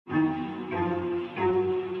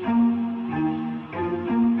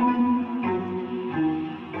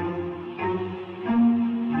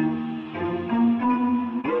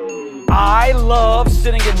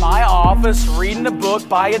sitting in my office reading a book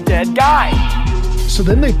by a dead guy. So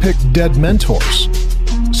then they picked dead mentors.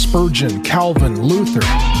 Spurgeon, Calvin, Luther.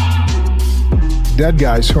 Dead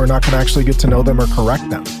guys who are not going to actually get to know them or correct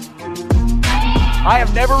them. I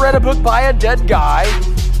have never read a book by a dead guy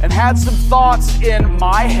and had some thoughts in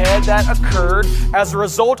my head that occurred as a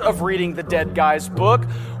result of reading the dead guy's book,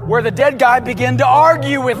 where the dead guy began to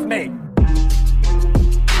argue with me.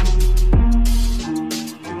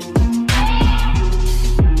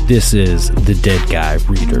 This is the Dead Guy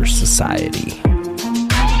Reader Society.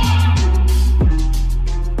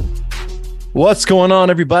 What's going on,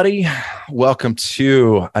 everybody? Welcome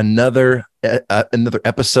to another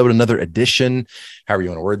episode, another edition, however you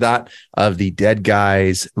want to word that, of the Dead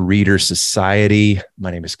Guys Reader Society.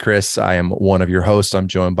 My name is Chris. I am one of your hosts. I'm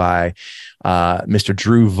joined by Mr.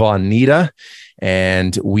 Drew Von Nita,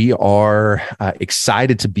 and we are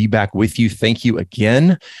excited to be back with you. Thank you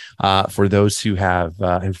again for those who have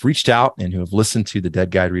reached out and who have listened to the Dead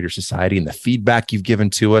Guy Reader Society and the feedback you've given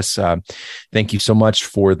to us. Thank you so much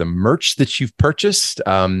for the merch that you've purchased.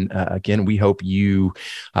 Again, we hope you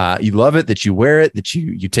love it, that you wear it, that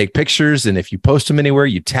you take pictures, and if you post them anywhere,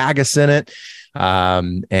 you tag us in it.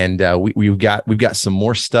 We've got some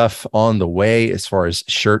more stuff on the way as far as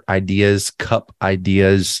shirt ideas, cup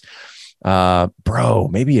ideas. Bro,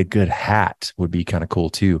 maybe a good hat would be kind of cool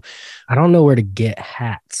too. I don't know where to get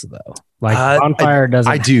hats though. Like Bonfire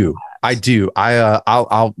doesn't. I do.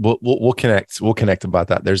 We'll connect. We'll connect about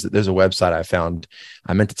that. There's a website I found.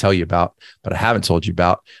 I meant to tell you about, but I haven't told you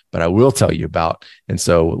about. But I will tell you about. And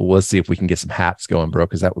so let's see if we can get some hats going, bro.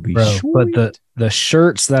 Because that would be. Sweet. But the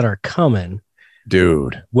shirts that are coming,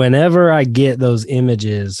 dude. Whenever I get those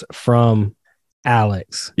images from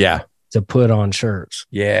Alex, yeah, to put on shirts,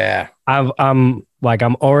 yeah, I'm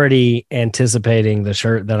already anticipating the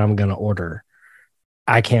shirt that I'm gonna order.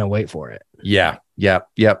 I can't wait for it. Yeah.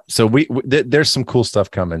 So there's some cool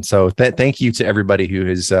stuff coming. So thank you to everybody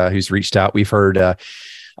who's reached out. We've heard.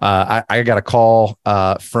 I got a call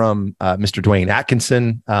from Mr. Dwayne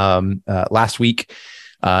Atkinson last week.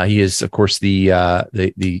 He is, of course,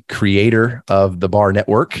 the creator of the Bar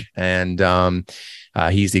Network, and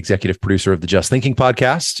he's the executive producer of the Just Thinking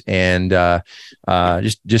podcast, and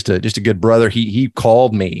just a good brother. He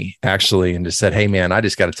called me actually and just said, "Hey man, I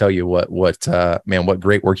just got to tell you what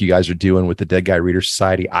great work you guys are doing with the Dead Guy Reader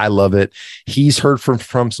Society. I love it." He's heard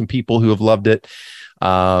from some people who have loved it.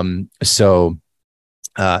 So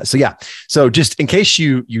just in case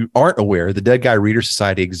you aren't aware, the Dead Guy Reader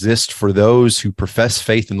Society exists for those who profess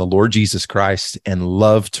faith in the Lord Jesus Christ and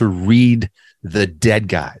love to read the dead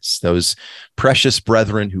guys, those precious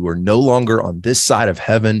brethren who are no longer on this side of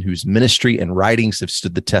heaven, whose ministry and writings have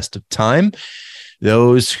stood the test of time,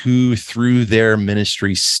 those who through their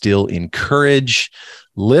ministry still encourage,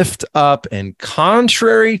 lift up, and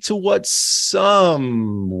contrary to what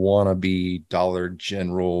some wannabe Dollar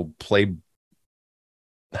General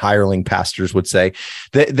hireling pastors would say,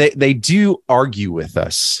 they do argue with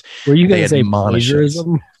us. Were you going to say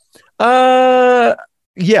plagiarism?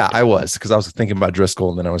 Yeah, I was, because I was thinking about Driscoll,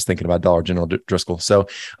 and then I was thinking about Dollar General Driscoll. So,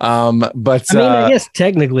 I guess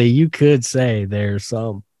technically you could say there's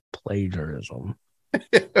some plagiarism.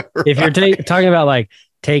 Right. If you're talking about like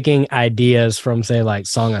taking ideas from, say, like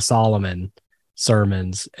Song of Solomon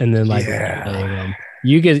sermons and then like them.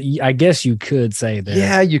 I guess you could say that.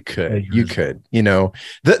 Yeah, you could. You know,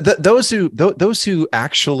 those who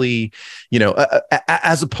actually,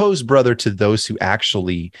 as opposed, brother, to those who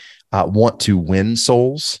actually want to win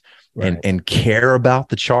souls, right, and care about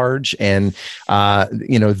the charge, and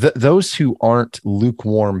those who aren't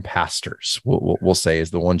lukewarm pastors, we'll say,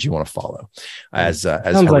 is the ones you want to follow. As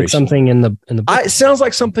sounds like something in the book. It sounds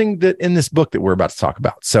like something that in this book that we're about to talk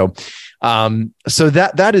about. So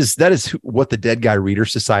that is what the Dead Guy Reader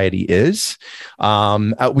Society is.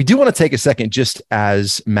 We do want to take a second, just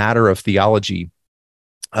as matter of theology.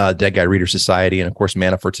 Dead Guy Reader Society, and of course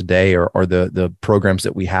Manna for Today are the programs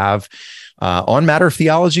that we have on matter of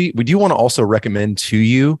theology. We do want to also recommend to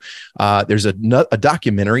you, there's a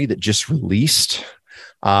documentary that just released,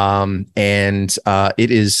 and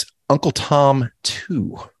it is Uncle Tom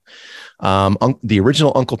 2. The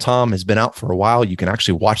original Uncle Tom has been out for a while. You can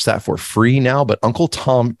actually watch that for free now, but Uncle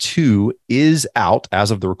Tom 2 is out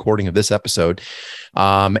as of the recording of this episode.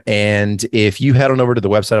 And if you head on over to the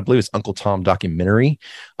website, I believe it's Uncle Tom Documentary.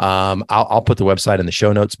 I'll put the website in the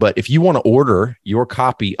show notes, but if you want to order your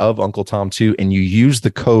copy of Uncle Tom 2 and you use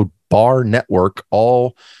the code BAR Network,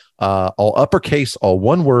 all uppercase, all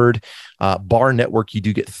one word, BAR Network, you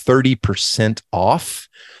do get 30% off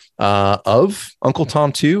of Uncle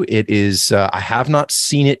Tom 2. It is, I have not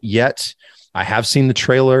seen it yet I have seen the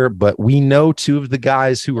trailer, but we know two of the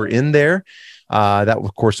guys who are in there. That,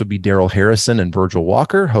 of course, would be Daryl Harrison and Virgil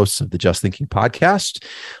Walker, hosts of the Just Thinking podcast.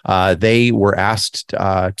 They were asked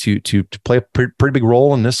to play a pretty big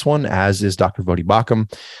role in this one, as is Dr. Vodi Bakum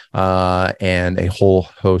and a whole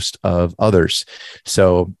host of others.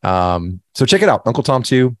 So check it out. Uncle Tom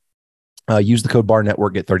 2. Use the code BAR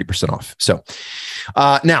Network, get 30% off. So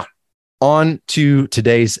now on to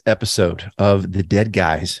today's episode of the Dead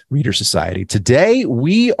Guys Reader Society. Today,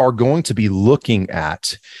 we are going to be looking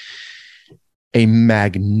at a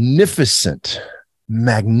magnificent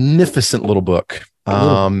little book.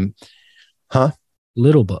 Little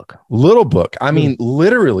book. Little book. I mean,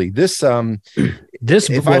 literally this version.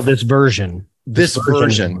 This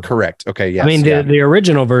version, correct. Okay. Yes. I mean, the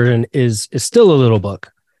original version is still a little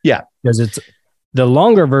book. Yeah. Because the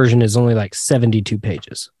longer version is only like 72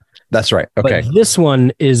 pages. That's right. Okay. But this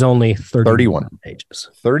one is only 31 pages.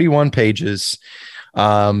 31 pages.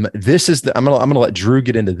 This is I'm gonna let Drew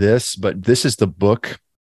get into this, but this is the book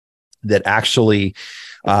that actually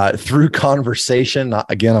through conversation,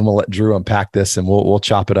 again, I'm gonna let Drew unpack this and we'll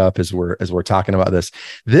chop it up as we're talking about this.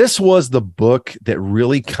 This was the book that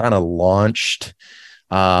really kind of launched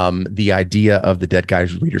the idea of the Dead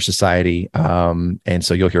Guys Reader Society. And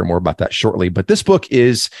so you'll hear more about that shortly. But this book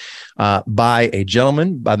is by a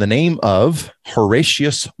gentleman by the name of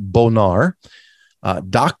Horatius Bonar.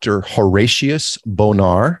 Dr. Horatius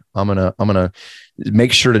Bonar. I'm gonna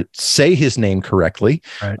make sure to say his name correctly,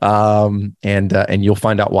 right. And you'll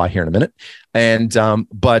find out why here in a minute. And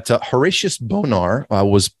but Horatius Bonar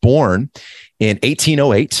was born in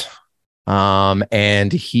 1808.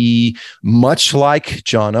 And he, much like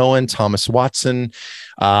John Owen, Thomas Watson,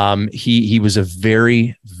 he was a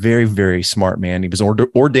very, very, very smart man. He was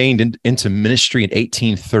ordained into ministry in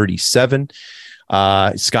 1837.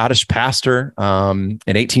 Scottish pastor. In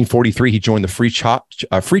 1843, he joined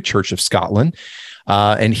the Free Church of Scotland,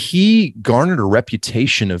 and he garnered a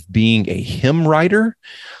reputation of being a hymn writer,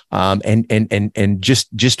 and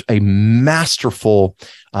just a masterful.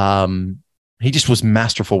 He just was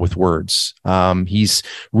masterful with words. He's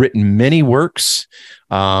written many works,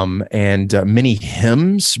 and many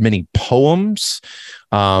hymns, many poems.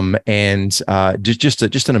 And just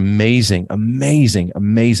an amazing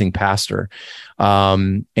pastor.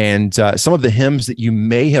 And some of the hymns that you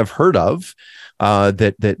may have heard of,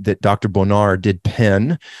 that Dr. Bonar did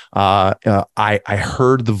pen. I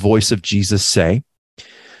heard the voice of Jesus say,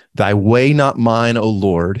 "Thy way, not mine, O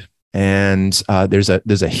Lord." And there's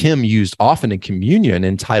a hymn used often in communion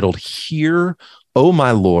entitled, "Hear, O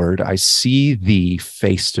my Lord, I see thee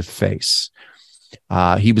face to face."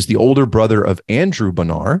 He was the older brother of Andrew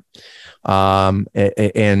Bonar,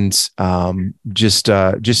 and just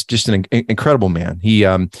an incredible man. He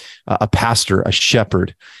a pastor, a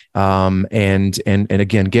shepherd, and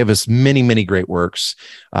again gave us many great works.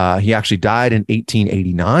 He actually died in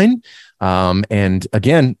 1889, and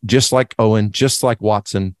again, just like Owen, just like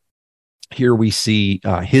Watson, here we see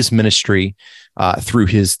his ministry through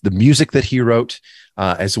the music that he wrote,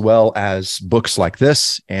 as well as books like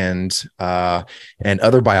this and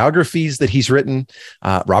other biographies that he's written.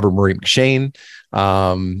 Robert Murray McCheyne.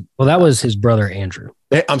 Well, that was his brother Andrew.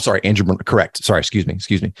 I'm sorry, Andrew. Correct. Sorry, excuse me.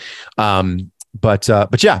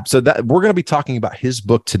 But yeah, so that we're going to be talking about his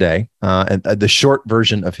book today, and the short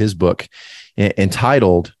version of his book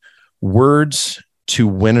entitled "Words to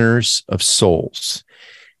Winners of Souls."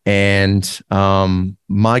 And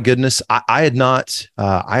my goodness, I had not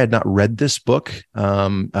read this book.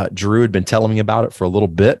 Drew had been telling me about it for a little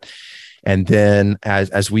bit, and then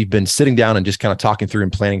as we've been sitting down and just kind of talking through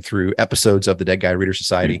and planning through episodes of the Dead Guy Reader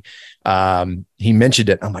Society, he mentioned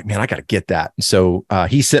it. I'm like, man, I got to get that. And so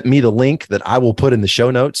he sent me the link that I will put in the show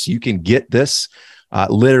notes. You can get this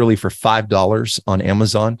literally for $5 on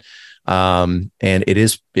Amazon. And it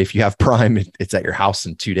is, if you have Prime, it's at your house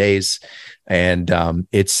in 2 days. And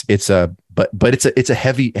it's a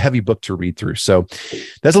heavy book to read through. So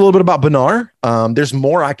that's a little bit about Bonar. There's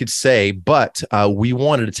more I could say, but we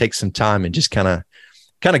wanted to take some time and just kind of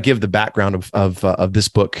give the background of this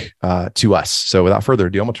book to us. So without further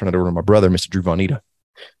ado, I'm gonna turn it over to my brother, Mr. Drew Vonita.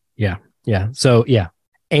 Yeah. So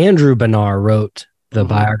Andrew Bonar wrote the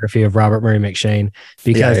biography of Robert Murray McCheyne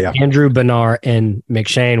because Andrew Bonar and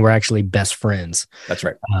McCheyne were actually best friends. That's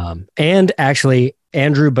right. And actually,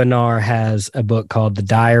 Andrew Bonar has a book called The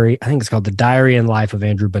Diary. I think it's called The Diary and Life of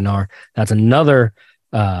Andrew Bonar. That's another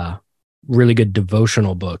really good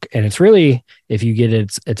devotional book. And it's really, if you get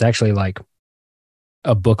it, it's actually like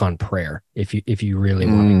a book on prayer, if you really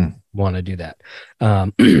want to do that.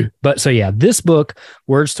 But so yeah, this book,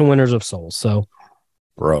 Words to Winners of Souls. So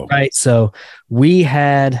bro. Right. So we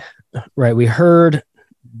had right, we heard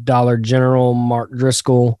Dollar General Mark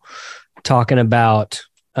Driscoll talking about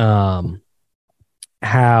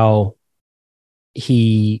how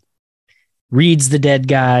he reads the Dead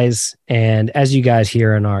Guys, and as you guys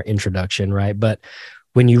hear in our introduction, right, but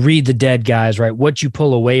when you read the Dead Guys, right, what you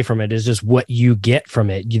pull away from it is just what you get from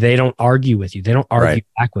it. They don't argue with you. They don't argue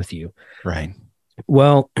back with you. Right.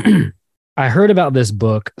 Well, I heard about this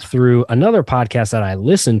book through another podcast that I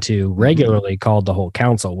listen to regularly called The Whole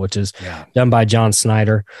Council, which is done by John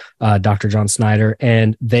Snyder, Dr. John Snyder.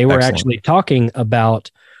 And they were actually talking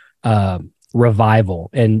about revival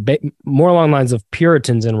and more along the lines of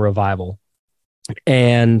Puritans and revival.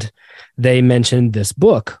 And they mentioned this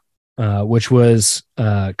book, which was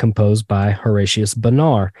composed by Horatius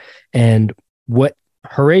Bonar. And what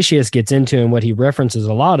Horatius gets into and what he references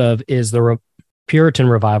a lot of is the Puritan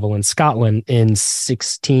revival in Scotland in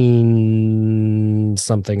 16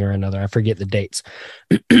 something or another. I forget the dates.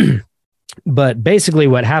 But basically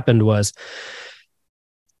what happened was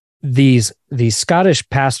these Scottish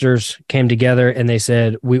pastors came together and they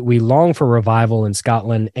said, we long for revival in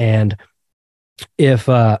Scotland. And if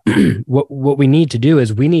what we need to do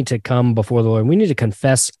is we need to come before the Lord. We need to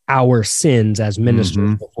confess our sins as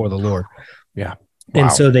ministers before the Lord. Yeah. Wow.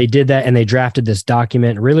 And so they did that, and they drafted this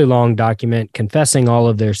document, a really long document, confessing all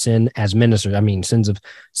of their sin as ministers. I mean, sins of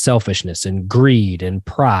selfishness and greed and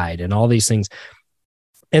pride and all these things.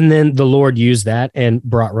 And then the Lord used that and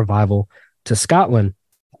brought revival to Scotland.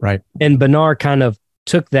 Right. And Bonar kind of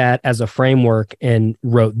took that as a framework and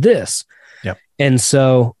wrote this. Yep. And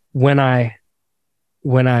so when I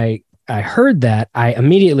heard that, I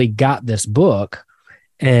immediately got this book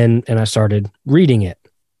and I started reading it.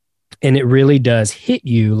 And it really does hit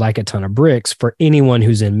you like a ton of bricks for anyone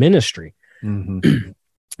who's in ministry. And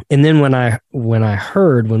then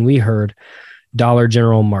when we heard Dollar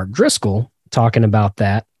General Mark Driscoll talking about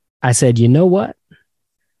that, I said, you know what?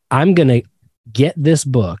 I'm going to get this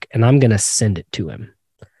book and I'm going to send it to him.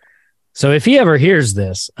 So if he ever hears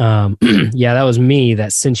this, that was me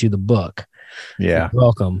that sent you the book. Yeah. You're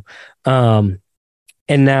welcome. And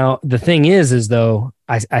now the thing is though,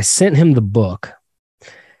 I sent him the book.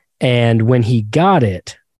 And when he got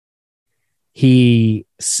it, he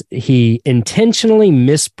intentionally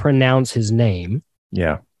mispronounced his name.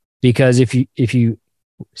 Yeah. Because if you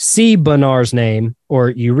see Bonar's name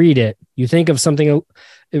or you read it, you think of something,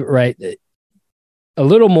 right, a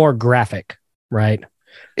little more graphic, right?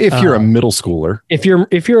 If you're a middle schooler. If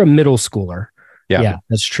you're a middle schooler. Yeah,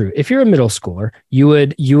 that's true. If you're a middle schooler, you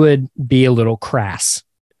would be a little crass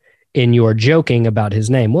in your joking about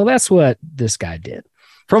his name. Well, that's what this guy did.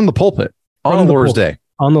 From the pulpit on the Lord's Day.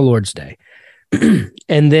 On the Lord's Day.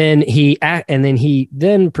 And then he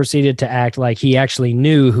proceeded to act like he actually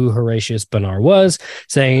knew who Horatius Bonar was,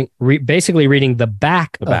 saying, basically reading the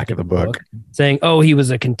back of the book, saying, oh, he was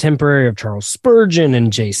a contemporary of Charles Spurgeon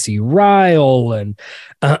and J.C. Ryle, and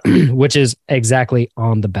which is exactly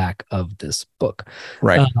on the back of this book.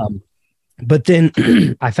 Right. But then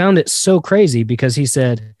I found it so crazy because he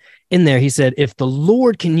said, if the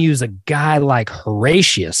Lord can use a guy like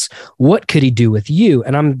Horatius, what could he do with you?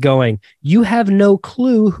 And I'm going, you have no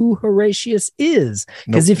clue who Horatius is.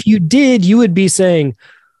 Because if you did, you would be saying,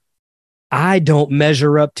 I don't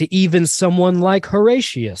measure up to even someone like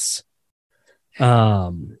Horatius.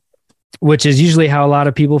 Which is usually how a lot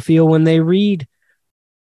of people feel when they read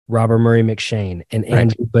Robert Murray McCheyne and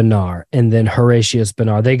Andrew Bonar and then Horatius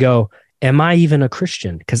Bonar. They go, am I even a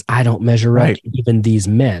Christian? Because I don't measure up to even these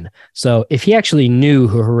men. So if he actually knew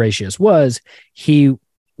who Horatius was, he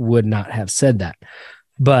would not have said that.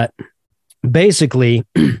 But basically,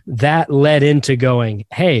 that led into going,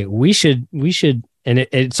 hey, we should, and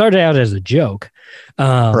it started out as a joke.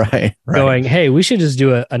 Going, hey, we should just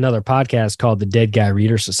do another podcast called the Dead Guy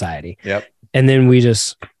Reader Society. Yep. And then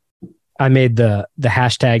I made the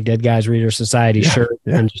hashtag Dead Guys Reader Society shirt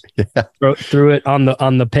and just threw it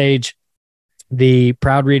on the page. The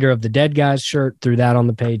proud reader of the Dead Guys shirt, threw that on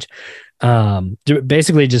the page,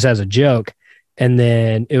 basically just as a joke. And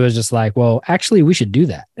then it was just like, well, actually we should do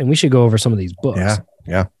that. And we should go over some of these books.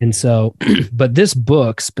 Yeah. And so, but this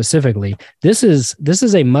book specifically, this is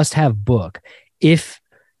a must-have book if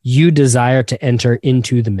you desire to enter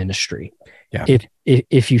into the ministry. Yeah.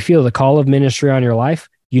 If you feel the call of ministry on your life,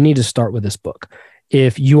 you need to start with this book.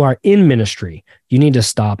 If you are in ministry, you need to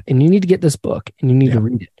stop and you need to get this book and you need to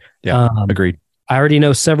read it. Yeah, agreed. I already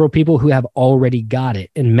know several people who have already got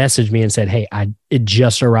it and messaged me and said, hey, it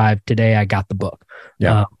just arrived today. I got the book.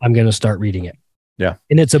 Yeah. I'm going to start reading it. Yeah.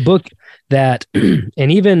 And it's a book that, and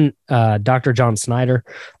even Dr. John Snyder,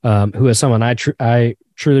 who is someone I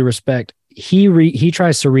truly respect, he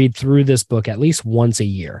tries to read through this book at least once a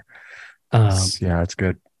year. Yeah, it's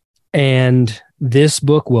good. And this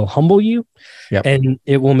book will humble you. Yep. And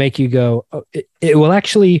it will make you go, it will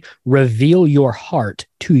actually reveal your heart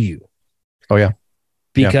to you. Oh, yeah.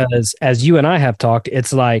 Because as you and I have talked,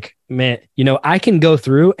 it's like, man, I can go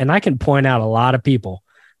through and I can point out a lot of people,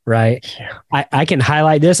 right? Yeah. I can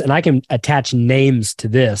highlight this and I can attach names to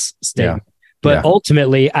this statement. Yeah. But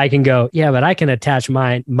ultimately I can go, but I can attach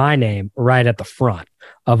my name right at the front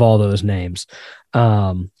of all those names.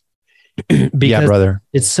 Because brother,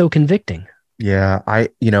 it's so convicting. Yeah.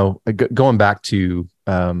 Going back to,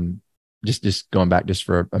 just going back just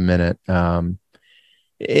for a minute,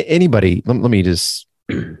 anybody, let me just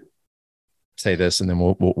say this and then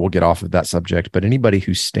we'll get off of that subject, but anybody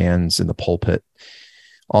who stands in the pulpit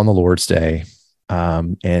on the Lord's Day,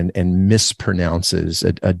 and mispronounces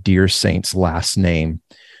a dear saint's last name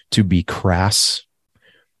to be crass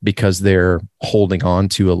because they're holding on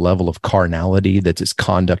to a level of carnality that's its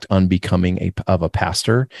conduct unbecoming of a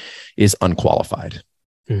pastor is unqualified.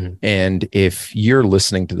 Mm-hmm. And if you're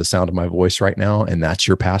listening to the sound of my voice right now, and that's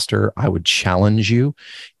your pastor, I would challenge you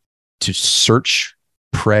to search,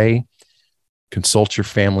 pray, consult your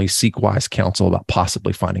family, seek wise counsel about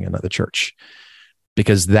possibly finding another church,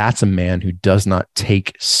 because that's a man who does not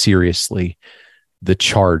take seriously the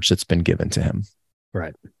charge that's been given to him.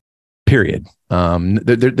 Right. Period.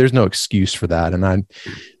 There's no excuse for that. And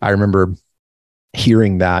I remember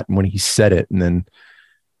hearing that when he said it, and then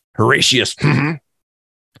Horatius, a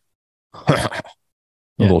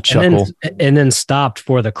little chuckle, and then stopped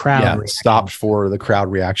for the crowd. Yeah, stopped for the crowd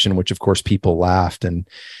reaction, which of course people laughed. And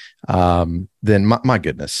then my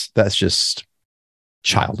goodness, that's just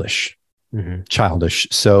childish. Mm-hmm. Childish.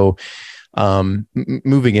 So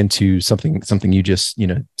moving into something you just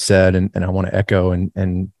said, and I want to echo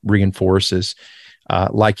and reinforce is,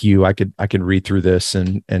 like you, I could read through this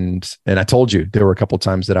and I told you there were a couple of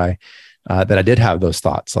times that I did have those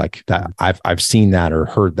thoughts like that. I've seen that or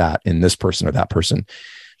heard that in this person or that person.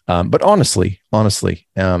 But honestly,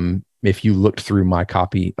 if you looked through my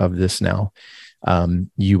copy of this now,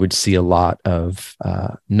 you would see a lot of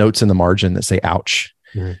notes in the margin that say "ouch,"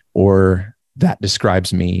 mm-hmm. or "that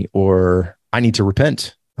describes me," or "I need to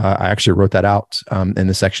repent." I actually wrote that out in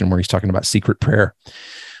the section where he's talking about secret prayer.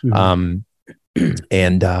 Mm-hmm.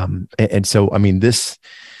 And so, I mean, this,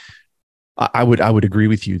 I would agree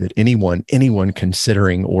with you that anyone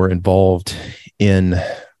considering or involved in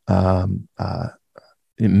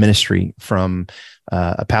ministry from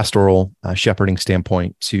a pastoral shepherding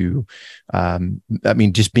standpoint to,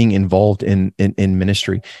 just being involved in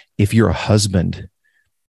ministry. If you're a husband,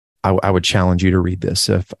 I would challenge you to read this.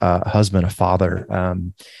 If a husband, a father,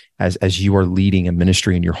 as you are leading a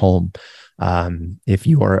ministry in your home, if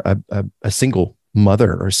you are a single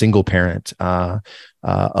mother or single parent, a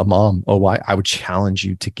mom, I would challenge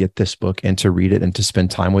you to get this book and to read it and to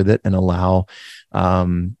spend time with it and allow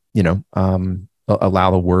the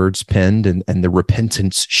words penned and the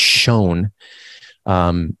repentance shown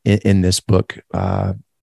in this book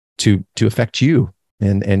to affect you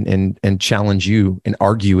and challenge you and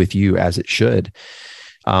argue with you as it should.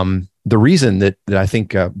 The reason that I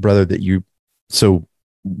think, brother, that you so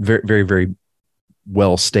very, very, very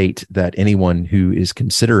well state that anyone who is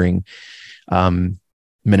considering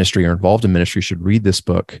ministry or involved in ministry should read this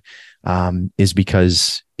book is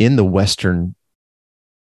because in the Western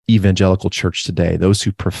evangelical church today, those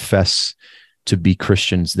who profess to be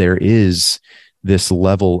Christians, there is this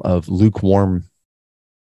level of lukewarmness,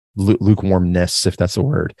 if that's a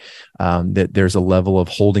word, that there's a level of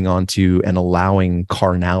holding on to and allowing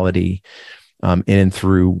carnality in and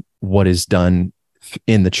through what is done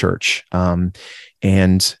in the church, and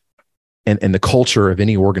the culture of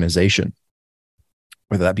any organization,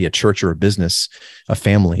 whether that be a church or a business, a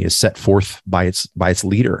family, is set forth by its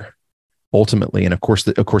leader ultimately. And of course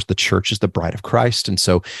the church is the bride of Christ, and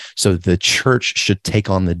so the church should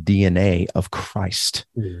take on the DNA of Christ.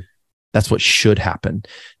 Mm. That's what should happen.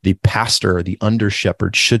 The pastor, the under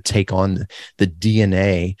shepherd, should take on the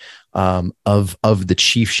DNA of the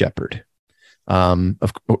chief shepherd.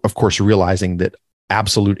 Of course, realizing that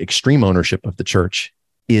absolute extreme ownership of the church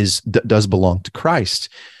does belong to Christ.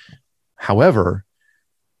 However,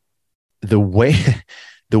 the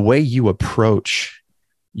way you approach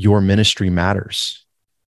your ministry matters,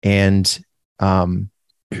 and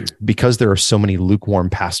because there are so many lukewarm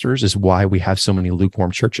pastors, is why we have so many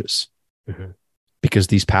lukewarm churches. Mm-hmm. Because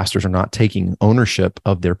these pastors are not taking ownership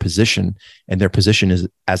of their position, and their position is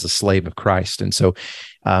as a slave of Christ. And so,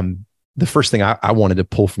 the first thing I wanted to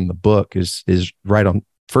pull from the book is right on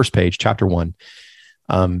first page, chapter 1.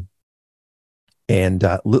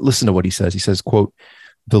 Listen to what he says. He says, quote,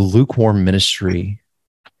 "The lukewarm ministry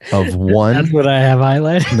of one. That's what I have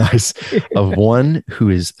highlighted. Nice. Of one who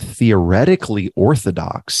is theoretically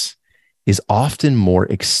orthodox is often more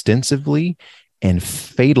extensively and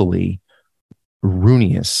fatally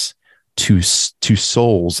ruinous to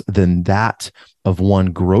souls than that of one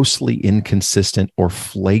grossly inconsistent or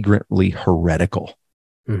flagrantly heretical.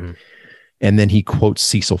 Mm-hmm. And then he quotes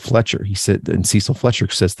Cecil Fletcher. He said, and Cecil Fletcher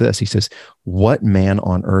says this, he says, "What man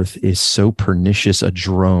on earth is so pernicious a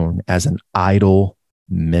drone as an idle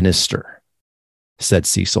minister?" said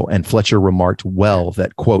Cecil. And Fletcher remarked well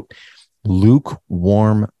that, quote,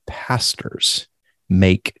 "lukewarm pastors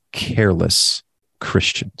make careless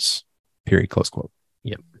Christians," period, close quote.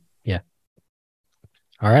 Yep. Yeah.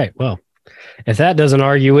 All right. Well, if that doesn't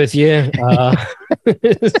argue with you,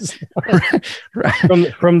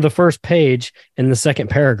 from the first page in the second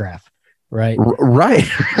paragraph, right? Right.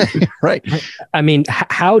 Right. I mean,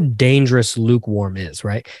 how dangerous lukewarm is,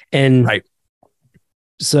 right? And right.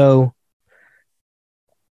 So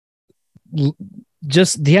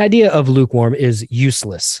just the idea of lukewarm is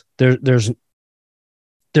useless. There's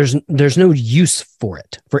no use for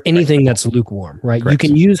it, for anything that's lukewarm, right? Correct. You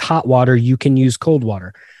can use hot water, you can use cold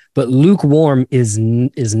water, but lukewarm is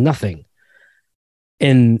nothing.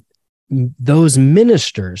 And those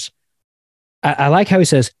ministers, I like how he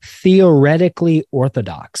says theoretically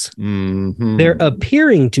orthodox. Mm-hmm. They're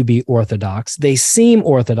appearing to be orthodox. They seem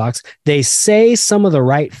orthodox. They say some of the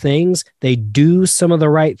right things. They do some of the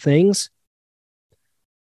right things.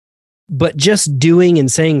 But just doing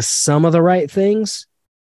and saying some of the right things,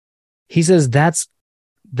 he says that's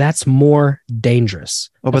more dangerous.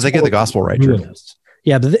 Oh, but they get the gospel right, Drew.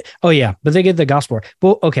 Yeah, but they get the gospel right.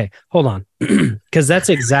 Well, okay, hold on, because that's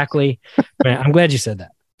exactly. Man, I'm glad you said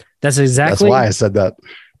that. That's why I said that.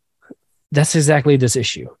 That's exactly this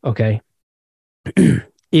issue. Okay,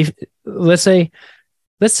 if let's say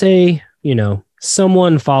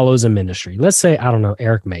someone follows a ministry. Let's say, I don't know,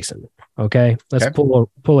 Eric Mason. Okay, let's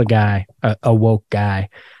pull a guy, a woke guy,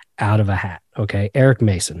 out of a hat. Okay, Eric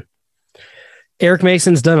Mason. Eric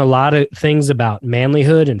Mason's done a lot of things about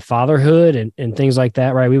manlyhood and fatherhood and things like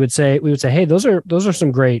that, right? We would say, hey, those are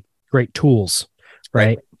some great tools,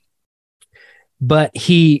 right? But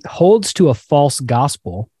he holds to a false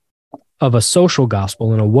gospel of a social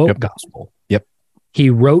gospel and a woke gospel. Yep. He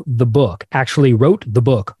actually wrote the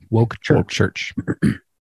book, Woke Church. Woke Church.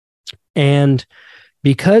 And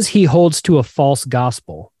because he holds to a false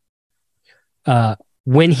gospel,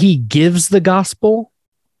 when he gives the gospel,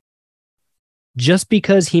 just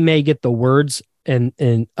because he may get the words and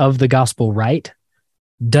of the gospel right,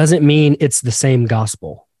 doesn't mean it's the same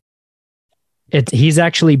gospel. He's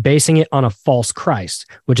actually basing it on a false Christ,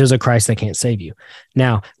 which is a Christ that can't save you.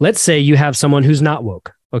 Now, let's say you have someone who's not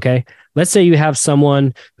woke, okay? Let's say you have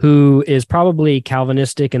someone who is probably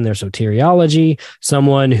Calvinistic in their soteriology,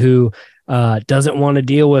 someone who doesn't want to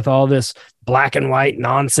deal with all this black and white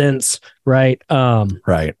nonsense, right?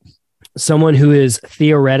 Right. Someone who is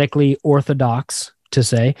theoretically orthodox, to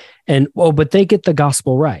say, but they get the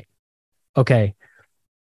gospel right. Okay.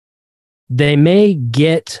 They may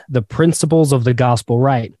get the principles of the gospel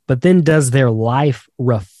right, but then does their life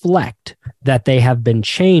reflect that they have been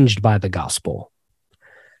changed by the gospel?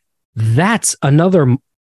 That's another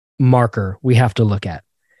marker we have to look at.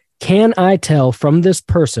 Can I tell from this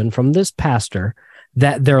person, from this pastor,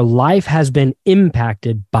 that their life has been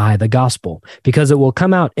impacted by the gospel? Because it will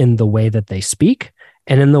come out in the way that they speak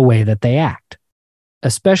and in the way that they act,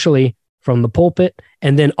 especially from the pulpit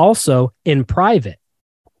and then also in private.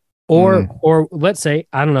 Or let's say,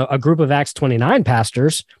 I don't know, a group of Acts 29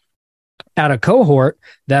 pastors at a cohort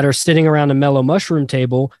that are sitting around a mellow mushroom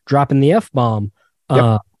table, dropping the F-bomb,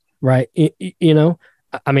 right?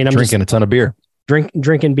 I mean, I'm drinking a ton of beer,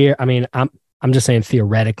 drinking beer. I mean, I'm just saying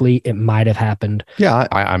theoretically it might have happened. Yeah,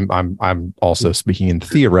 I'm also speaking in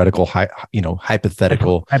theoretical,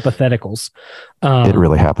 hypothetical hypotheticals. It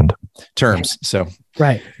really happened terms. So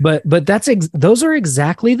right, but those are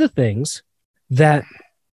exactly the things that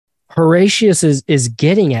Horatius is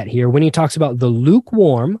getting at here when he talks about the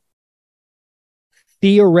lukewarm,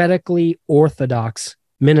 theoretically orthodox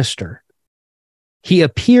minister. He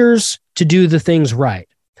appears to do the things right,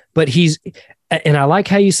 but and I like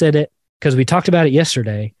how you said it, because we talked about it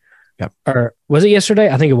yesterday. Yep. Or was it yesterday?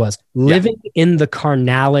 I think it was. Living in the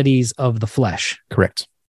carnalities of the flesh. Correct.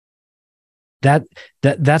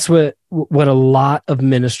 That's what a lot of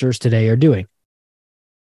ministers today are doing.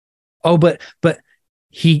 Oh, but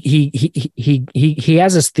he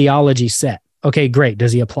has his theology set. Okay, great.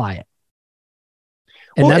 Does he apply it?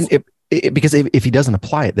 And because if he doesn't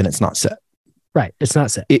apply it, then it's not set. Right. It's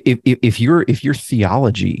not set. If your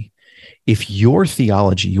theology If your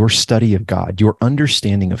theology, your study of God, your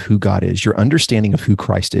understanding of who God is, your understanding of who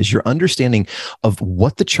Christ is, your understanding of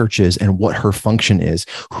what the church is and what her function is,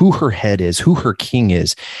 who her head is, who her king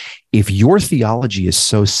is, if your theology is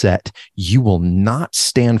so set, you will not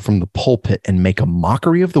stand from the pulpit and make a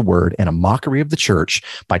mockery of the word and a mockery of the church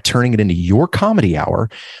by turning it into your comedy hour,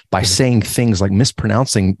 by saying things like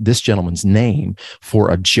mispronouncing this gentleman's name for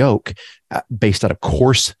a joke based out of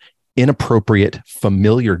coarse, inappropriate,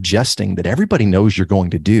 familiar jesting that everybody knows you're going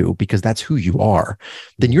to do because that's who you are.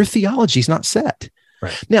 Then your theology is not set.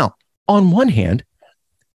 Right. Now, on one hand,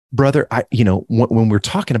 brother, when we're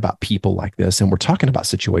talking about people like this and we're talking about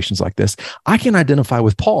situations like this, I can identify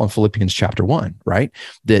with Paul in Philippians chapter 1, right?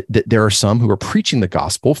 That there are some who are preaching the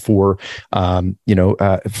gospel for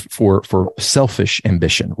selfish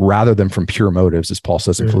ambition rather than from pure motives, as Paul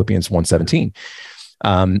says in Philippians 1:17.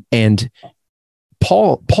 And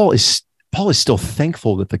Paul is still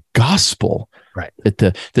thankful that the gospel, right, that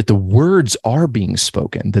the words are being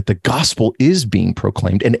spoken, that the gospel is being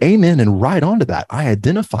proclaimed, and amen, and right onto that. I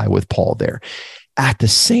identify with Paul there. At the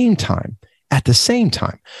same time,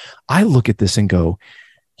 I look at this and go,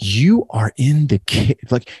 you are in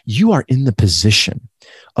the position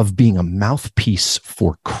of being a mouthpiece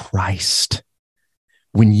for Christ.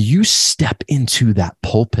 When you step into that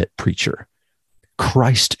pulpit, preacher,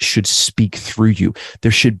 Christ should speak through you.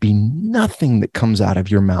 There should be nothing that comes out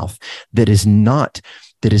of your mouth that is not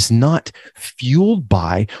fueled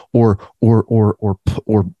by or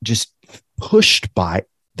just pushed by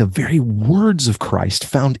the very words of Christ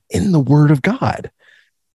found in the Word of God.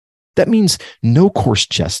 That means no coarse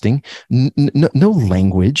jesting, no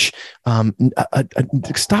language.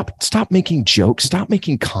 Stop making jokes. Stop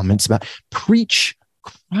making comments about. Preach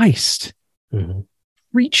Christ. Mm-hmm.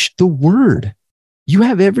 Preach the Word. You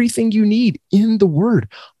have everything you need in the Word.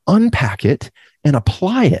 Unpack it and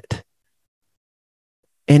apply it.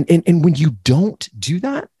 And when you don't do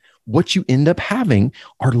that, what you end up having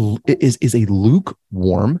is a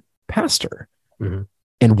lukewarm pastor. Mm-hmm.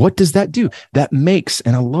 And what does that do? That makes,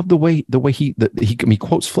 and I love the way he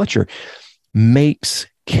quotes Fletcher, makes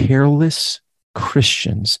careless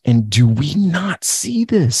Christians. And do we not see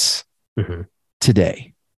this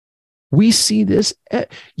today? We see this.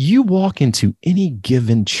 You walk into any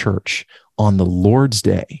given church on the Lord's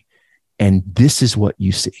Day, and this is what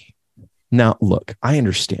you see. Now, look, I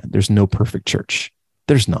understand there's no perfect church.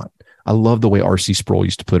 There's not. I love the way R.C. Sproul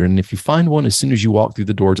used to put it. And if you find one, as soon as you walk through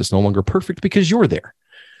the doors, it's no longer perfect because you're there,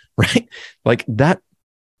 right? Like that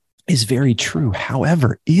is very true.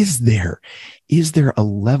 However, is there a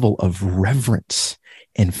level of reverence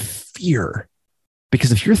and fear?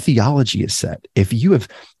 Because if your theology is set, if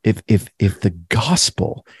the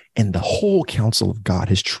gospel and the whole counsel of God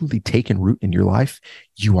has truly taken root in your life,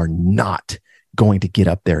 you are not going to get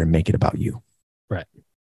up there and make it about you. Right.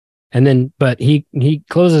 And then, but he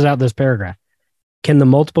closes out this paragraph. Can the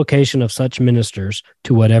multiplication of such ministers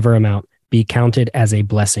to whatever amount be counted as a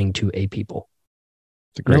blessing to a people?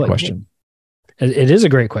 It's a great question. It is a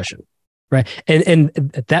great question. Right. And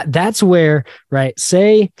that's where, right.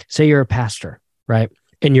 Say you're a pastor. Right.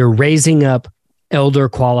 And you're raising up elder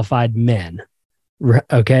qualified men.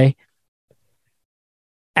 Okay.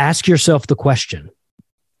 Ask yourself the question,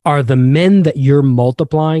 are the men that you're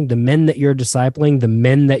multiplying, the men that you're discipling, the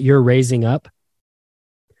men that you're raising up,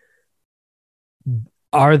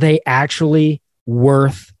 are they actually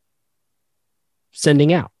worth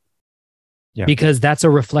sending out? Yeah. Because that's a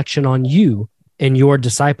reflection on you and you're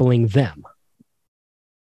discipling them.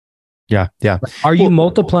 Yeah. Yeah. Are you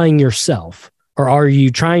multiplying yourself? Or are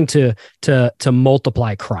you trying to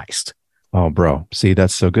multiply Christ? Oh, bro. See,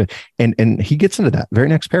 that's so good. And he gets into that very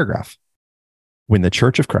next paragraph. When the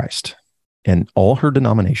Church of Christ and all her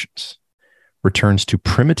denominations returns to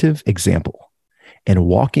primitive example and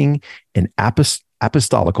walking in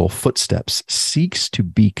apostolical footsteps seeks to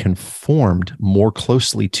be conformed more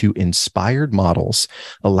closely to inspired models,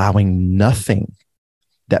 allowing nothing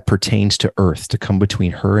that pertains to earth to come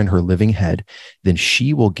between her and her living head, then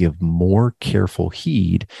she will give more careful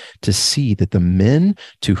heed to see that the men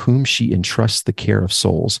to whom she entrusts the care of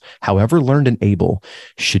souls, however learned and able,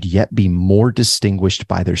 should yet be more distinguished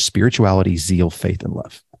by their spirituality, zeal, faith, and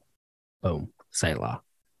love. Boom. Selah.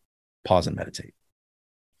 Pause and meditate.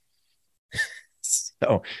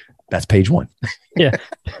 So that's page 1. Yeah.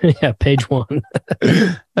 Yeah. Page 1.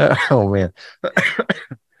 Oh, man.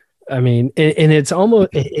 I mean, and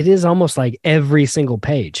it is almost like every single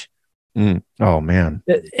page. Oh, man.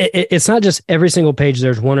 It's not just every single page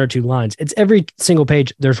there's 1 or 2 lines. It's every single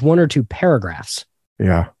page there's 1 or 2 paragraphs.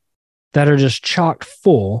 Yeah. That are just chock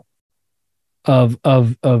full of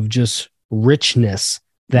just richness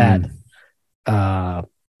that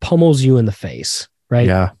pummels you in the face, right?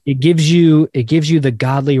 Yeah. It gives you the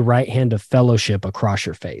godly right hand of fellowship across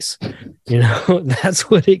your face. That's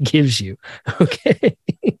what it gives you. Okay.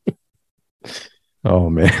 Oh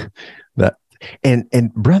man.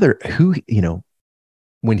 And brother, who,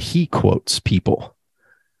 when he quotes people,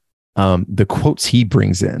 the quotes he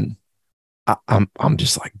brings in, I'm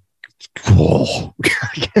just like, whoa.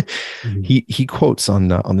 He quotes on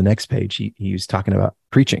the next page. He was talking about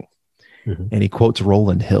preaching, and he quotes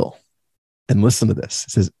Roland Hill. And listen to this.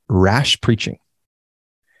 It says, rash preaching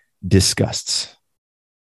disgusts.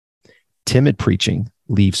 Timid preaching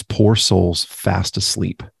leaves poor souls fast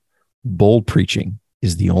asleep. Bold preaching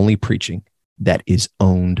is the only preaching that is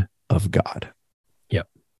owned of God. Yep.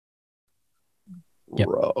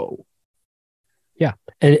 Bro. Yeah.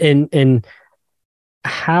 And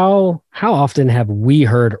how often have we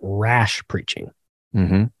heard rash preaching?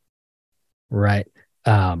 Right.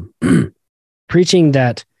 Preaching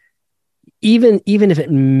that even if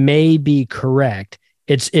it may be correct,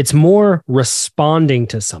 it's more responding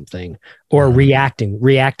to something or reacting.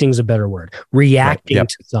 Reacting is a better word. Reacting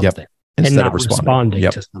to something and not responding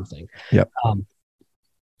to something.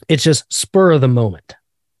 It's just spur of the moment.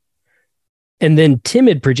 And then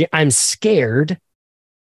timid preaching, I'm scared.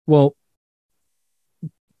 Well,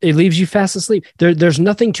 it leaves you fast asleep. There's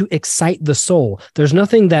nothing to excite the soul. There's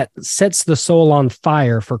nothing that sets the soul on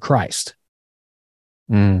fire for Christ.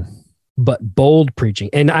 But bold preaching.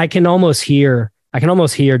 And I can almost hear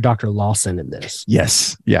Dr. Lawson in this.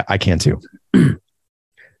 Yes. Yeah, I can too.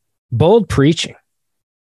 Bold preaching.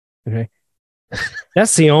 Okay.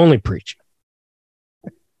 That's the only preaching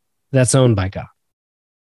that's owned by God.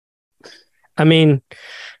 I mean,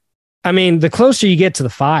 the closer you get to the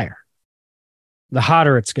fire, the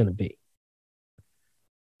hotter it's going to be.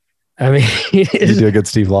 I mean, you do a good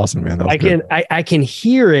Steve Lawson, man. I can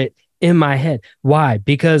hear it in my head. Why?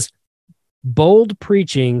 Because bold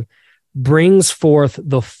preaching brings forth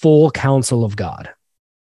the full counsel of God.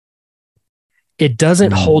 It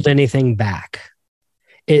doesn't hold anything back.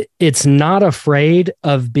 It's not afraid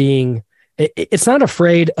of being. It's not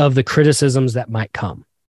afraid of the criticisms that might come.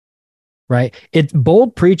 Right?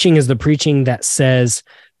 Bold preaching is the preaching that says,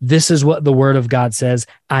 this is what the word of God says.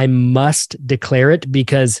 I must declare it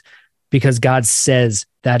because God says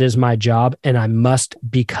that is my job, and I must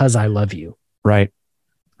because I love you. Right.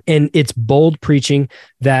 And it's bold preaching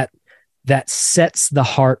that sets the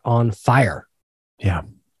heart on fire. Yeah.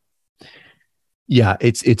 Yeah.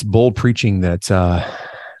 It's bold preaching that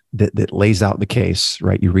lays out the case,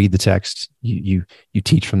 right? You read the text, you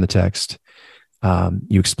teach from the text,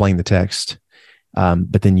 you explain the text.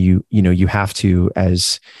 But then you have to,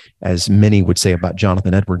 as many would say about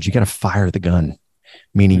Jonathan Edwards, you got to fire the gun,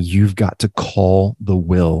 meaning you've got to call the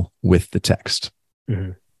will with the text.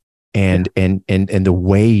 And the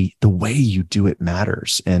way you do it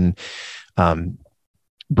matters. And,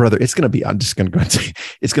 brother, I'm just going to go and say,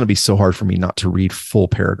 it's going to be so hard for me not to read full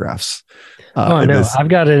paragraphs. I know. I've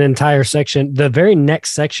got an entire section. The very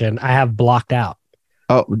next section I have blocked out.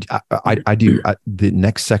 Oh, I do. The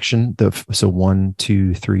next section, so 1,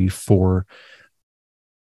 2, 3, 4,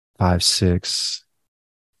 5, 6.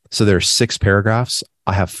 So there are 6 paragraphs.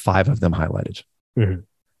 I have 5 of them highlighted.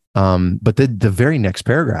 But the very next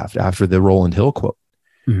paragraph after the Roland Hill quote,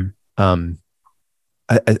 I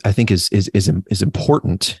think is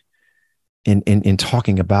important in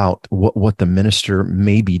talking about what the minister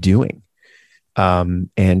may be doing.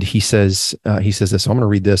 And he says this. So I'm going to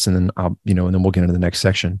read this, and then and then we'll get into the next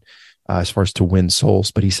section as far as to win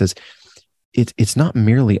souls. But he says, it's not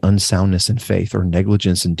merely unsoundness in faith or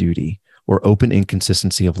negligence in duty or open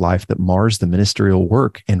inconsistency of life that mars the ministerial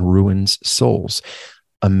work and ruins souls.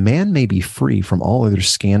 A man may be free from all other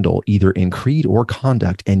scandal, either in creed or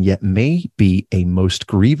conduct, and yet may be a most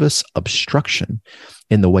grievous obstruction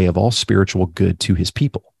in the way of all spiritual good to his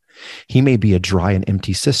people. He may be a dry and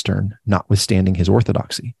empty cistern, notwithstanding his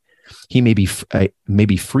orthodoxy. He may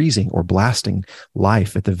be freezing or blasting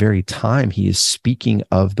life at the very time he is speaking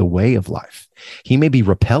of the way of life. He may be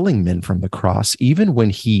repelling men from the cross, even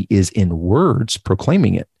when he is in words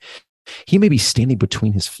proclaiming it. He may be standing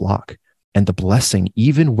between his flock and the blessing,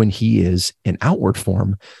 even when he is in outward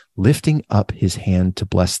form, lifting up his hand to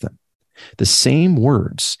bless them. The same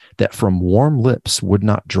words that from warm lips would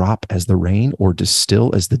not drop as the rain or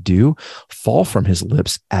distill as the dew fall from his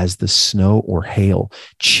lips as the snow or hail,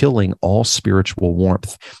 chilling all spiritual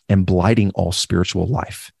warmth and blighting all spiritual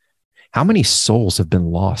life. How many souls have been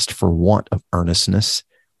lost for want of earnestness,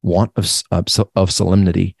 want of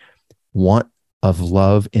solemnity, want of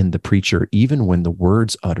love in the preacher, even when the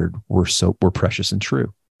words uttered were precious and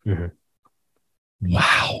true.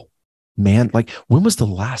 Wow, man. Like, when was the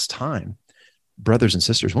last time, brothers and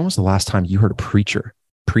sisters, when was the last time you heard a preacher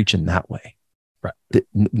preach in that way? Right. That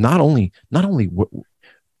not only were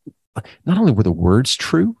the words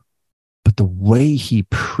true, but the way he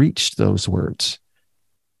preached those words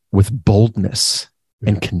with boldness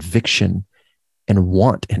and conviction and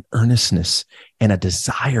want and earnestness and a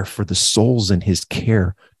desire for the souls in his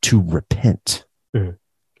care to repent and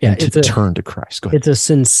to turn to Christ. Go ahead. It's a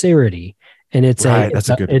sincerity, and it's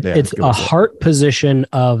a heart position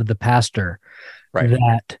of the pastor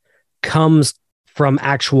that comes from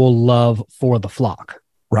actual love for the flock.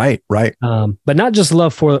 Right. But not just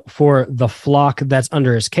love for the flock that's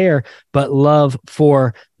under his care, but love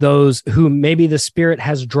for those who maybe the Spirit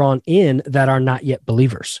has drawn in that are not yet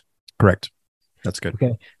believers. Correct. That's good.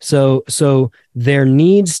 Okay. So there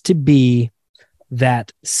needs to be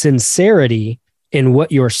that sincerity in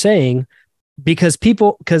what you're saying, because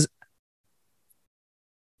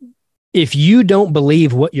if you don't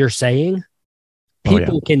believe what you're saying,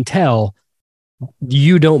 people can tell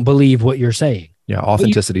you don't believe what you're saying. Yeah,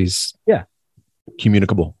 authenticity's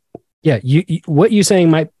communicable. Yeah, you what you're saying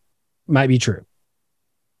might be true,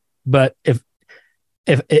 but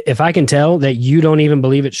if I can tell that you don't even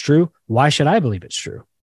believe it's true, why should I believe it's true?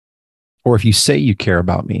 Or if you say you care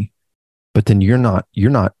about me, but then you're not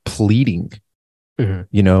pleading,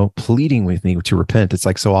 pleading with me to repent. It's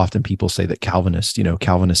like so often people say that Calvinists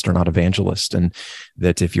are not evangelists, and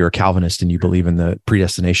that if you're a Calvinist and you believe in the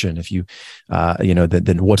predestination, if you,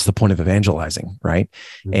 then what's the point of evangelizing, right?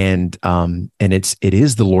 Mm-hmm. And it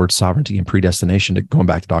is the Lord's sovereignty and predestination. Going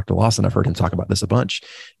back to Dr. Lawson, I've heard him talk about this a bunch.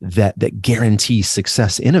 That guarantees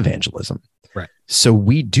success in evangelism. Right. So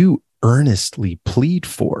we do earnestly plead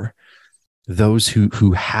for those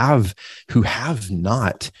who have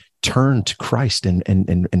not turned to Christ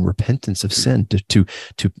and repentance of sin, to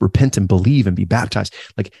repent and believe and be baptized.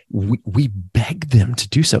 Like we beg them to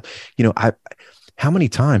do so. How many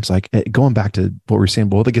times, like going back to what we're saying,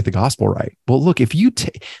 well, they get the gospel right. Well, look, if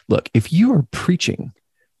you are preaching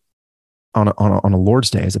on a Lord's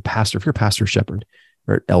Day as a pastor, if you're a pastor, shepherd,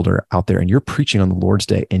 or elder out there, and you're preaching on the Lord's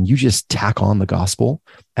Day, and you just tack on the gospel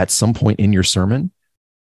at some point in your sermon,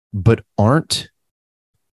 but aren't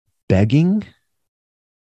begging.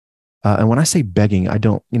 And when I say begging, I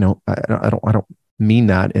don't mean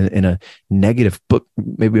that in a negative book.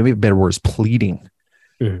 Maybe a better word is pleading.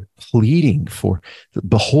 Mm. Pleading for,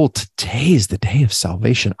 behold, today is the day of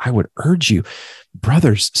salvation. I would urge you,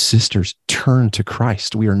 brothers, sisters, turn to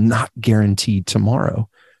Christ. We are not guaranteed tomorrow.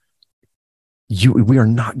 We are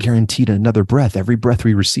not guaranteed another breath. Every breath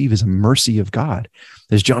we receive is a mercy of God.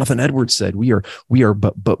 As Jonathan Edwards said, we are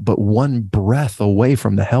but one breath away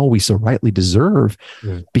from the hell we so rightly deserve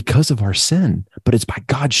because of our sin. But it's by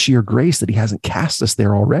God's sheer grace that he hasn't cast us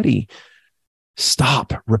there already.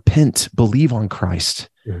 Stop, repent, believe on Christ.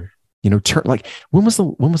 Turn. Like, when was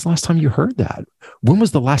the last time you heard that? When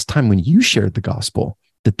was the last time when you shared the gospel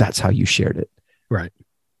that's how you shared it? Right.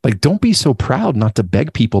 Like, don't be so proud not to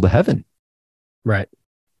beg people to heaven. Right.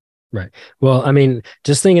 Well, I mean,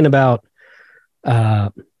 just thinking about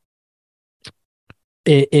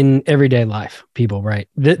in everyday life, people, right?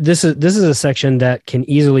 This is a section that can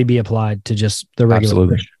easily be applied to just the regular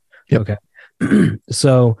Christian. Yep. Okay.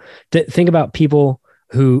 So think about people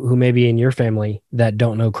who may be in your family that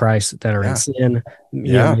don't know Christ, that are in sin.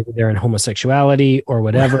 Maybe they're in homosexuality or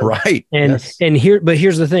whatever. Right. And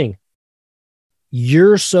here's the thing.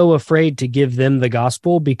 You're so afraid to give them the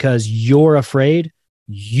gospel because you're afraid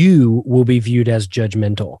you will be viewed as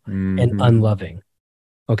judgmental and unloving.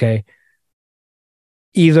 Okay.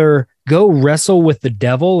 Either go wrestle with the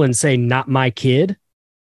devil and say, not my kid,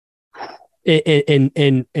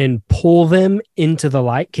 and pull them into the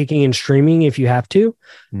light, kicking and screaming if you have to.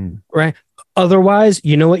 Right. Otherwise,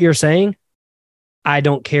 you know what you're saying? I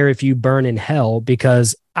don't care if you burn in hell,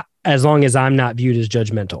 because as long as I'm not viewed as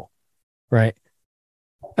judgmental. Right.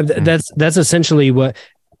 That's essentially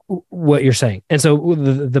what you're saying. And so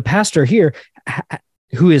the pastor here,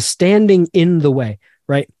 who is standing in the way,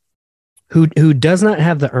 right? Who does not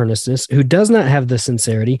have the earnestness, who does not have the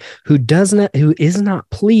sincerity, who is not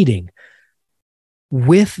pleading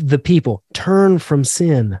with the people, turn from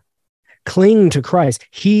sin, cling to Christ.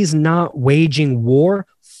 He's not waging war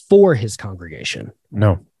for his congregation.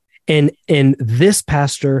 No. And this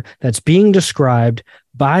pastor that's being described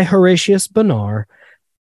by Horatius Bonar,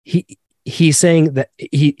 he's saying that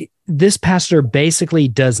this pastor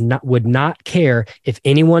basically would not care if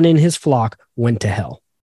anyone in his flock went to hell.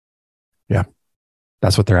 Yeah.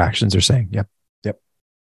 That's what their actions are saying. Yep.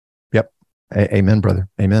 Amen, brother.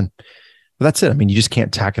 Amen. But that's it. I mean, you just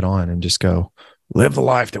can't tack it on and just go, live the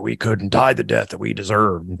life that we could and die the death that we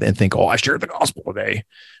deserve, and think, oh, I shared the gospel today.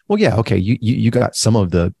 Well, yeah, okay, you got some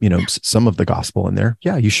of the, some of the gospel in there.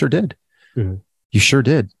 Yeah, you sure did. Mm-hmm. You sure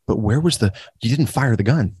did. But where was you didn't fire the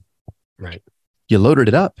gun. Right. You loaded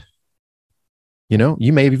it up. You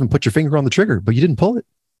may have even put your finger on the trigger, but you didn't pull it.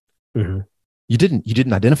 Mm-hmm. You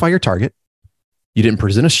didn't identify your target. You didn't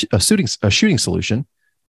present a shooting solution,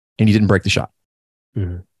 and you didn't break the shot.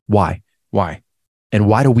 Mm-hmm. Why? And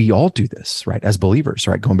why do we all do this, right? As believers,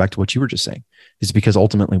 right? Going back to what you were just saying, is because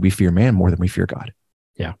ultimately we fear man more than we fear God.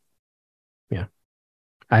 Yeah. Yeah.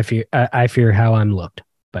 I fear how I'm looked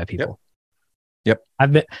by people. Yep.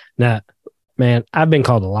 I've been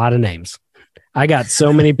called a lot of names. I got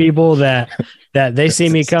so many people that they see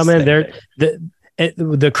me coming.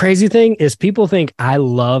 The crazy thing is people think I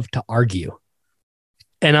love to argue.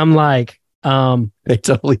 And I'm like, they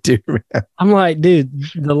totally do, man. I'm like, dude,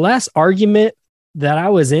 the last argument that I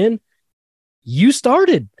was in, you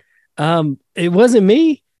started. It wasn't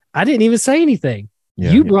me. I didn't even say anything.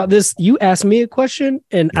 You brought this, you asked me a question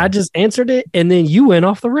and I just answered it. And then you went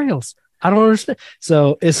off the rails. I don't understand.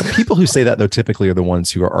 So it's people who say that though, typically are the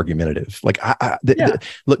ones who are argumentative. Like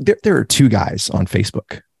look, there are two guys on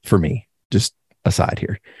Facebook for me, just aside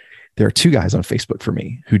here. There are two guys on Facebook for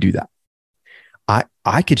me who do that.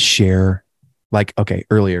 I could share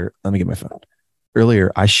earlier, let me get my phone.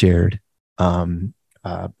 Earlier, I shared a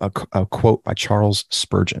quote by Charles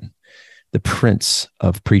Spurgeon, the prince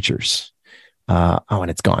of preachers. And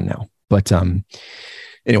it's gone now. But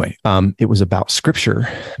anyway, it was about scripture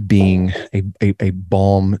being a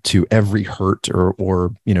balm to every hurt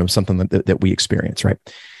or something that we experience, right?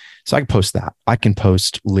 So I can post that. I can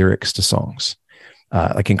post lyrics to songs.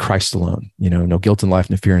 Like in Christ alone, no guilt in life,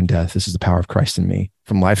 no fear in death. This is the power of Christ in me.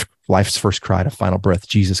 From life's first cry to final breath,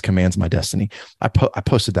 Jesus commands my destiny. I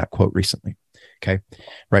posted that quote recently. Okay.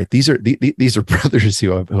 Right. These are brothers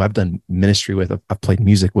who I've done ministry with. I've played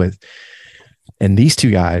music with. And these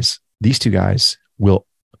two guys will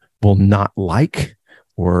not like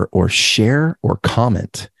or share or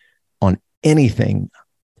comment on anything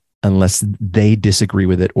unless they disagree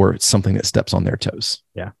with it or it's something that steps on their toes.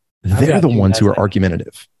 Yeah. They're the ones who are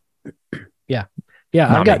argumentative. Yeah.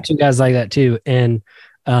 Yeah. I've got two guys like that too. And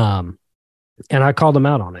I called them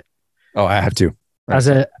out on it. Oh, I have to.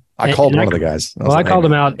 Right. I called one of the guys. I called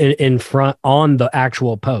them out in front on the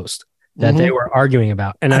actual post that they were arguing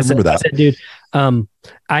about. And I said, dude,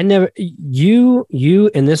 I never,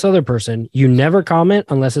 you and this other person, you never comment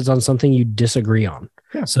unless it's on something you disagree on.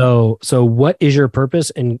 Yeah. So what is your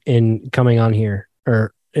purpose in coming on here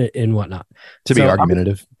or in whatnot? To be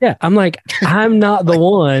argumentative. I'm like, I'm not the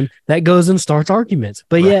one that goes and starts arguments,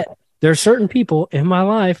 but yet there are certain people in my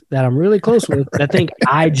life that I'm really close with that think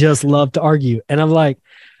I just love to argue. And I'm like,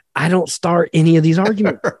 I don't start any of these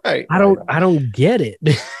arguments. I don't get it.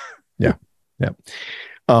 Yeah.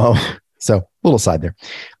 So a little side there.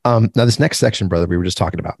 Now this next section, brother, we were just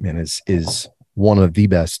talking about, man, is one of the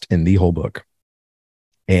best in the whole book.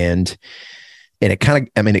 And it kind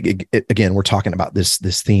of, again, we're talking about this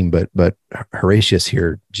theme, but Horatius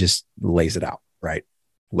here just lays it out, right?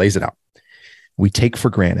 Lays it out. We take for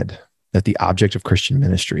granted that the object of Christian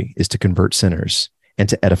ministry is to convert sinners and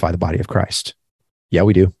to edify the body of Christ. Yeah,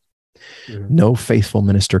 we do. Mm-hmm. No faithful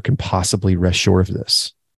minister can possibly rest sure of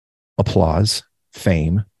this. Applause,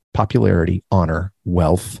 fame, popularity, honor,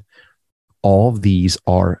 wealth, all these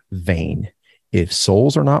are vain. If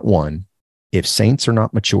souls are not won, if saints are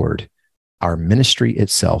not matured, our ministry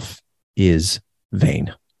itself is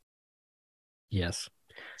vain. Yes.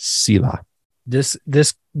 Selah. This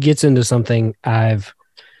gets into something I've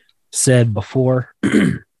said before.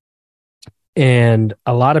 And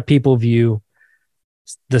a lot of people view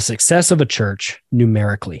the success of a church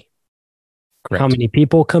numerically. Correct. How many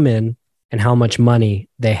people come in and how much money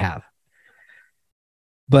they have.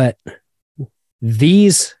 But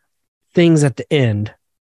these things at the end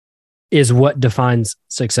is what defines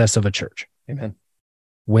success of a church. Amen.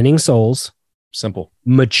 Winning souls. Simple.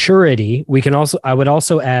 Maturity. I would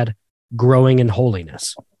also add growing in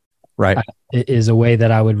holiness. Right. Is a way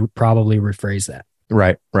that I would probably rephrase that.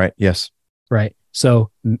 Right. Yes. Right.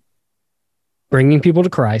 So bringing people to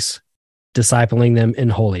Christ, discipling them in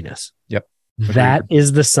holiness. Yep. That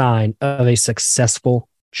is the sign of a successful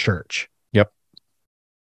church. Yep.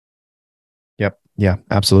 Yeah,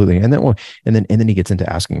 absolutely. And then he gets into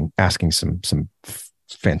asking some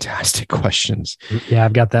fantastic questions. Yeah,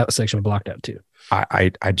 I've got that section blocked out too.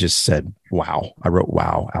 I just said, wow. I wrote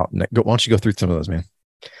wow out. Why don't you go through some of those, man?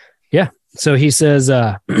 Yeah. So he says,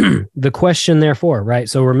 the question therefore, right?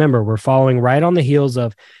 So remember, we're following right on the heels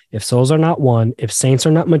of If souls are not won, if saints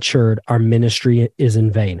are not matured, our ministry is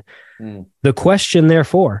in vain. The question,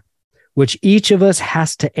 therefore, which each of us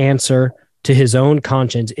has to answer to his own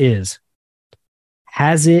conscience is,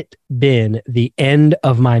 has it been the end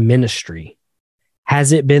of my ministry?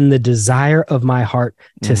 Has it been the desire of my heart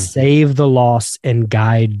to save the lost and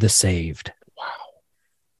guide the saved? Wow.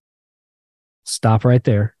 Stop right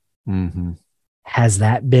there. Has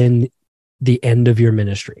that been the end of your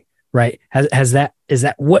ministry? Right? Is that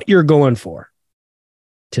what you're going for?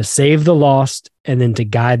 To save the lost and then to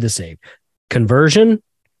guide the saved. Conversion,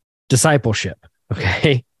 discipleship.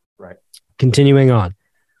 Okay. Right. Continuing on.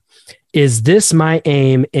 Is this my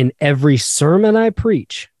aim in every sermon I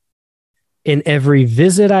preach, in every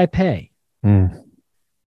visit I pay? And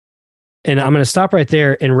I'm going to stop right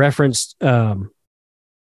there in reference to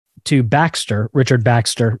Baxter, Richard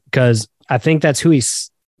Baxter, because I think that's who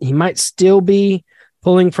he might still be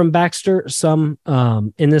pulling from Baxter some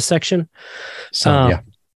in this section. Yeah.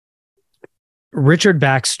 Richard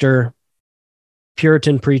Baxter,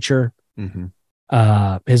 Puritan preacher.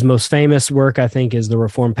 His most famous work, I think, is The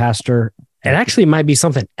Reformed Pastor. It actually might be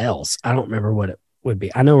something else. I don't remember what it would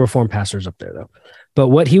be. I know Reformed Pastor's up there, though. But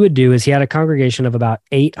what he would do is he had a congregation of about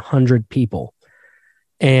 800 people.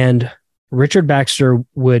 And Richard Baxter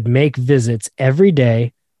would make visits every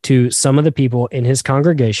day to some of the people in his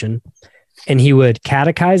congregation, and he would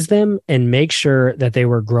catechize them and make sure that they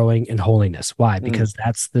were growing in holiness. Why? Because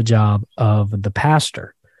that's the job of the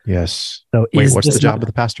pastor. Yes. So wait, what's the job of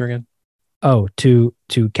the pastor again? Oh, to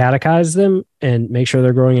catechize them and make sure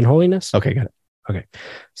they're growing in holiness. Okay, got it. Okay.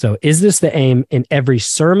 So is this the aim in every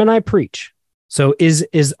sermon I preach? So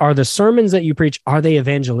are the sermons that you preach, are they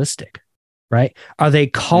evangelistic? Right? Are they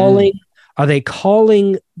calling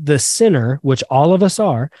the sinner, which all of us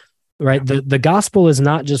are, right? The gospel is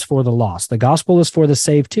not just for the lost. The gospel is for the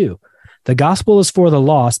saved too. The gospel is for the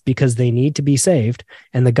lost because they need to be saved,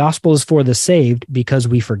 and the gospel is for the saved because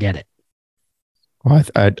we forget it. Well,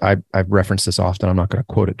 I've referenced this often. I'm not going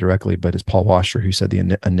to quote it directly, but it's Paul Washer who said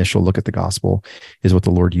the initial look at the gospel is what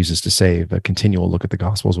the Lord uses to save. A continual look at the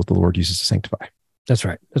gospel is what the Lord uses to sanctify. That's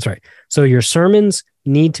right. That's right. So your sermons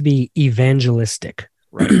need to be evangelistic.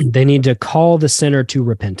 Right. They need to call the sinner to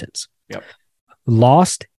repentance. Yep.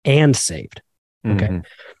 Lost and saved. Okay.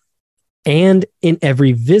 And in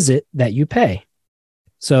every visit that you pay.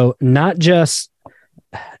 So not just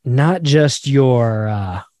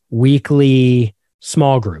your weekly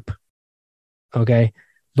small group. Okay.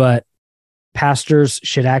 But pastors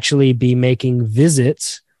should actually be making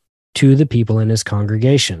visits to the people in his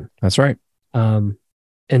congregation. That's right.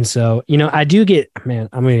 And so, I do get, I'm going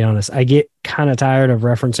to be honest, I get kind of tired of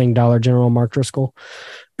referencing Dollar General Mark Driscoll.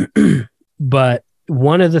 But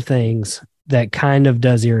one of the things that kind of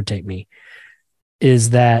does irritate me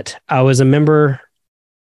is that I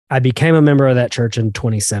became a member of that church in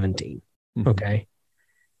 2017. Okay.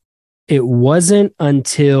 It wasn't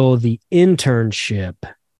until the internship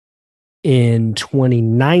in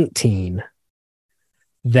 2019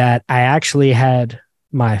 that I actually had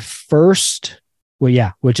my first,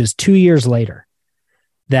 which is 2 years later,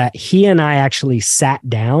 that he and I actually sat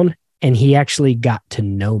down and he actually got to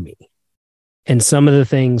know me and some of the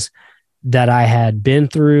things that I had been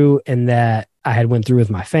through and that I had went through with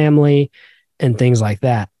my family and things like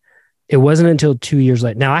that. It wasn't until 2 years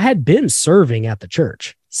later. Now I had been serving at the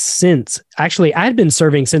church I had been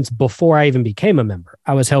serving since before I even became a member.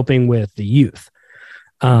 I was helping with the youth.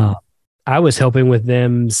 I was helping with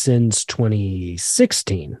them since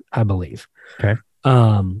 2016, I believe. Okay.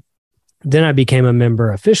 Then I became a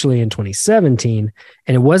member officially in 2017.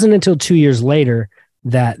 And it wasn't until 2 years later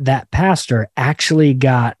that pastor actually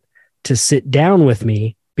got to sit down with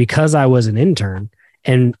me because I was an intern.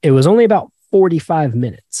 And it was only about 45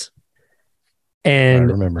 minutes.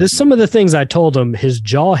 And some of the things I told him, his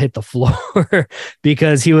jaw hit the floor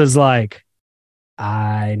because he was like,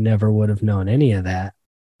 I never would have known any of that.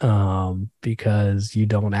 Because you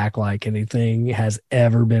don't act like anything has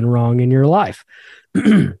ever been wrong in your life.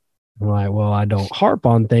 I'm like, well, I don't harp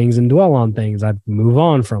on things and dwell on things. I move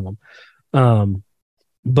on from them.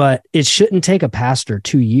 But it shouldn't take a pastor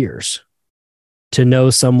 2 years to know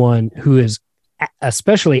someone who is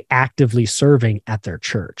especially actively serving at their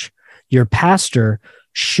church. Your pastor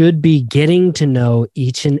should be getting to know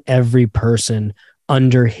each and every person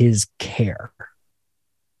under his care.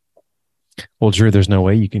 Well, Drew, there's no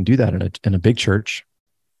way you can do that in a big church.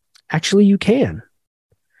 Actually, you can.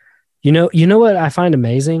 You know what I find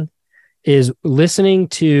amazing is listening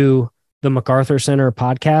to the MacArthur Center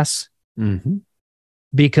podcasts.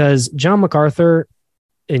 Because John MacArthur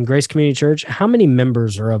in Grace Community Church, how many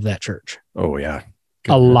members are of that church? Oh, yeah.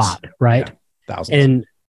 Goodness. A lot, right? Yeah, thousands.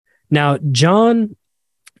 Now, John,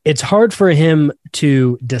 it's hard for him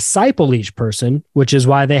to disciple each person, which is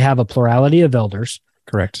why they have a plurality of elders.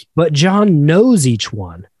 Correct. But John knows each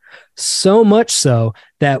one, so much so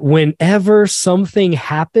that whenever something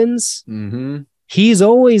happens, he's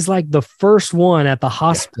always like the first one at the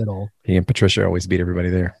hospital. He and Patricia always beat everybody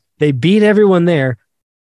there. They beat everyone there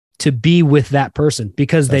to be with that person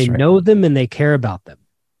because they know them and they care about them.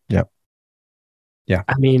 Yep. Yeah.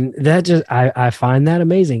 I mean, that just, I find that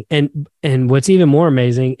amazing. And what's even more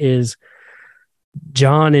amazing is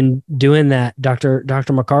John, in doing that, Dr.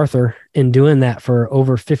 MacArthur, in doing that for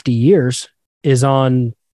over 50 years, is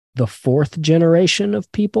on the fourth generation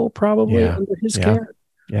of people probably under his care.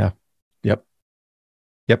 Yeah.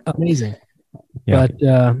 Yep. Amazing. Yeah.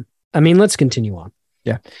 But I mean, let's continue on.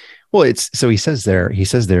 Yeah. Well, he says there,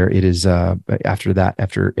 it is,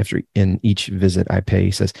 after in each visit I pay,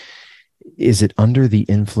 he says, is it under the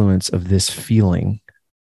influence of this feeling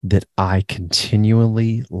that I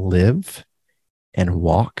continually live and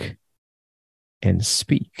walk and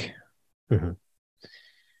speak? It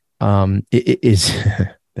is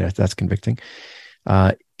that's convicting.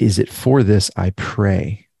 Is it for this I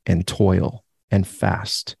pray and toil and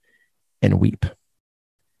fast and weep?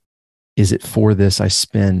 Is it for this I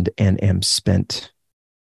spend and am spent,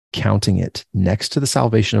 counting it next to the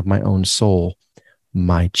salvation of my own soul,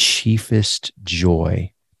 my chiefest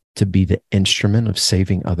joy to be the instrument of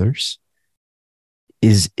saving others?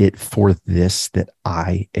 Is it for this that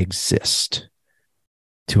I exist?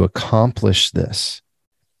 To accomplish this,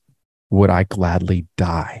 would I gladly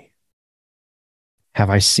die? Have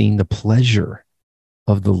I seen the pleasure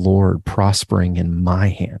of the Lord prospering in my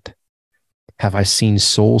hand? Have I seen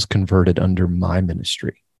souls converted under my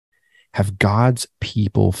ministry? Have God's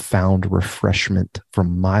people found refreshment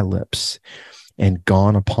from my lips and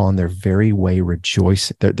gone upon their very way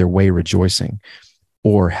rejoicing?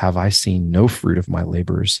 Or have I seen no fruit of my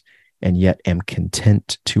labors and yet am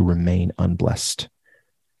content to remain unblessed?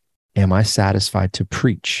 Am I satisfied to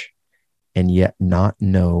preach and yet not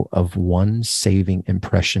know of one saving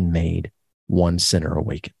impression made, one sinner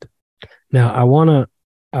awakened? Now, I want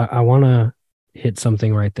to hit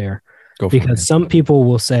something right there. Because some people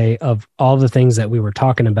will say, of all the things that we were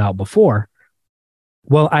talking about before,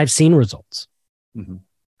 well, I've seen results.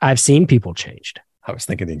 I've seen people changed. I was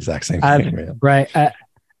thinking the exact same thing, man. Right.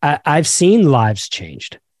 I've seen lives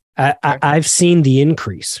changed. I've seen the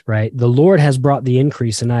increase, right? The Lord has brought the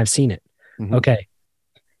increase and I've seen it. Okay.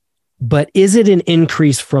 But is it an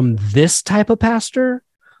increase from this type of pastor,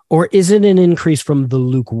 or is it an increase from the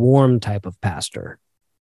lukewarm type of pastor?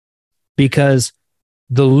 Because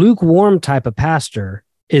the lukewarm type of pastor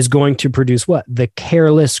is going to produce what? The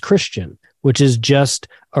careless Christian, which is just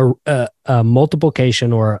a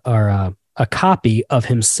multiplication or a copy of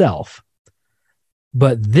himself.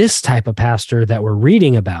 But this type of pastor that we're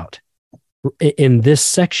reading about in this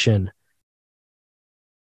section,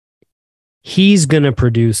 he's going to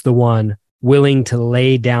produce the one willing to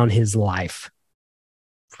lay down his life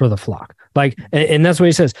for the flock. Like, and that's what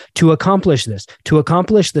he says, to accomplish this, to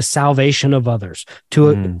accomplish the salvation of others,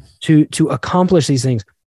 to accomplish these things,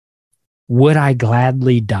 would I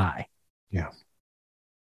gladly die?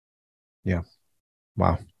 Yeah.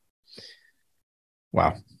 Wow.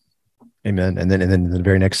 Amen. And then in the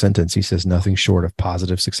very next sentence, he says, nothing short of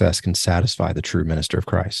positive success can satisfy the true minister of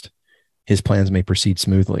Christ. His plans may proceed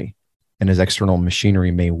smoothly, and his external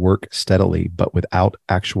machinery may work steadily, but without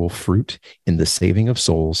actual fruit in the saving of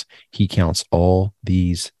souls, he counts all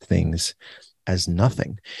these things as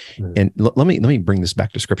nothing. And let me bring this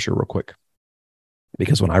back to scripture real quick,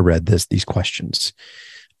 because when I read these questions,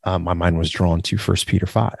 my mind was drawn to 1 Peter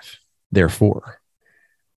 5. Therefore,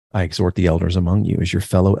 I exhort the elders among you as your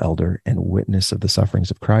fellow elder and witness of the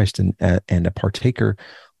sufferings of Christ, and a partaker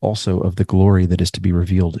also of the glory that is to be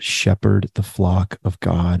revealed. Shepherd the flock of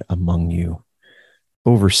God among you,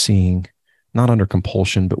 overseeing, not under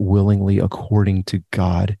compulsion, but willingly according to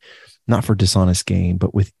God, not for dishonest gain,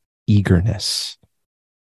 but with eagerness.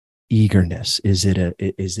 Eagerness. Is it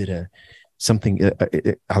a something?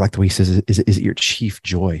 I like the way he says, is it your chief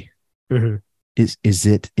joy? Is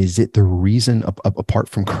it the reason apart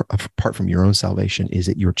from your own salvation? Is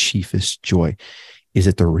it your chiefest joy? Is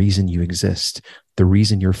it the reason you exist? The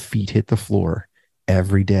reason your feet hit the floor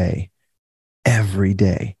every day?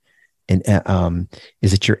 And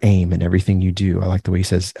is it your aim in everything you do? I like the way he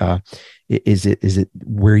says, is it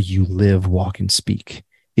where you live, walk, and speak?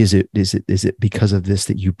 Is it because of this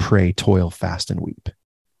that you pray, toil, fast, and weep?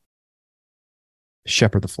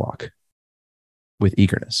 Shepherd the flock with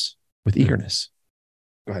eagerness. Go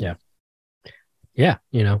ahead. Yeah.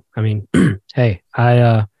 I mean, hey,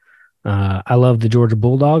 I I love the Georgia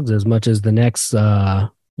Bulldogs as much as the next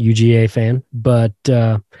UGA fan, but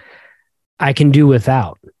I can do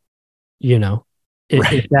without,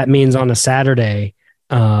 if that means on a Saturday,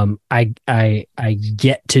 I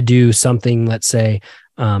get to do something, let's say,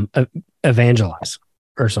 evangelize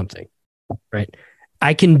or something, right?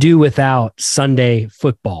 I can do without Sunday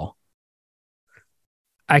football.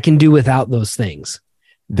 I can do without those things.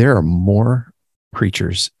 There are more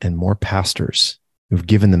preachers and more pastors who've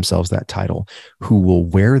given themselves that title who will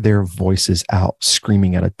wear their voices out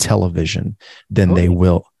screaming at a television than they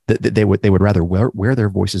will. They would rather wear their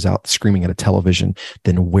voices out screaming at a television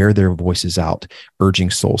than wear their voices out urging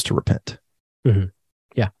souls to repent. Mm-hmm.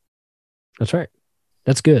 Yeah, that's right.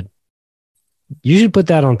 That's good. You should put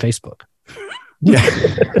that on Facebook. Yeah.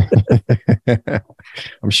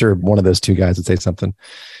 I'm sure one of those two guys would say something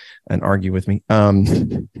and argue with me.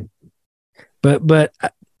 But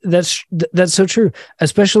that's so true,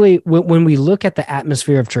 especially when we look at the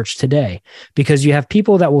atmosphere of church today, because you have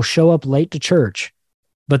people that will show up late to church,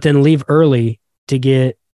 but then leave early to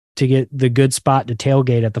get the good spot to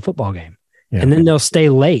tailgate at the football game. Yeah. And then they'll stay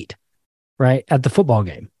late, right, at the football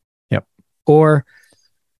game. Yep. Or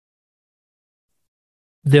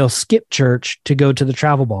they'll skip church to go to the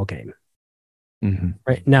travel ball game. Mm-hmm.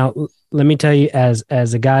 Right. Now, let me tell you, as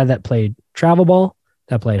a guy that played travel ball,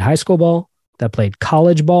 that played high school ball, that played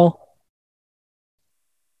college ball,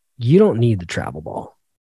 you don't need the travel ball.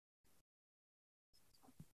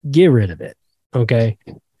 Get rid of it. Okay.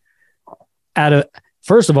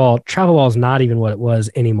 First of all, travel ball is not even what it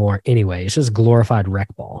was anymore anyway. It's just glorified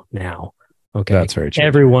rec ball now. Okay. That's very true.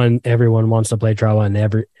 Everyone wants to play travel,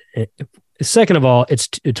 and second of all,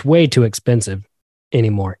 it's way too expensive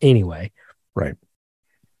anymore anyway. Right.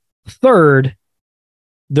 Third,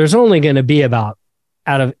 there's only going to be about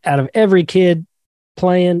out of every kid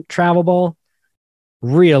playing travel ball,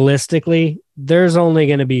 realistically, there's only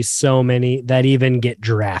going to be so many that even get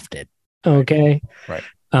drafted. Okay. Right.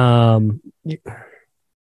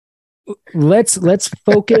 Let's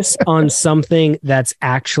focus on something that's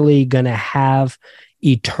actually going to have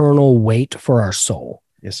eternal weight for our soul.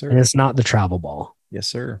 Yes, sir. And it's not the travel ball. Yes,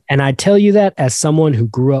 sir. And I tell you that as someone who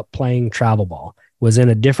grew up playing travel ball, was in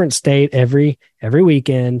a different state every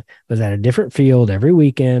weekend, was at a different field every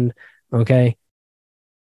weekend. Okay.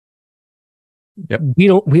 Yep.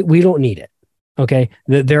 We don't need it. Okay.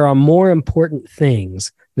 There are more important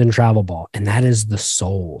things than travel ball, and that is the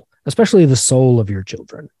soul, especially the soul of your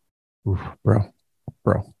children. Oof, bro.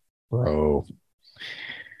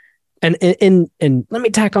 And let me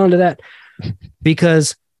tack on to that,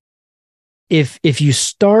 because if you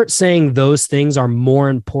start saying those things are more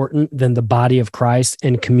important than the body of Christ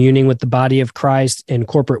and communing with the body of Christ and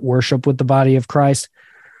corporate worship with the body of Christ,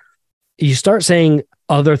 you start saying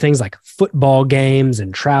other things like football games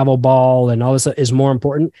and travel ball and all this is more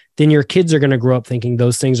important, then your kids are going to grow up thinking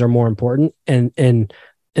those things are more important, and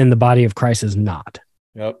the body of Christ is not.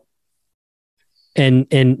 Yep. And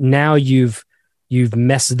now you've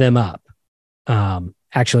messed them up,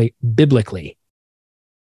 actually biblically.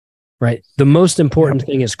 Right. The most important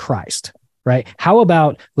thing is Christ. Right. How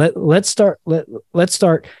about let's start.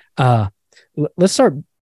 I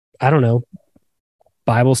don't know,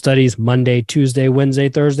 Bible studies Monday, Tuesday, Wednesday,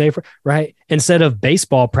 Thursday, right? Instead of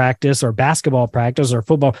baseball practice or basketball practice or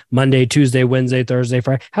football Monday, Tuesday, Wednesday, Thursday,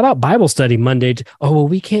 Friday. How about Bible study Monday?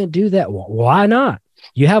 We can't do that. Well, why not?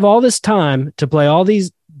 You have all this time to play all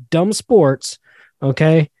these dumb sports.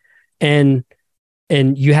 Okay. And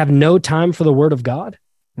you have no time for the word of God.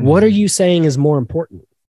 What are you saying is more important?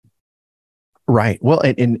 Right. Well,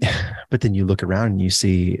 but then you look around and you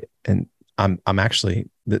see, and I'm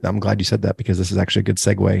glad you said that, because this is actually a good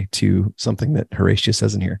segue to something that Horatius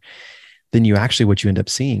says in here. Then what you end up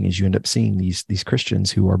seeing is these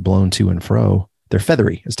Christians who are blown to and fro. They're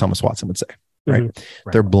feathery, as Thomas Watson would say, right? Mm-hmm.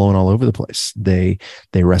 Right. They're blown all over the place. They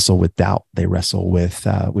wrestle with doubt. They wrestle with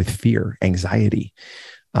fear, anxiety,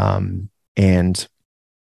 and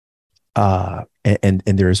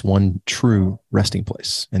there is one true resting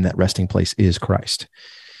place, and that resting place is Christ.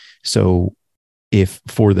 So if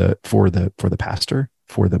for the pastor,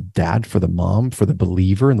 for the dad, for the mom, for the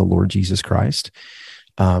believer in the Lord Jesus Christ,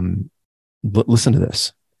 listen to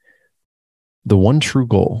this. The one true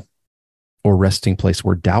goal or resting place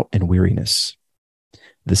where doubt and weariness,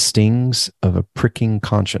 the stings of a pricking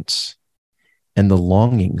conscience, and the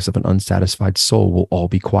longings of an unsatisfied soul will all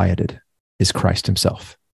be quieted is Christ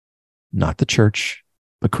himself. Not the church,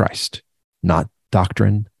 but Christ. Not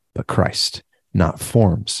doctrine, but Christ. Not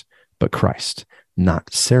forms, but Christ.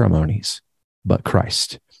 Not ceremonies, but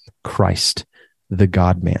Christ. Christ, the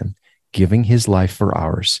God-man, giving his life for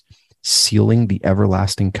ours, sealing the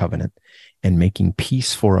everlasting covenant and making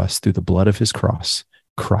peace for us through the blood of his cross,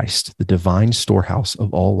 Christ, the divine storehouse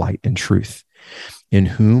of all light and truth, in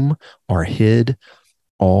whom are hid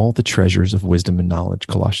all the treasures of wisdom and knowledge,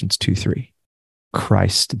 Colossians 2:3.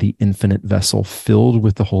 Christ, the infinite vessel filled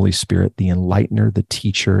with the Holy Spirit, the enlightener, the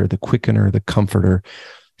teacher, the quickener, the comforter,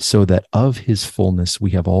 so that of his fullness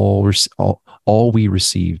we have all we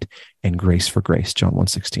received, and grace for grace, John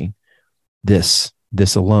 1:16. This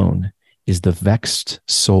alone is the vexed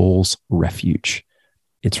soul's refuge.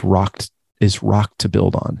 It's rock to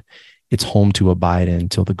build on. It's home to abide in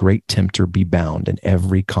till the great tempter be bound and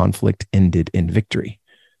every conflict ended in victory.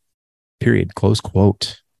 Period. Close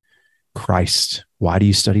quote. Christ. Why do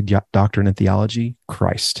you study doctrine and theology?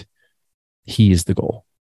 Christ. He is the goal.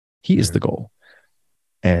 He is the goal.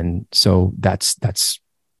 And so that's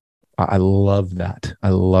I love that. I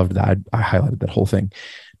loved that. I highlighted that whole thing.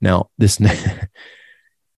 Now, this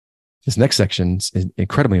next section is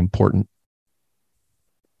incredibly important.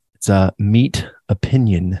 It's meet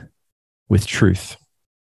opinion with truth.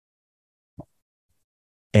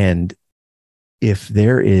 And if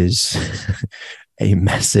there is a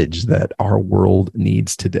message that our world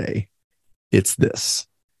needs today, it's this,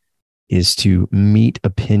 is to meet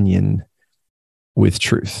opinion with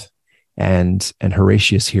truth. And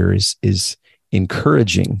Horatius here is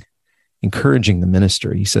encouraging the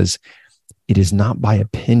minister. He says, it is not by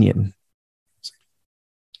opinion.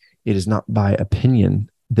 It is not by opinion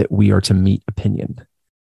that we are to meet opinion.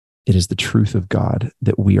 It is the truth of God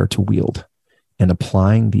that we are to wield, and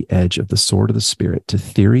applying the edge of the sword of the Spirit to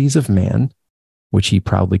theories of man, which he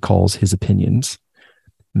proudly calls his opinions,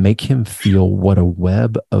 make him feel what a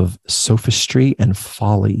web of sophistry and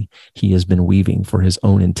folly he has been weaving for his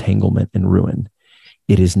own entanglement and ruin.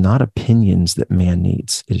 It is not opinions that man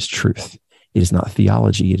needs. It is truth. It is not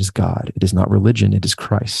theology. It is God. It is not religion. It is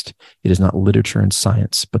Christ. It is not literature and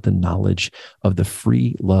science, but the knowledge of the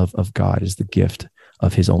free love of God is the gift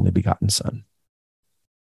of his only begotten Son.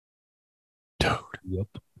 Dude. Yep.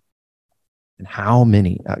 And how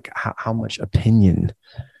much opinion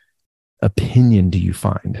do you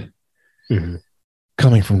find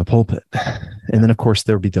coming from the pulpit? And then, of course,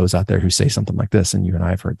 there'll be those out there who say something like this, and you and I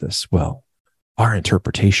have heard this. Well, our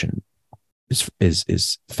interpretation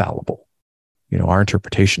is fallible. You know, our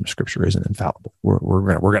interpretation of Scripture isn't infallible. We're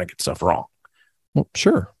gonna get stuff wrong. Well,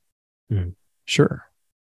 sure, sure,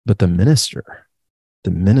 but the minister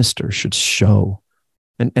should show.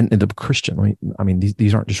 And the Christian, I mean,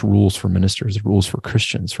 these aren't just rules for ministers, rules for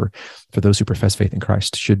Christians, for those who profess faith in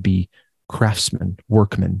Christ, should be craftsmen,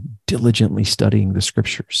 workmen, diligently studying the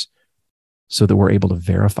Scriptures so that we're able to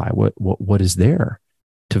verify what is there,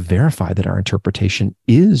 to verify that our interpretation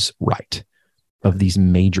is right of these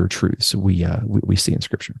major truths we see in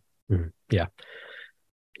Scripture. Yeah.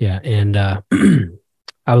 Yeah. And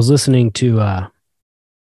I was listening to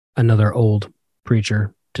another old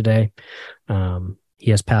preacher today. He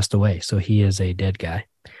has passed away, so he is a dead guy.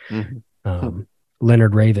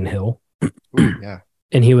 Leonard Ravenhill. Ooh, yeah.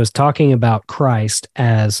 And he was talking about Christ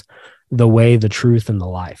as the way, the truth, and the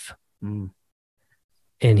life. And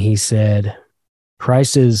he said,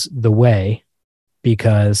 Christ is the way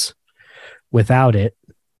because without it,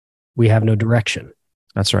 we have no direction.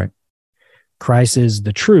 That's right. Christ is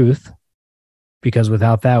the truth because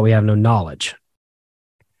without that, we have no knowledge.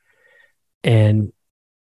 And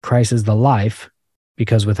Christ is the life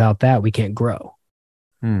because without that, we can't grow.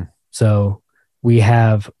 So we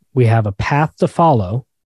have a path to follow.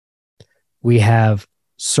 We have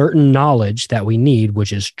certain knowledge that we need,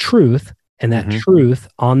 which is truth. And that truth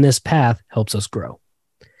on this path helps us grow.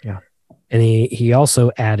 Yeah. And he also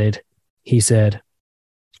added, he said,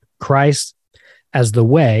 Christ as the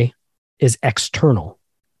way is external.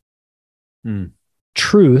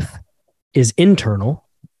 Truth is internal.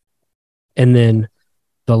 And then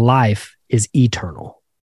the life is eternal.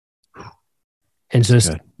 And so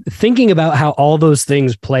thinking about how all those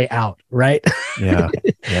things play out, right? Yeah.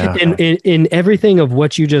 Yeah. in everything of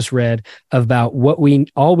what you just read about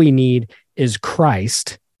all we need is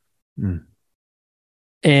Christ.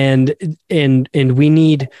 And we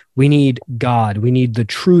need God. We need the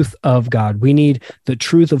truth of God. We need the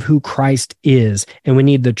truth of who Christ is, and we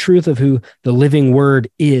need the truth of who the living word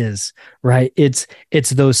is, right? It's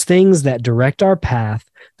those things that direct our path,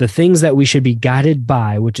 the things that we should be guided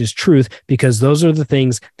by, which is truth, because those are the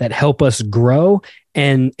things that help us grow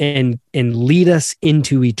and lead us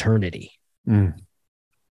into eternity.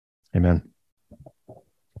 Amen.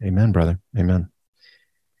 Amen, brother. Amen.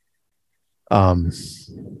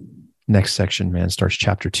 Next section, man, starts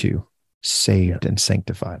chapter 2, saved and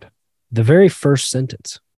sanctified. The very first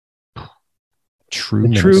sentence. True The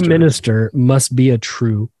minister. true minister must be a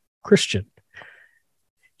true Christian.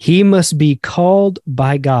 He must be called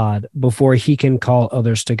by God before he can call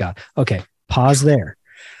others to God. Okay, pause there.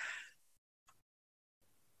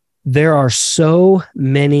 There are so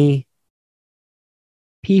many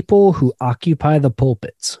people who occupy the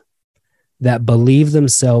pulpits that believe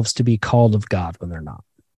themselves to be called of God when they're not.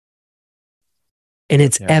 And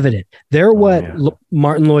it's evident. They're what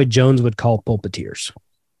Martin Lloyd Jones would call pulpiteers.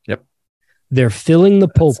 Yep. They're filling the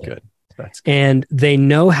pulpit. That's good. And they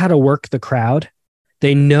know how to work the crowd.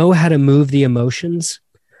 They know how to move the emotions.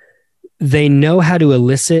 They know how to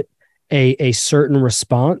elicit a certain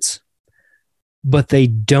response, but they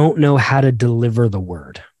don't know how to deliver the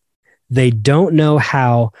word. They don't know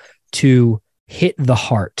how to hit the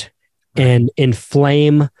heart and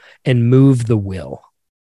inflame and move the will.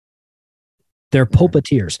 They're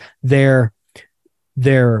pulpiteers. They're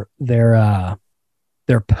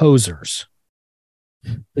posers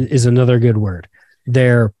is another good word.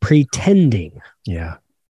 They're pretending. Yeah.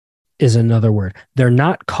 Is another word. They're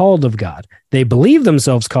not called of God. They believe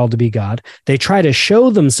themselves called to be God. They try to show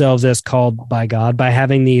themselves as called by God by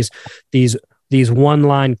having these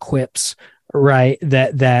one-line quips, right?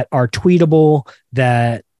 That are tweetable,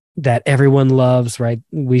 that everyone loves, right?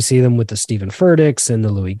 We see them with the Stephen Furticks and the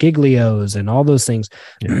Louis Giglios and all those things.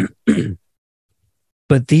 Yeah.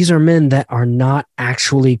 But these are men that are not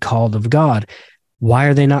actually called of God. Why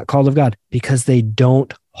are they not called of God? Because they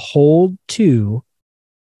don't hold to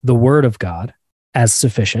the word of God as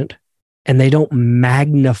sufficient, and they don't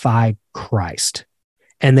magnify Christ,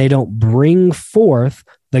 and they don't bring forth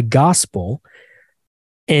the gospel.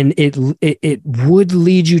 And it would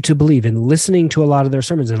lead you to believe in listening to a lot of their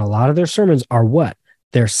sermons. And a lot of their sermons are what?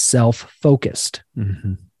 They're self-focused.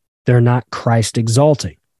 Mm-hmm. They're not Christ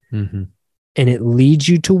exalting. Mm-hmm. And it leads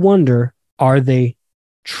you to wonder, are they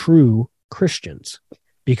true Christians?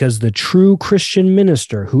 Because the true Christian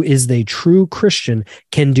minister, who is the true Christian,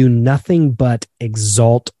 can do nothing but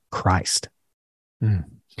exalt Christ. Mm.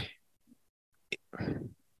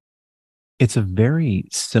 It's a very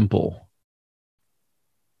simple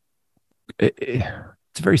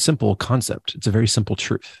it's a very simple concept. It's a very simple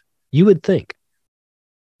truth. You would think.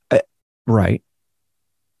 Right.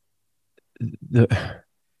 The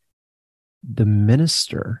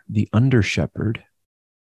minister, the under shepherd,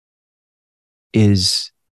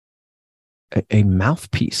 is a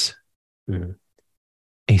mouthpiece,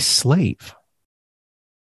 a slave,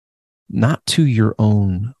 not to your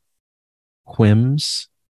own whims,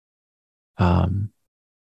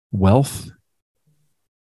 wealth,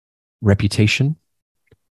 reputation,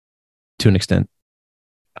 to an extent.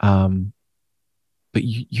 But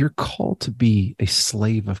you're called to be a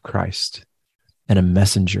slave of Christ and a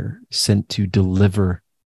messenger sent to deliver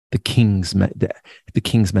the king's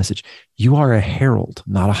message. You are a herald,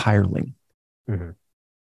 not a hireling. Mm-hmm.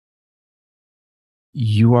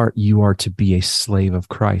 You are to be a slave of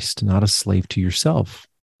Christ, not a slave to yourself.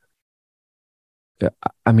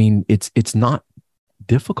 I mean, it's not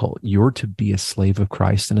difficult. You're to be a slave of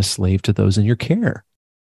Christ and a slave to those in your care.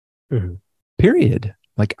 Mm-hmm. Period.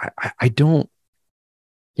 Like I don't.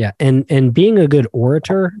 Yeah, and being a good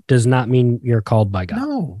orator does not mean you're called by God.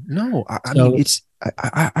 No. I mean, it's.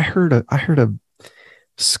 I heard a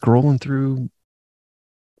scrolling through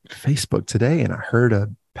Facebook today, and I heard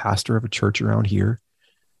a pastor of a church around here,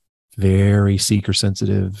 very seeker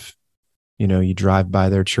sensitive. You know, you drive by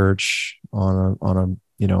their church on a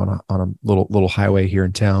little highway here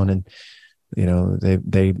in town, and you know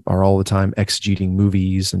they are all the time exegeting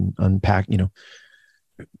movies and unpack. You know,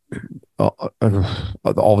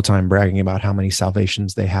 all the time bragging about how many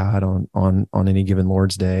salvations they had on any given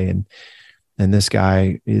Lord's Day, and this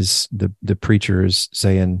guy is the preacher is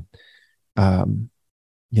saying,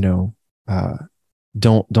 don't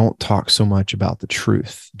talk so much about the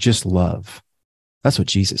truth, just love. That's what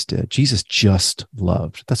Jesus did. Jesus just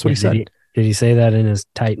loved. That's what he said. Did he say that in his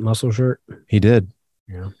tight muscle shirt? He did.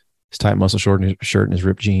 Yeah. His tight muscle shirt and his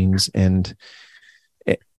ripped jeans,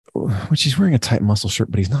 which he's wearing a tight muscle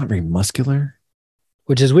shirt, but he's not very muscular.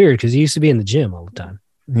 Which is weird because he used to be in the gym all the time.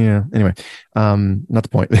 Yeah. Anyway, not the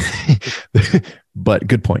point, but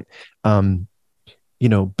good point.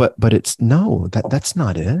 But that's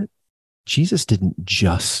not it. Jesus didn't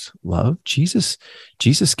just love. Jesus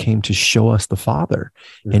came to show us the Father,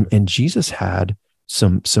 and Jesus had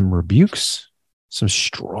some rebukes, some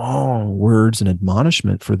strong words and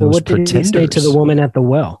admonishment for those pretenders. What did he say to the woman at the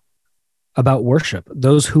well about worship?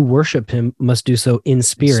 Those who worship him must do so in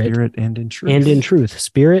spirit and in truth. And in truth.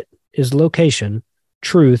 Spirit is location.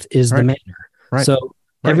 Truth is the manner. Right. So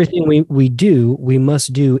everything we do, we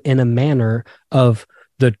must do in a manner of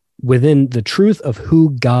within the truth of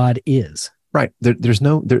who God is. Right. There's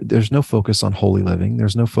no focus on holy living.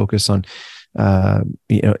 There's no focus on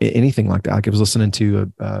anything like that. Like I was listening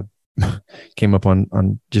to came up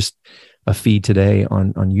on just a feed today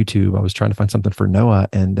on YouTube. I was trying to find something for Noah,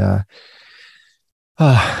 and a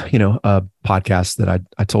podcast that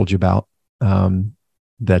I told you about.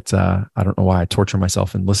 That I don't know why I torture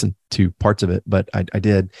myself and listen to parts of it, but I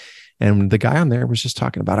did. And the guy on there was just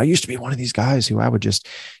talking about, I used to be one of these guys who I would just,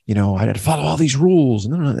 I had to follow all these rules.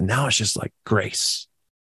 And now it's just like grace.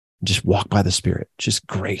 Just walk by the Spirit, just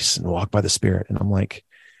grace and walk by the Spirit. And I'm like,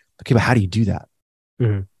 okay, but how do you do that?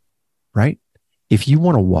 Mm-hmm. Right? If you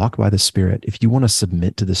want to walk by the Spirit, if you want to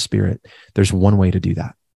submit to the Spirit, there's one way to do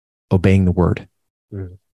that: obeying the word.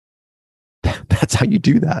 Mm-hmm. That's how you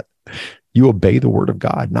do that. You obey the word of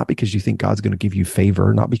God, not because you think God's going to give you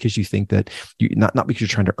favor, not because you think that not because you're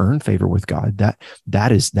trying to earn favor with God.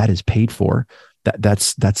 That is paid for.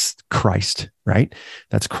 That's Christ, right?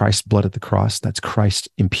 That's Christ's blood at the cross. That's Christ's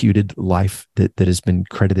imputed life that has been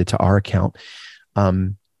credited to our account.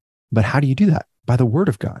 But how do you do that? By the word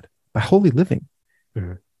of God, by holy living.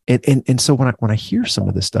 Mm-hmm. And so when I hear some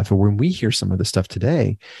of this stuff, or when we hear some of this stuff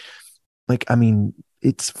today,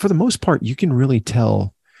 it's, for the most part, you can really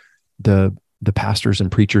tell the pastors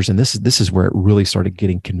and preachers, and this is where it really started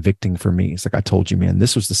getting convicting for me. It's like I told you, man,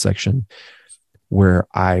 this was the section where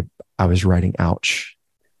I was writing, ouch,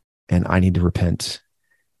 and I need to repent.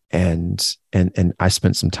 And I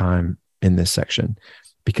spent some time in this section,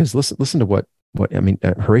 because listen to what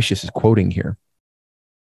Horatius is quoting here.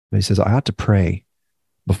 He says, I ought to pray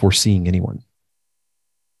before seeing anyone.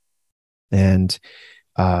 And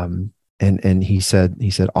he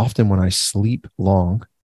said, often when I sleep long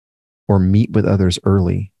or meet with others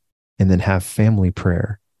early and then have family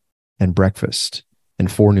prayer and breakfast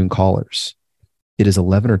and forenoon callers, it is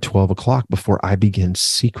 11 or 12 o'clock before I begin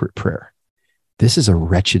secret prayer. This is a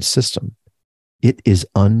wretched system. It is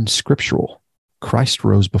unscriptural. Christ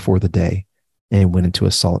rose before the day and went into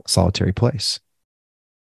a solitary place.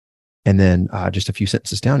 And then just a few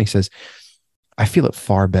sentences down, he says, I feel it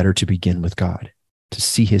far better to begin with God, to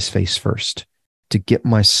see his face first, to get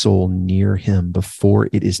my soul near him before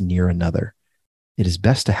it is near another. It is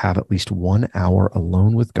best to have at least 1 hour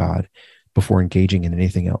alone with God before engaging in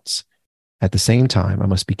anything else. At the same time, I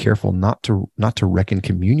must be careful not to reckon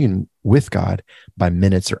communion with God by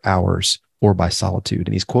minutes or hours or by solitude.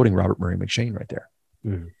 And he's quoting Robert Murray McCheyne right there.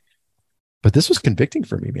 Mm-hmm. But this was convicting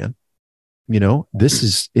for me, man. This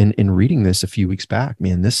is in reading this a few weeks back,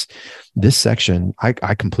 man, this section, I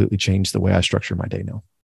completely changed the way I structure my day now.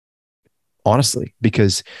 Honestly,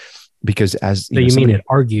 because as so you mean it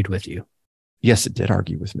argued with you? Yes, it did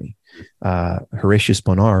argue with me. Horatius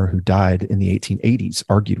Bonar, who died in the 1880s,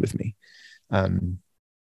 argued with me.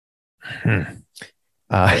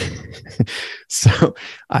 So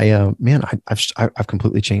I've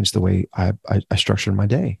completely changed the way I structured my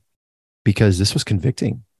day, because this was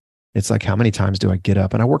convicting. It's like, how many times do I get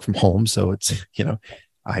up? And I work from home, so it's,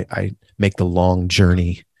 I make the long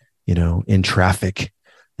journey, in traffic,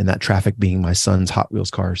 and that traffic being my son's Hot Wheels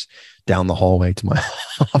cars down the hallway to my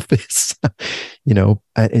office.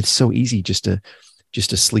 It's so easy just to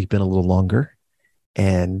sleep in a little longer,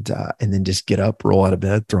 and then just get up, roll out of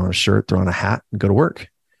bed, throw on a shirt, throw on a hat, and go to work.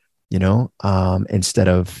 Instead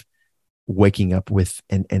of waking up with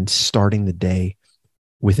and starting the day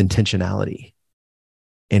with intentionality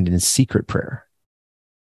and in secret prayer,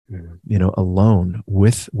 alone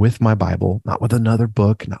with my Bible, not with another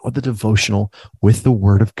book, not with a devotional, with the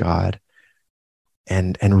word of God,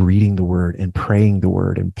 and reading the word and praying the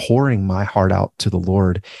word and pouring my heart out to the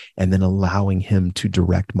Lord, and then allowing him to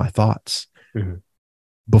direct my thoughts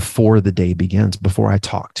before the day begins, before I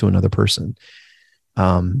talk to another person.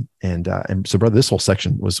 And so, brother, this whole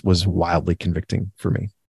section was wildly convicting for me.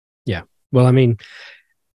 Yeah. Well, he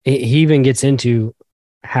even gets into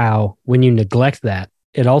how when you neglect that,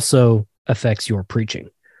 it also affects your preaching.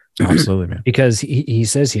 Absolutely, man. Because he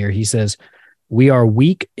says, we are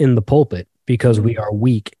weak in the pulpit because we are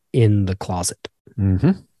weak in the closet.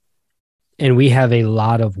 Mm-hmm. And we have a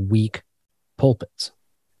lot of weak pulpits.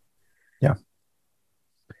 Yeah.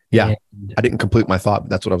 Yeah. And I didn't complete my thought, but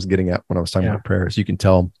that's what I was getting at when I was talking about prayers. You can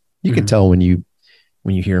tell, when you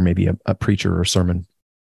hear maybe a preacher or a sermon,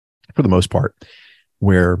 for the most part,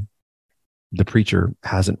 where the preacher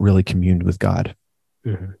hasn't really communed with God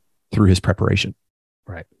through his preparation.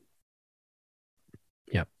 Right.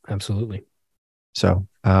 Yep, absolutely. So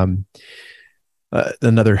that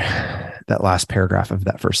last paragraph of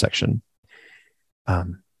that first section, I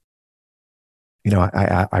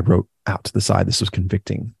wrote out to the side, this was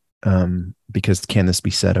convicting, because can this be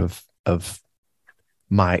said of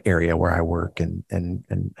my area where I work and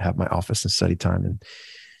have my office and study time,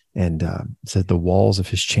 and said the walls of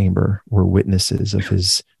his chamber were witnesses of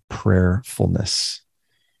his prayerfulness.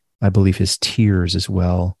 I believe his tears as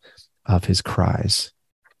well of his cries.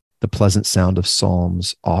 The pleasant sound of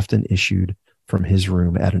psalms often issued from his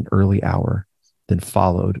room at an early hour, then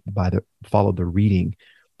followed the reading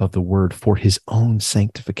of the word for his own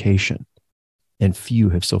sanctification. And few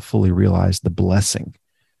have so fully realized the blessing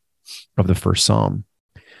of the first psalm.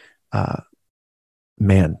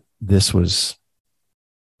 This was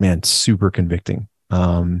super convicting.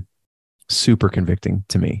 Super convicting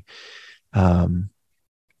to me. Can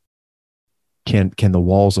the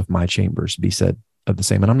walls of my chambers be said of the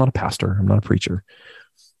same? And I'm not a pastor, I'm not a preacher,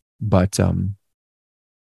 but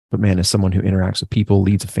man, as someone who interacts with people,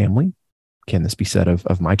 leads a family, can this be said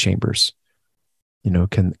of my chambers? Can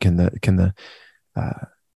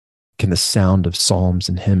the sound of psalms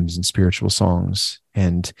and hymns and spiritual songs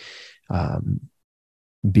and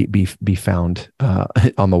be found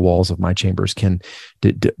on the walls of my chambers?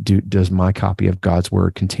 Does my copy of God's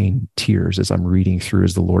word contain tears as I'm reading through,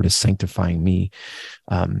 as the Lord is sanctifying me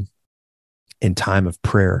in time of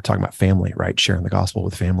prayer? Talking about family, right? Sharing the gospel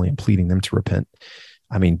with family and pleading them to repent.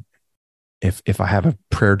 I mean, if I have a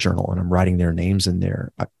prayer journal and I'm writing their names in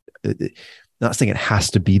there, not saying it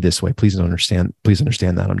has to be this way. Please understand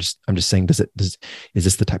that. I'm just saying, is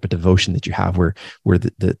this the type of devotion that you have where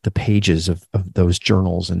the pages of those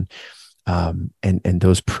journals and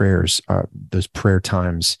those prayers are, those prayer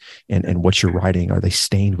times and what you're writing, are they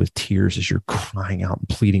stained with tears as you're crying out and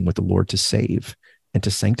pleading with the Lord to save and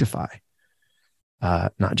to sanctify,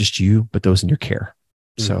 not just you, but those in your care?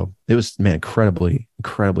 So it was, incredibly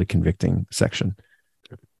convicting section.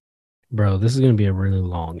 Bro, this is going to be a really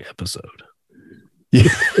long episode.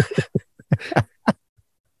 Yeah.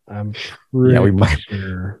 I'm pretty we might.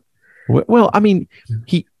 sure. Well, I mean,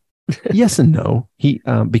 yes and no.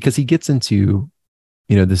 Because he gets into,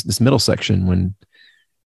 this middle section when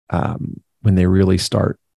they really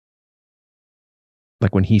start,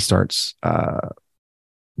 like when he starts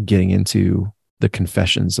getting into the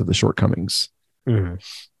confessions of the shortcomings.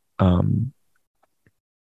 Mm-hmm.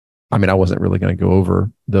 I mean, I wasn't really going to go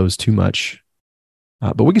over those too much,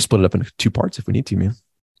 but we can split it up into 2 parts if we need to, man.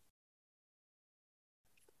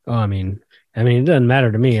 Oh, I mean, it doesn't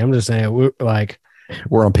matter to me. I'm just saying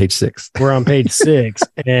we're on page 6. We're on page 6,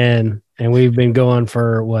 and we've been going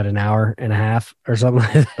for what, an hour and a half or something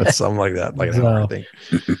like that. Something like that, like an hour, I think.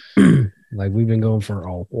 Like we've been going for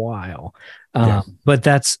a while, but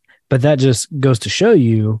that just goes to show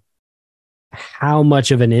you how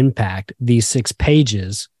much of an impact these 6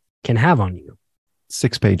 pages can have on you.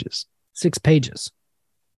 6 pages. 6 pages.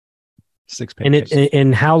 6 pages.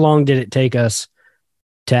 And how long did it take us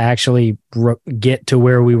to actually get to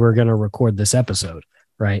where we were going to record this episode?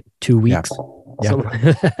 Right, 2 weeks.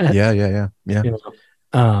 Yeah.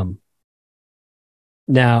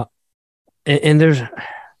 Now, and there's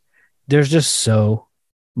just so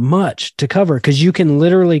much to cover, because you can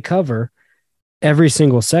literally cover every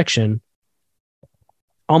single section.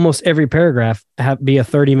 Almost every paragraph be a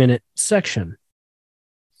 30-minute section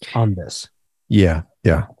on this. Yeah.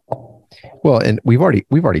 Well, and we've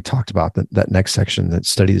already talked about that next section, that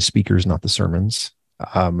study the speakers, not the sermons.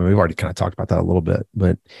 And we've already kind of talked about that a little bit,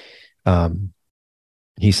 but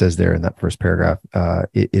he says there in that first paragraph,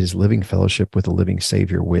 it is living fellowship with a living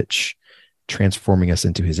Savior, which, transforming us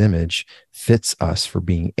into his image, fits us for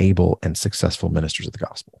being able and successful ministers of the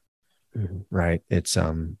gospel. Mm-hmm. Right?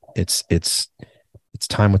 It's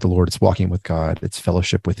time with the Lord. It's walking with God. It's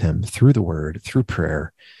fellowship with him through the word, through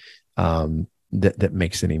prayer, that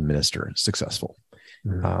makes any minister successful.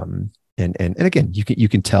 Mm-hmm. And again, you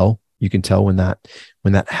can tell when that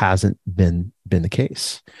hasn't been the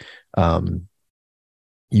case.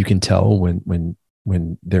 You can tell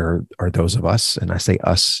when there are those of us, and I say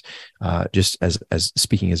us, just as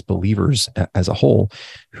speaking as believers as a whole,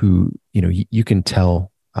 who, you can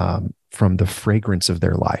tell, from the fragrance of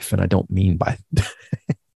their life. And I don't mean by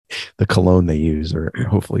the cologne they use, or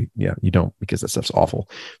hopefully, you don't, because that stuff's awful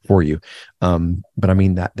for you. But I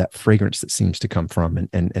mean that fragrance that seems to come from,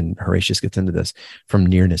 and Horatius gets into this, from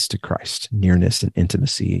nearness to Christ, nearness and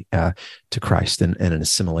intimacy to Christ, and an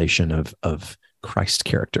assimilation of Christ's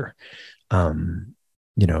character.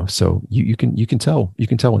 So you can tell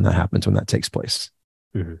when that happens, when that takes place.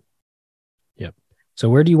 Mm-hmm. Yep. So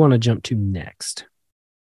where do you want to jump to next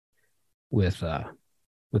with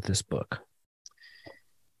this book?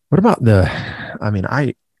 What about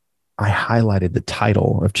I highlighted the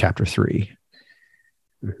title of chapter 3,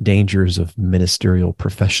 Dangers of Ministerial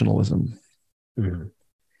Professionalism. Mm-hmm.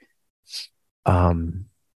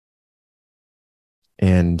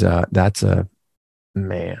 And that's a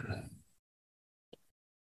man.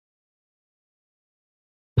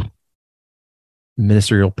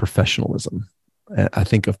 Ministerial professionalism. I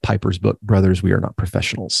think of Piper's book, Brothers, We Are Not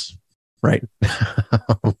Professionals, right?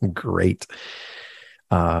 Great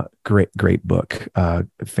book.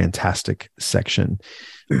 Fantastic section.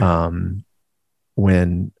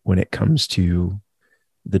 When it comes to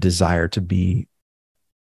the desire to be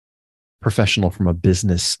professional from a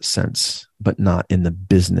business sense, but not in the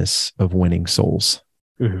business of winning souls.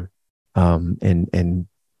 Mm-hmm. And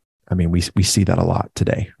I mean, we see that a lot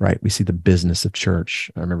today, right? We see the business of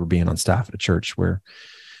church. I remember being on staff at a church where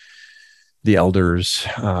the elders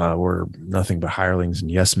were nothing but hirelings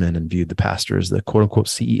and yes men and viewed the pastor as the quote unquote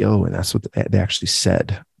CEO. And that's what they actually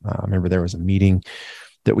said. I remember there was a meeting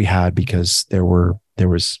that we had because there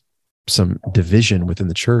was some division within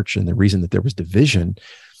the church. And the reason that there was division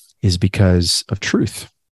is because of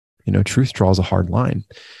truth. You know, truth draws a hard line,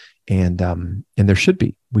 and there should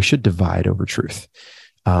be. We should divide over truth.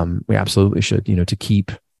 We absolutely should. You know, to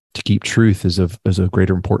keep truth is of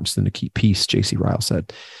greater importance than to keep peace. J.C. Ryle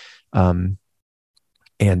said.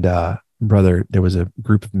 Brother, there was a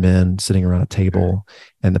group of men sitting around a table,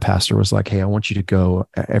 and the pastor was like, "Hey, I want you to go,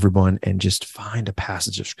 everyone, and just find a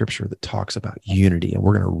passage of scripture that talks about unity, and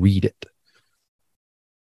we're going to read it."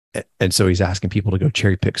 And so he's asking people to go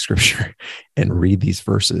cherry pick scripture and read these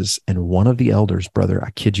verses. And one of the elders, brother,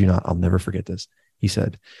 I kid you not, I'll never forget this. He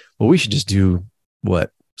said, "Well, we should just do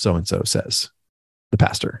what so-and-so says." The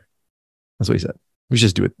pastor. That's what he said. We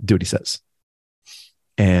should just do what he says.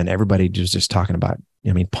 And everybody was just talking about,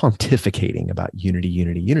 pontificating about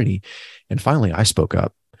unity. And finally I spoke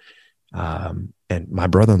up. And my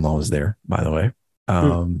brother-in-law was there, by the way.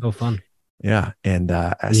 Fun. Yeah. And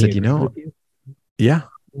I said, yeah.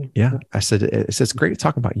 I said, it's great to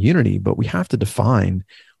talk about unity, but we have to define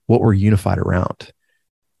what we're unified around.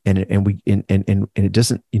 And it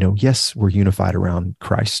doesn't, yes, we're unified around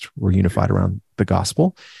Christ. We're unified around the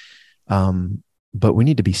gospel. But we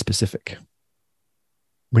need to be specific.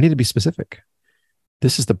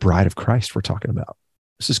 This is the bride of Christ we're talking about.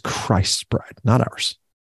 This is Christ's bride, not ours.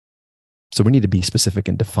 So we need to be specific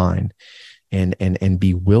and define and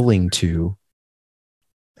be willing to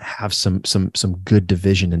have some good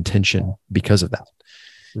division and tension because of that.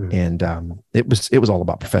 Mm-hmm. And it was all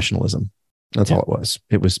about professionalism. That's all it was.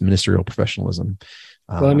 It was ministerial professionalism.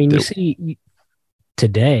 Well, you see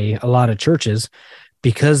today a lot of churches,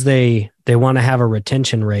 because they want to have a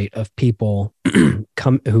retention rate of people who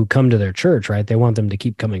come to their church, right? They want them to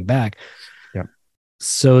keep coming back. Yeah.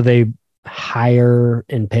 So they hire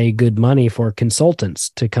and pay good money for consultants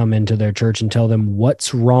to come into their church and tell them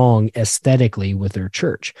what's wrong aesthetically with their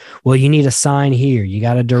church. Well, you need a sign here. You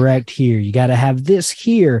got to direct here. You got to have this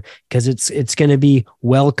here because it's going to be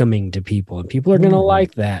welcoming to people and people are going to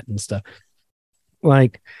like that and stuff.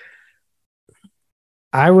 Like,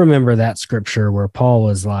 I remember that scripture where Paul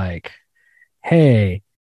was like, "Hey,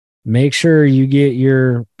 make sure you get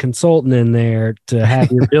your consultant in there to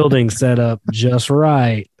have your building set up just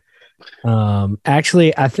right."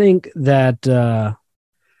 Actually, I think that that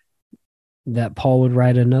Paul would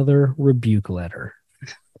write another rebuke letter.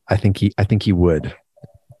 I think he would.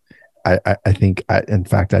 In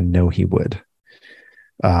fact, I know he would.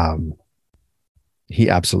 He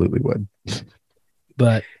absolutely would.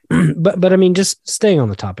 But just staying on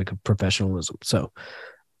the topic of professionalism. So,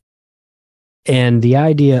 and the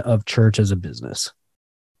idea of church as a business,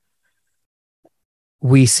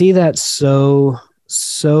 we see that so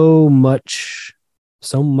much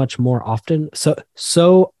more often.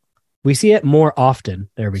 So we see it more often.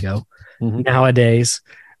 There we go. Mm-hmm. Nowadays,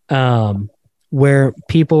 where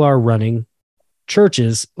people are running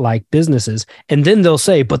churches like businesses, and then they'll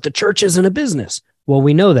say, "But the church isn't a business." Well,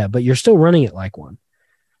 we know that, but you're still running it like one.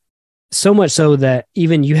 So much so that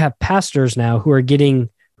even you have pastors now who are getting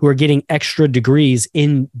extra degrees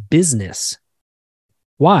in business.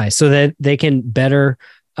 Why? So that they can better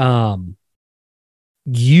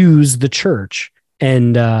use the church.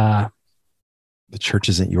 And the church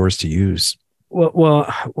isn't yours to use.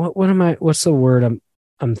 What's the word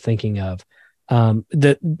I'm thinking of?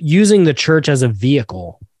 Using the church as a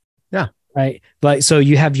vehicle. Yeah. Right. Like, so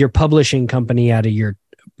you have your publishing company out of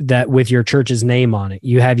that with your church's name on it.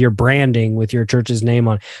 You have your branding with your church's name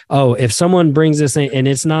on it. Oh, if someone brings this in and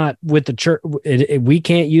it's not with the church, we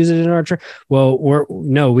can't use it in our church. Well,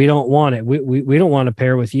 we don't want it. We don't want to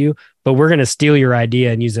pair with you, but we're going to steal your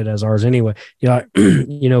idea and use it as ours anyway.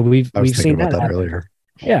 We've seen that happen. Earlier.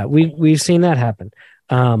 Yeah. We've seen that happen.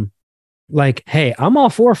 Like, hey, I'm all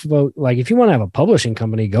for like, if you want to have a publishing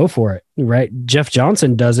company, go for it. Right. Jeff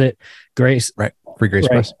Johnson does it. Grace. Right. Free Grace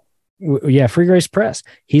Press. Yeah, Free Grace Press.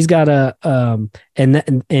 He's got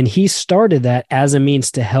and he started that as a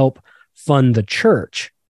means to help fund the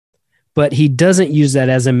church, but he doesn't use that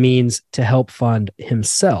as a means to help fund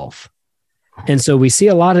himself. And so we see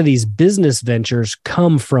a lot of these business ventures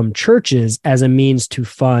come from churches as a means to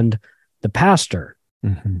fund the pastor.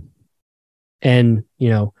 Mm-hmm. And,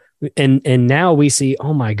 and now we see,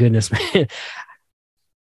 oh my goodness, man,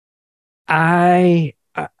 I'm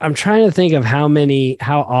trying to think of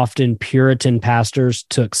how often Puritan pastors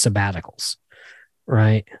took sabbaticals,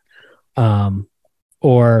 right? Or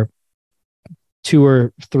 2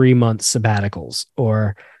 or 3 month sabbaticals,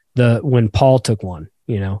 or when Paul took one,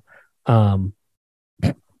 trying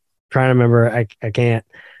to remember, I can't,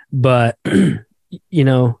 but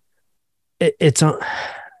it's on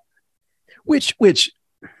which,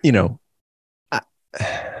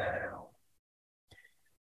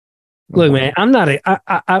 look, man, I'm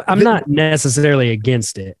not necessarily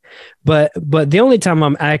against it, but the only time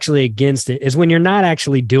I'm actually against it is when you're not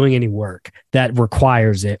actually doing any work that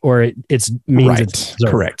requires it, or it's means right. it's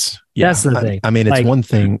observed. Correct. Yeah. That's the thing. I mean, it's one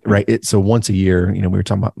thing, right? So once a year, we were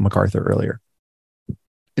talking about MacArthur earlier.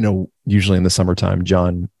 Usually in the summertime,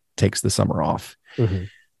 John takes the summer off,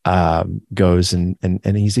 goes and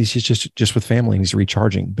he's just with family, and he's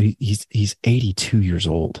recharging. But he's 82 years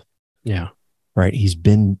old. Yeah. Right. He's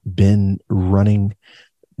been running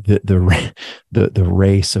the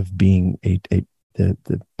race of being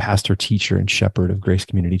the pastor, teacher, and shepherd of Grace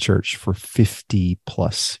Community Church for 50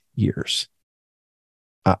 plus years.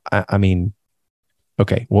 I mean,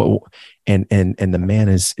 okay. Well, and the man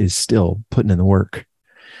is still putting in the work.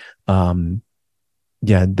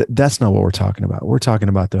 Yeah, that's not what we're talking about. We're talking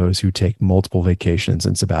about those who take multiple vacations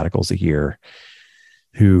and sabbaticals a year,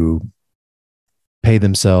 who pay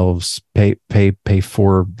themselves, pay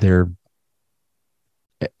for their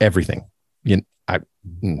everything. They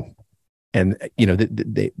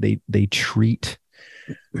treat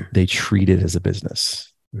it as a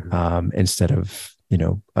business, instead of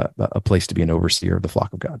a place to be an overseer of the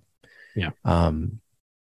flock of God. Yeah. And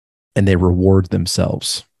they reward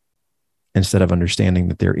themselves instead of understanding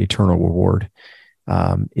that their eternal reward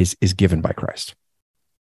is given by Christ.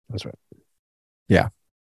 That's right. Yeah.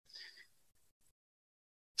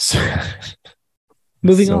 So,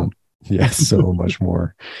 moving on. Yeah, so much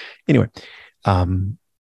more. Anyway, and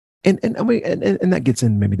that gets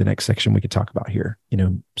in maybe the next section we could talk about here.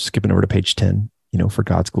 Skipping over to page 10. For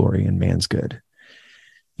God's glory and man's good.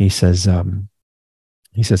 He says,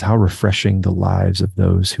 how refreshing the lives of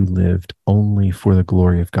those who lived only for the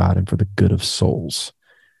glory of God and for the good of souls.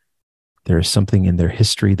 There is something in their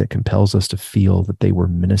history that compels us to feel that they were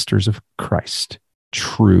ministers of Christ,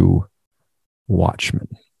 true watchmen.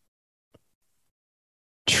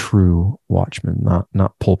 True watchmen,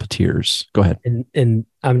 not pulpiteers. Go ahead. And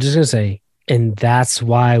I'm just going to say, and that's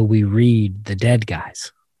why we read the dead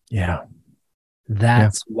guys. Yeah.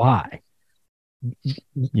 That's why.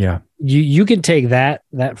 Yeah. You could take that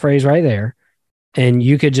phrase right there, and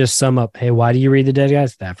you could just sum up, hey, why do you read the dead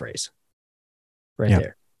guys? That phrase right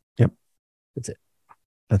there. Yep. That's it.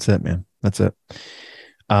 That's it, man. That's it.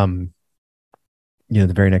 The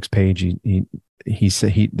very next page, he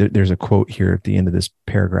said, there's a quote here at the end of this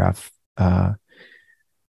paragraph that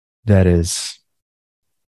is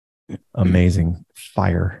amazing.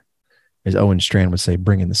 Fire, as Owen Strand would say,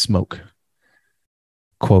 bring in the smoke.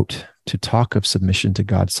 Quote, to talk of submission to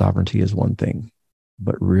God's sovereignty is one thing,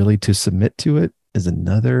 but really to submit to it is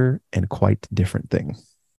another and quite different thing.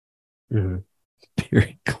 Mm-hmm.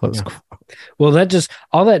 Very close quote. Well,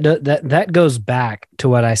 that goes back to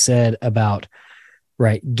what I said about,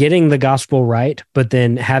 right, getting the gospel right, but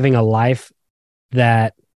then having a life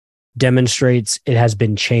that demonstrates it has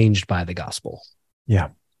been changed by the gospel. Yeah.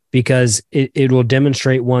 Because it will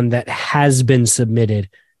demonstrate one that has been submitted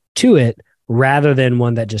to it rather than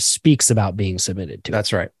one that just speaks about being submitted to.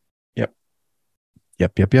 That's right. Yep.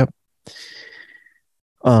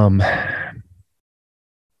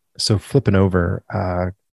 So flipping over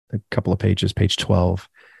a couple of pages, page 12,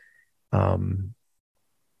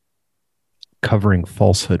 covering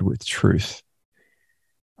falsehood with truth.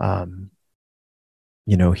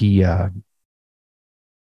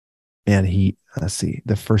 Let's see,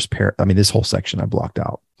 the first pair. I mean, this whole section I blocked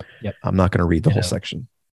out. Yep. I'm not going to read the whole section.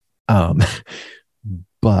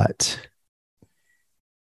 But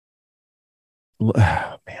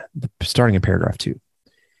starting in paragraph 2,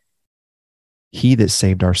 he that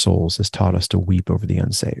saved our souls has taught us to weep over the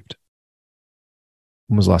unsaved.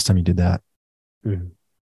 When was the last time you did that? Mm-hmm.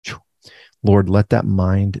 Lord, let that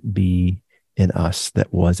mind be in us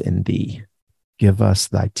that was in thee. Give us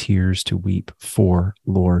thy tears to weep for,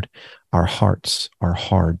 Lord. Our hearts are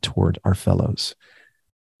hard toward our fellows.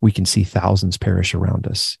 We can see thousands perish around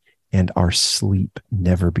us, and our sleep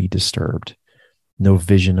never be disturbed. No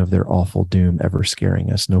vision of their awful doom ever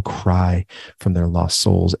scaring us. No cry from their lost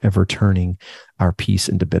souls ever turning our peace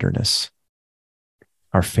into bitterness.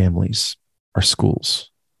 Our families, our schools,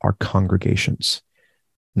 our congregations,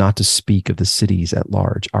 not to speak of the cities at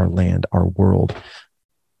large, our land, our world,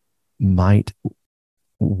 might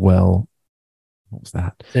well, what was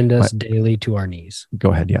that? Send us daily to our knees.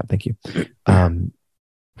 Go ahead. Yeah, thank you.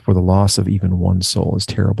 For the loss of even one soul is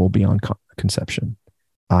terrible beyond conception.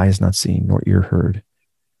 Eye has not seen, nor ear heard,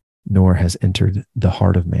 nor has entered the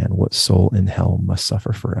heart of man what soul in hell must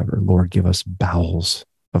suffer forever. Lord, give us bowels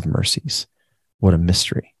of mercies. What a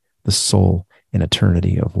mystery. The soul and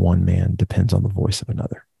eternity of one man depends on the voice of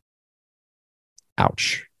another.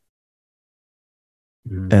 Ouch.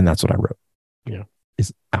 And that's what I wrote. Yeah.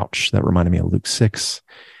 Is ouch. That reminded me of Luke 6.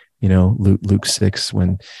 You know, Luke 6,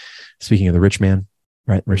 when speaking of the rich man,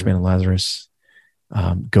 right? Rich man and Lazarus,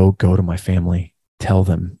 go to my family, tell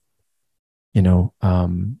them,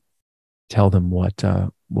 tell them what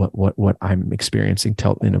I'm experiencing,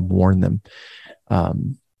 warn them.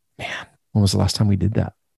 Man, when was the last time we did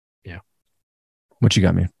that? Yeah. What you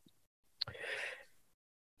got, man?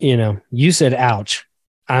 You said, ouch.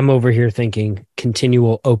 I'm over here thinking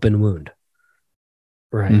continual open wound,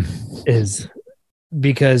 right? Is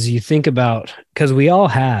because you think about, because we all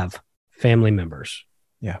have family members.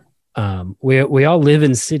 Yeah. We all live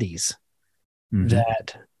in cities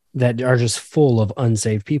that are just full of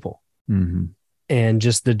unsaved people and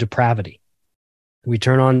just the depravity. We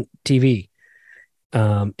turn on TV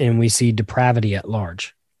and we see depravity at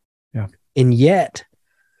large. Yeah. And yet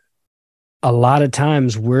a lot of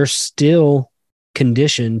times we're still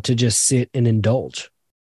conditioned to just sit and indulge,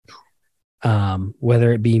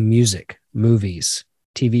 whether it be music, movies,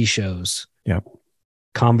 TV shows,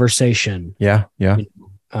 conversation. Yeah.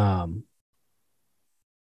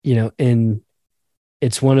 And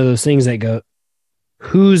it's one of those things that go,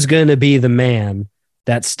 who's going to be the man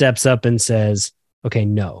that steps up and says, okay,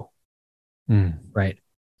 no, right?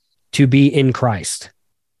 To be in Christ.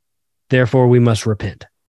 Therefore we must repent.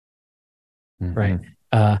 Right.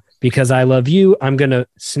 Because I love you, I'm going to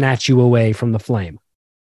snatch you away from the flame.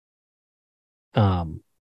 I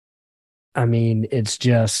mean, it's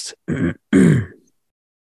just,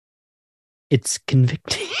 it's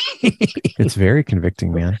convicting. It's very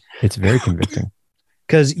convicting, man. It's very convicting.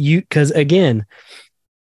 Because again,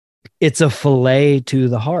 it's a fillet to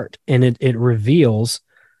the heart, and it reveals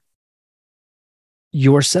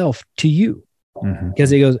yourself to you.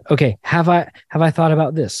 Because it goes, okay, have I thought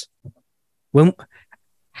about this?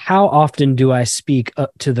 How often do I speak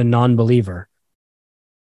up to the non-believer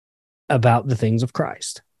about the things of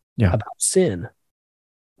Christ? Yeah. About sin?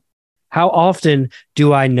 How often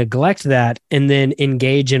do I neglect that and then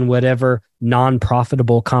engage in whatever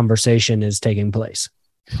non-profitable conversation is taking place?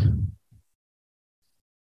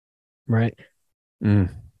 Right?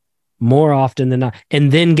 More often than not.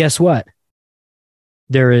 And then guess what?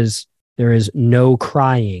 There is no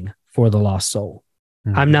crying for the lost soul.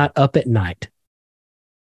 I'm not up at night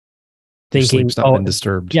thinking, sleep's not been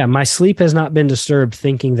disturbed. Yeah, my sleep has not been disturbed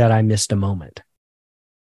thinking that I missed a moment.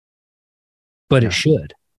 But it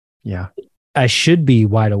should. Yeah. I should be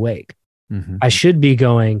wide awake. I should be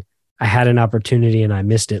going, I had an opportunity and I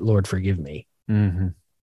missed it. Lord, forgive me. So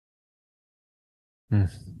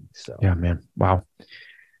yeah, man. Wow.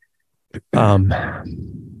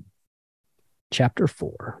 Chapter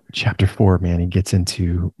 4, man, he gets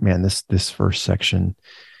into, man, this first section.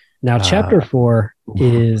 Now, chapter 4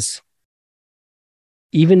 is,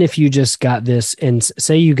 even if you just got this, and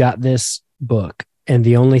say you got this book and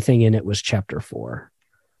the only thing in it was chapter 4.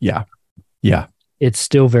 Yeah. It's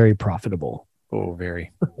still very profitable. Oh,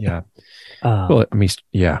 very. Yeah. Well, I mean,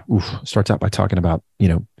 yeah. Starts out by talking about,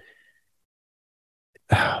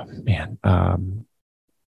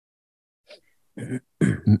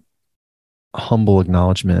 humble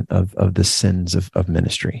acknowledgement of the sins of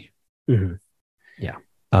ministry. Yeah.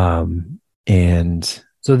 And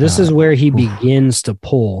so this is where he begins to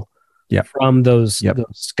pull from those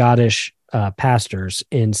Scottish pastors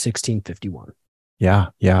in 1651. Yeah.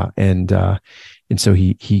 And so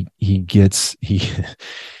he gets here.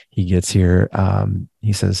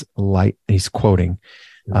 He says, he's quoting,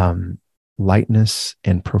 lightness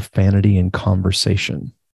and profanity in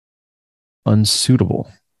conversation,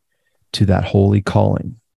 unsuitable to that holy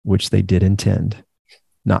calling, which they did intend,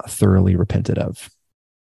 not thoroughly repented of.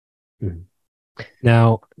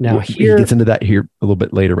 Now he here gets into that here a little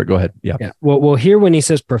bit later, but go ahead. Yeah. Well, here when he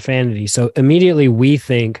says profanity, so immediately we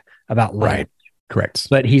think about language. Right. Correct.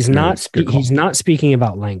 But he's not Good call. he's not speaking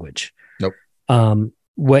about language. Nope.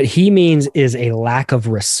 What he means is a lack of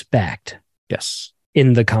respect Yes.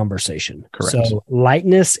 in the conversation. Correct. So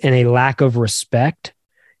lightness and a lack of respect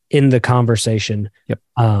in the conversation,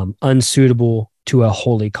 unsuitable to a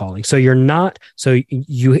holy calling. So you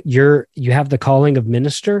have the calling of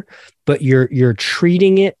minister, but you're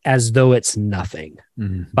treating it as though it's nothing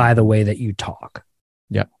by the way that you talk.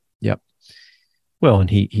 Yep. Well, and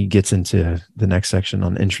he gets into the next section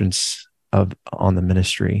on entrance on the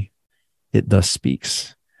ministry. It thus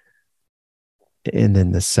speaks. And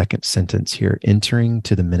then the second sentence here, entering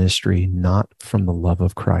to the ministry, not from the love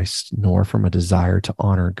of Christ, nor from a desire to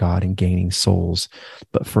honor God and gaining souls,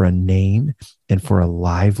 but for a name and for a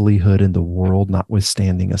livelihood in the world,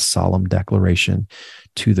 notwithstanding a solemn declaration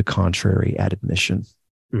to the contrary at admission.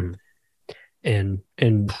 And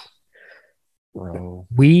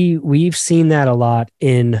we've seen that a lot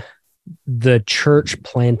in the church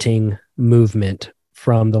planting movement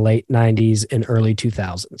from the late 90s and early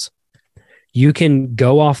 2000s. You can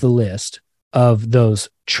go off the list of those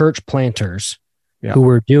church planters who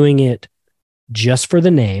were doing it just for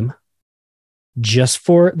the name, just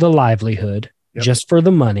for the livelihood, just for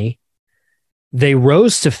the money. They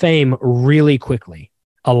rose to fame really quickly.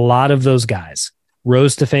 A lot of those guys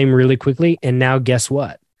rose to fame really quickly. And now guess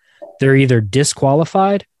what? They're either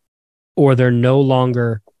disqualified or they're no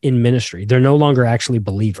longer in ministry. They're no longer actually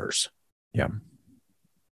believers. Yeah.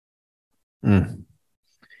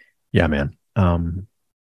 Yeah, man.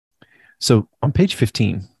 So on page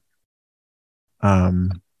 15,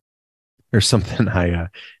 there's something I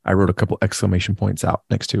wrote a couple exclamation points out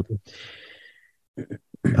next to.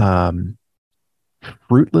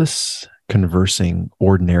 Fruitless conversing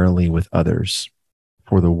ordinarily with others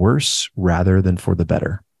for the worse rather than for the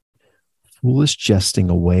better. Foolish jesting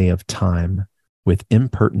away of time with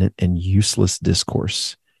impertinent and useless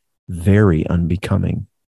discourse, very unbecoming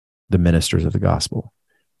the ministers of the gospel.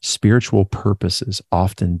 Spiritual purposes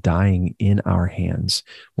often dying in our hands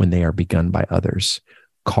when they are begun by others.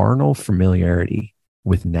 Carnal familiarity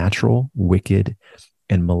with natural, wicked,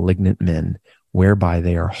 and malignant men, whereby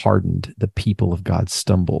they are hardened, the people of God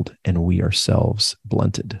stumbled, and we ourselves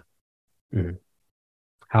blunted.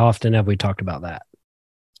 How often have we talked about that?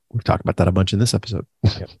 We've talked about that a bunch in this episode.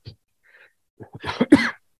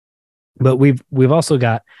 But we've also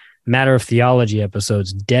got matter of theology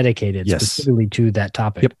episodes dedicated specifically to that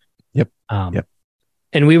topic. Yep.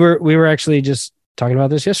 And we were actually just talking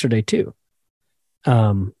about this yesterday too.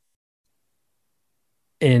 And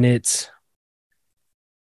it's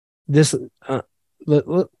this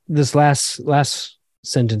last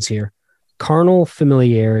sentence here: carnal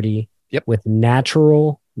familiarity with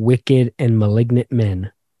natural, wicked, and malignant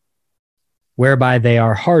men, whereby they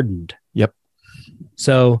are hardened.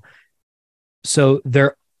 So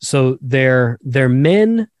they're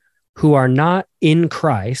men who are not in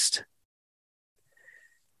Christ.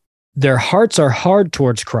 Their hearts are hard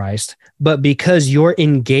towards Christ, but because you're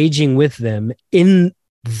engaging with them in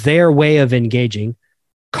their way of engaging,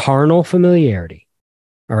 carnal familiarity,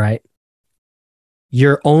 all right,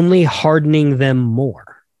 you're only hardening them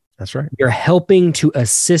more. That's right. You're helping to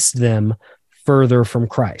assist them further from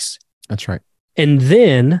Christ. That's right. And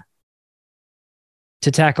then to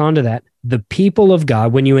tack onto that, the people of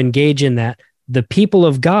God, when you engage in that, the people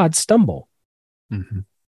of God stumble. And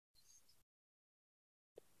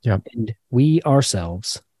we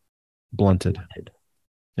ourselves blunted.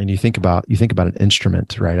 And you think about an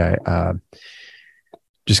instrument, right? I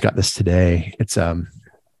just got this today. It's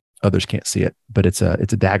others can't see it, but it's a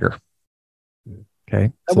dagger.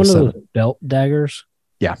 Okay. So one of those belt daggers.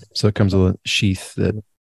 Yeah. So it comes with a sheath that,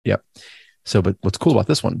 So, but what's cool about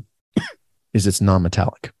this one is it's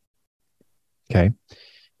non-metallic. Okay.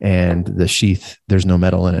 And the sheath, there's no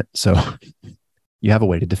metal in it. So you have a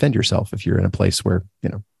way to defend yourself if you're in a place where,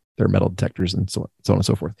 there are metal detectors and so on and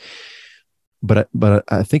so forth. But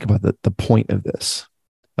I think about the point of this.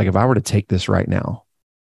 Like if I were to take this right now,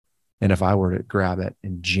 and if I were to grab it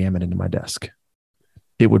and jam it into my desk,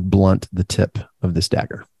 it would blunt the tip of this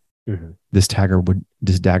dagger. This dagger would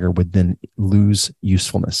then lose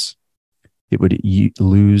usefulness. It would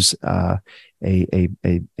lose a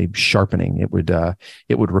sharpening. It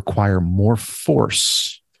would require more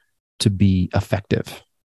force to be effective.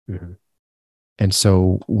 And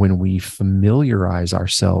so when we familiarize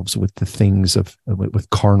ourselves with the things with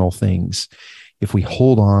carnal things, if we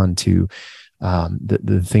hold on to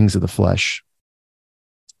the things of the flesh,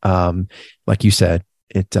 like you said,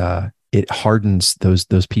 it hardens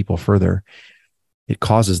those people further. it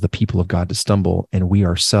causes the people of God to stumble, and we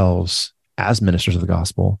ourselves, as ministers of the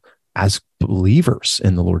gospel, as believers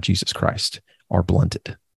in the Lord Jesus Christ, are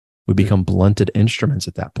blunted. We become blunted instruments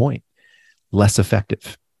at that point, less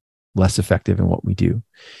effective in what we do.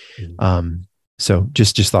 So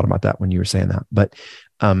just thought about that when you were saying that. But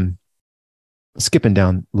skipping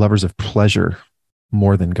down, lovers of pleasure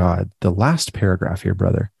more than God. The last paragraph here,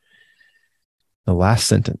 brother, the last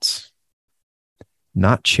sentence,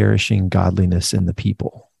 not cherishing godliness in the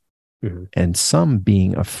people, and some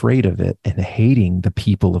being afraid of it and hating the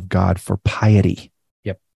people of God for piety.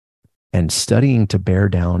 Yep. And studying to bear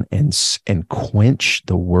down and quench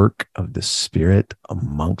the work of the Spirit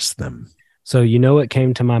amongst them. So you know what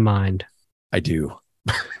came to my mind? I do.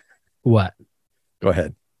 What? Go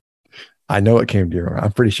ahead. I know it came to your mind.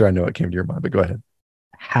 I'm pretty sure I know it came to your mind, but go ahead.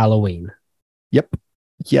 Halloween. Yep.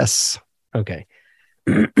 Yes. Okay.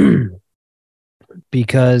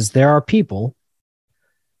 Because there are people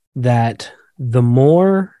that the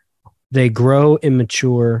more they grow and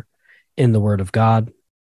mature in the Word of God,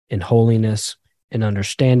 in holiness, in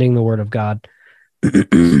understanding the Word of God,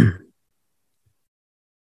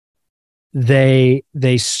 they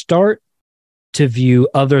start to view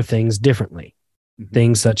other things differently.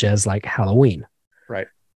 Things such as like Halloween. Right.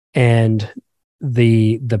 And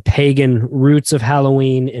the pagan roots of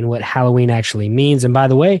Halloween and what Halloween actually means. And by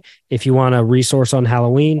the way, if you want a resource on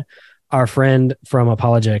Halloween, our friend from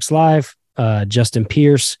Apologetics Live, Justin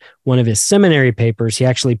Pierce, one of his seminary papers, he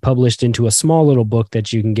actually published into a small little book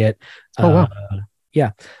that you can get. Wow.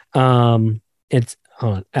 Yeah. It's,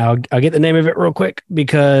 hold on. I'll get the name of it real quick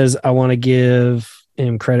because I want to give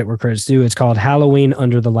him credit where credit's due. It's called Halloween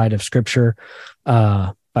Under the Light of Scripture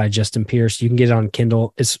by Justin Pierce. You can get it on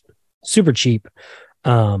Kindle. It's super cheap.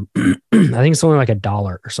 I think it's only like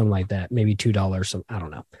 $1 or something like that, maybe $2. I don't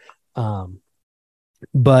know.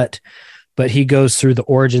 But he goes through the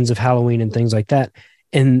origins of Halloween and things like that.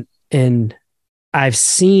 And I've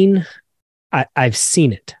seen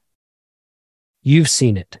it. You've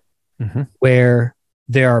seen it, where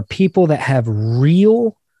there are people that have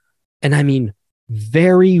real, and I mean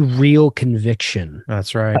very real conviction.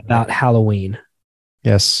 That's right. About Halloween.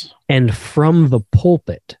 Yes. And from the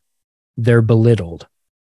pulpit, they're belittled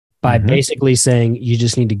by basically saying, you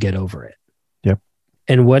just need to get over it. Yep.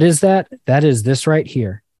 And what is that? That is this right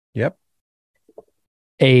here. Yep.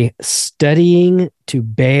 A studying to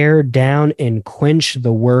bear down and quench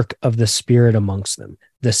the work of the Spirit amongst them.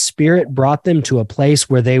 The Spirit brought them to a place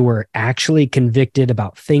where they were actually convicted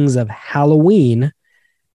about things of Halloween,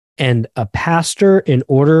 and a pastor, in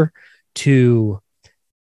order to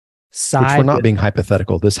side, which we're not being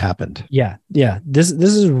hypothetical. This happened. Yeah. This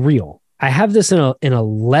is real. I have this in a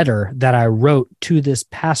letter that I wrote to this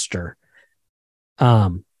pastor.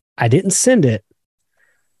 I didn't send it,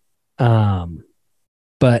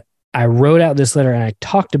 but I wrote out this letter and I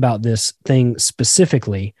talked about this thing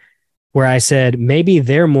specifically, where I said maybe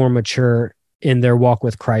they're more mature in their walk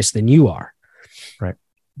with Christ than you are, right?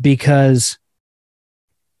 Because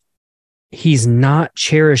he's not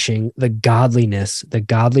cherishing the godliness, the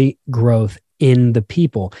godly growth in the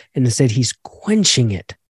people. And instead, he's quenching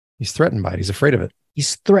it. He's threatened by it. He's afraid of it.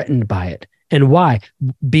 He's threatened by it. And why?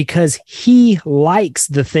 Because he likes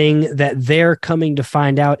the thing that they're coming to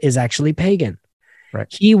find out is actually pagan. Right.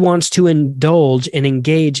 He wants to indulge and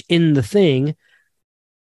engage in the thing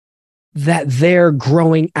that they're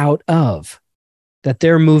growing out of, that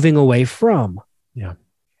they're moving away from. Yeah.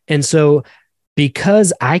 And so,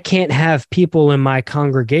 because I can't have people in my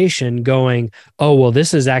congregation going, oh, well,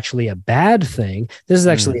 this is actually a bad thing. This is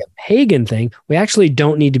actually a pagan thing. We actually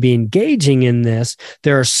don't need to be engaging in this.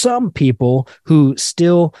 There are some people who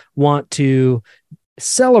still want to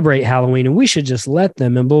celebrate Halloween and we should just let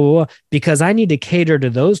them and blah, blah, blah. Because I need to cater to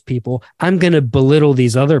those people, I'm going to belittle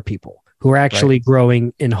these other people who are actually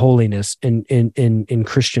growing in holiness and in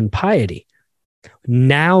Christian piety.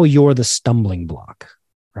 Now you're the stumbling block.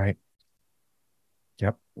 Right.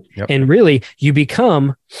 Yep. And really, you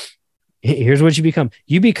become, here's what you become.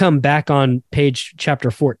 You become, back on page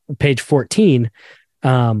 14,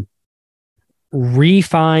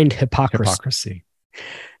 refined hypocrisy.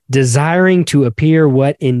 Desiring to appear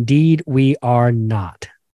what indeed we are not.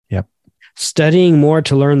 Yep. Studying more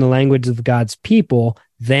to learn the language of God's people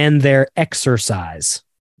than their exercise.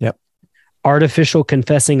 Yep. Artificial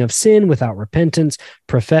confessing of sin without repentance,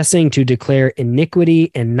 professing to declare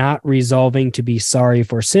iniquity and not resolving to be sorry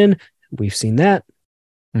for sin. We've seen that.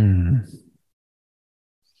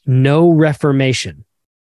 No reformation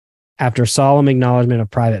after solemn acknowledgement of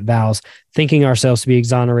private vows, thinking ourselves to be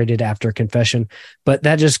exonerated after confession. But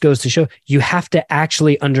that just goes to show you have to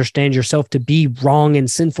actually understand yourself to be wrong and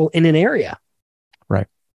sinful in an area.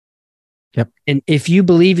 Yep. And if you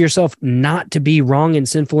believe yourself not to be wrong and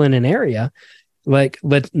sinful in an area, like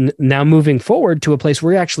now moving forward to a place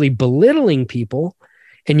where you're actually belittling people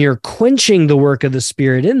and you're quenching the work of the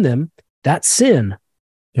Spirit in them, that's sin.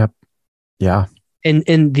 Yep. Yeah.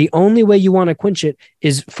 And the only way you want to quench it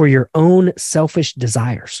is for your own selfish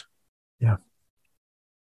desires. Yeah.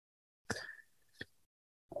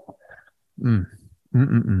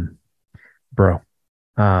 Bro.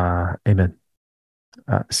 Amen.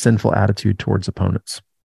 Sinful attitude towards opponents.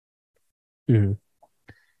 Mm-hmm.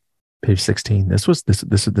 Page 16. This was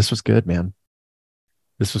good, man.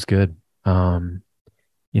 This was good. I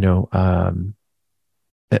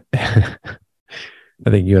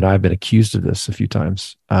think you and I have been accused of this a few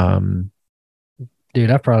times. Dude,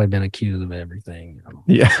 I've probably been accused of everything.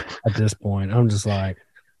 Yeah. At this point, I'm just like,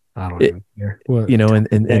 I don't even care.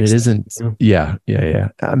 And it isn't. Yeah.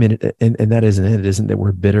 I mean, and that isn't it. It isn't that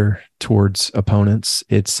we're bitter towards opponents.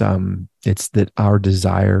 It's that our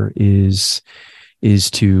desire is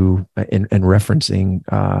to, and referencing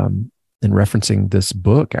this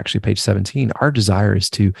book, actually, page 17, our desire is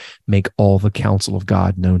to make all the counsel of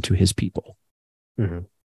God known to his people. Mm-hmm.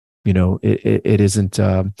 It isn't,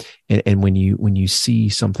 and when you see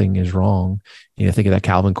something is wrong, think of that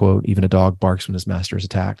Calvin quote, even a dog barks when his master is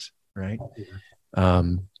attacked, right?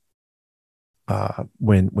 Mm-hmm.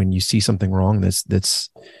 When you see something wrong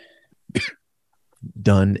that's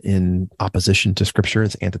done in opposition to Scripture,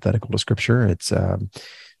 it's antithetical to Scripture.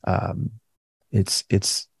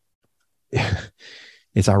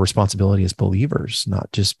 It's our responsibility as believers,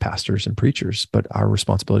 not just pastors and preachers, but our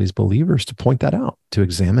responsibility as believers to point that out, to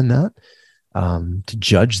examine that, to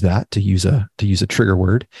judge that, to use a trigger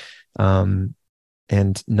word, and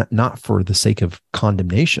not for the sake of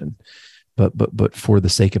condemnation, but for the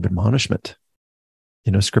sake of admonishment.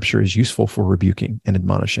 Scripture is useful for rebuking and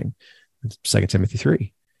admonishing. 2 Timothy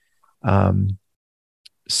 3. But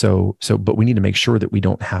we need to make sure that we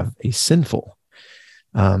don't have a sinful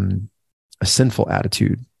attitude,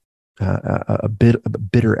 a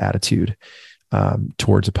bitter attitude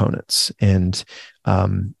towards opponents. And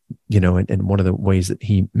one of the ways that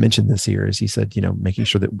he mentioned this here is he said, making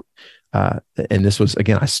sure that, and this was,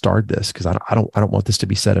 again, I starred this because I don't want this to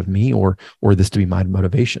be said of me or this to be my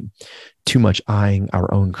motivation. Too much eyeing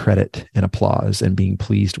our own credit and applause and being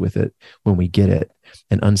pleased with it when we get it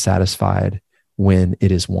and unsatisfied when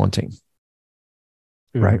it is wanting.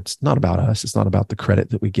 Mm-hmm. Right. It's not about us. It's not about the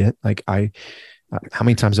credit that we get. Like how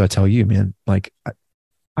many times do I tell you, man, like I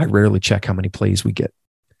rarely check how many plays we get.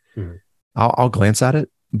 Mm-hmm. I'll glance at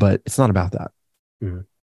it, but it's not about that. Mm-hmm.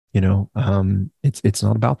 It's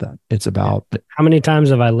not about that. It's about how many times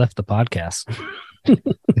have I left the podcast?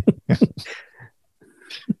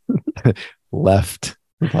 Left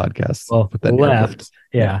the podcast. Well, left.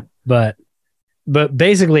 Yeah. But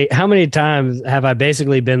basically, how many times have I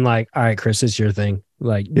basically been like, all right, Chris, it's your thing.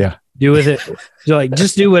 Like, yeah, do with it. So like,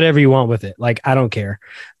 just do whatever you want with it. Like, I don't care.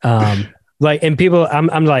 Like, and people,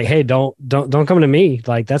 I'm like, hey, don't come to me.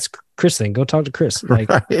 Like, that's Chris thing. Go talk to Chris. Like,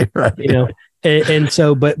 right. And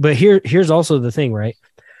so, but here's also the thing, right?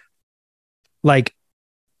 Like,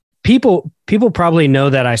 people probably know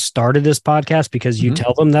that I started this podcast because you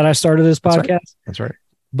tell them that I started this podcast. That's right.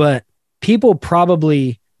 But people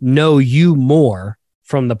probably know you more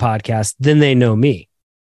from the podcast than they know me.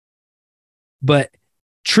 But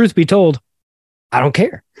truth be told, I don't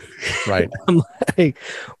care. Right. I'm like,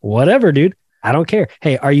 whatever, dude. I don't care.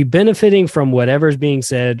 Hey, are you benefiting from whatever's being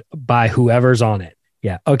said by whoever's on it?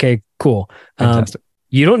 Yeah. Okay, cool. Fantastic.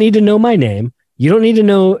 You don't need to know my name. You don't need to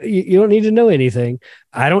know anything.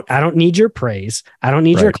 I don't need your praise. I don't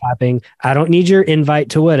need your clapping. I don't need your invite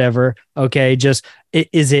to whatever. Okay. Just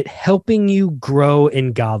is it helping you grow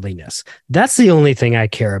in godliness? That's the only thing I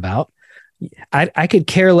care about. I could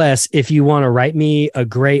care less if you want to write me a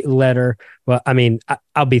great letter. Well, I mean,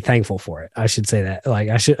 I'll be thankful for it. I should say that. Like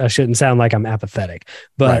I shouldn't sound like I'm apathetic,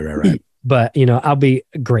 but right. But I'll be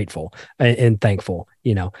grateful and thankful.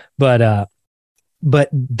 But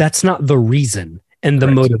that's not the reason and the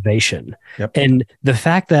motivation. Yep. And the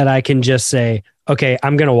fact that I can just say, okay,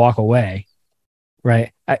 I'm going to walk away.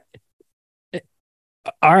 Right.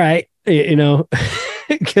 All right.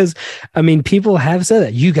 Because I mean, people have said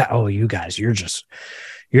that you guys, you're just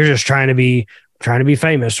trying to be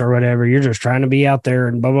famous or whatever. You're just trying to be out there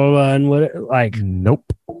and blah, blah, blah. And what, like, nope.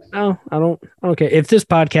 No, I don't care. If this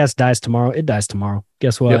podcast dies tomorrow, it dies tomorrow.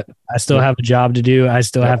 Guess what? Yep. I still have a job to do. I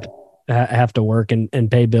still have to work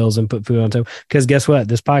and pay bills and put food on top. Because guess what?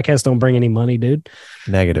 This podcast don't bring any money, dude.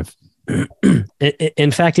 Negative.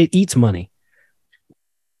 In fact, it eats money.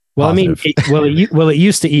 Well, Positive. I mean, it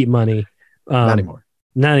used to eat money. Not anymore.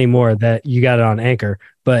 not anymore that you got it on Anchor,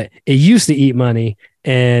 but it used to eat money.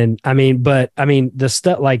 And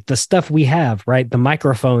the stuff we have, right? The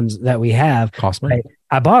microphones that we have Cost money. right?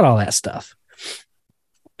 I bought all that stuff.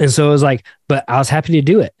 And so it was like, but I was happy to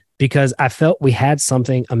do it because I felt we had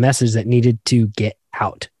a message that needed to get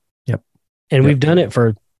out. Yep. And we've done it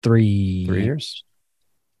for 3 years.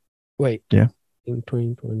 Wait. Yeah.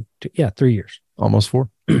 2022. Yeah, 3 years. Almost 4.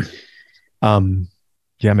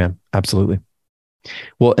 Yeah, man. Absolutely.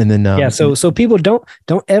 Well, and then so people don't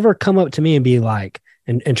ever come up to me and be like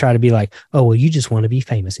and try to be like, oh well, you just want to be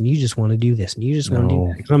famous and you just want to do this and you just want to do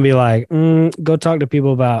that. I'm gonna be like, go talk to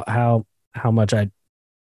people about how much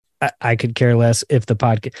I could care less if the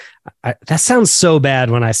podcast. That sounds so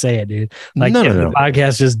bad when I say it, dude. Like if the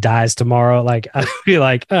podcast just dies tomorrow, like I'd be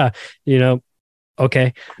like,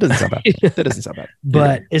 okay. Doesn't sound bad. That doesn't sound bad.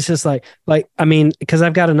 But it's just like I mean, because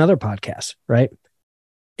I've got another podcast, right?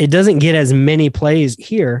 It doesn't get as many plays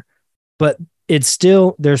here, but it's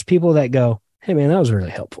still, there's people that go, hey man, that was really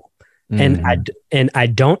helpful. And I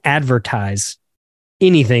don't advertise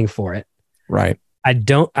anything for it. Right. I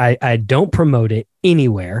don't promote it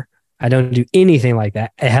anywhere. I don't do anything like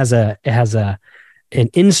that. It has an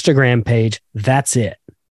Instagram page. That's it.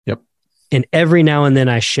 Yep. And every now and then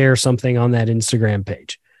I share something on that Instagram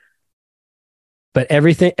page. But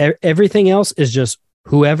everything else is just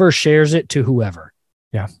whoever shares it to whoever.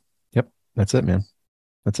 Yeah. Yep. That's it, man.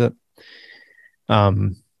 That's it.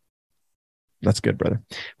 That's good, brother.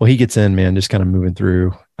 Well, he gets in, man, just kind of moving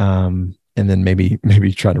through. And then maybe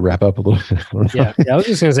try to wrap up a little bit. I don't know. Yeah. I was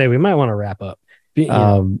just going to say, we might want to wrap up.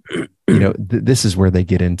 This is where they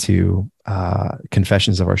get into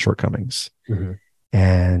confessions of our shortcomings. Mm-hmm.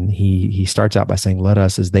 And he starts out by saying, let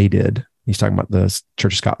us, as they did. He's talking about the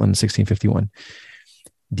Church of Scotland in 1651.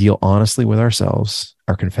 Deal honestly with ourselves.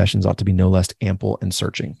 Our confessions ought to be no less ample and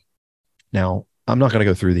searching. Now, I'm not going to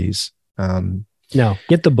go through these. No,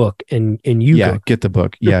 get the book and you go. Get the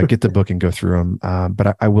book. Yeah, get the book and go through them.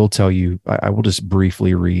 But I will tell you, I will just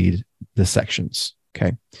briefly read the sections.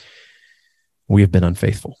 Okay. We have been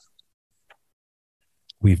unfaithful.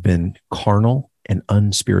 We've been carnal and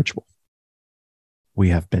unspiritual. We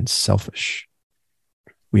have been selfish.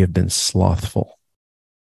 We have been slothful.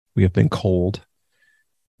 We have been cold.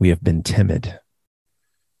 We have been timid.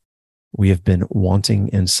 We have been wanting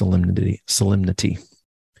in solemnity.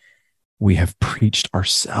 We have preached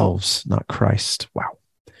ourselves, not Christ. Wow.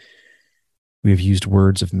 We have used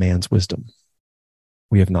words of man's wisdom.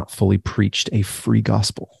 We have not fully preached a free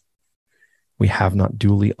gospel. We have not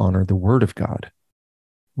duly honored the word of God.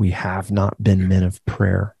 We have not been men of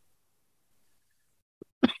prayer.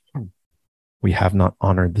 We have not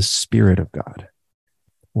honored the Spirit of God.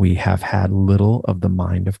 We have had little of the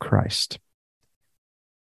mind of Christ.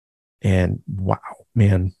 And wow,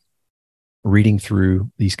 man, reading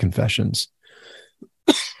through these confessions,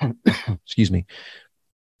 excuse me,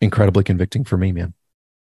 incredibly convicting for me, man.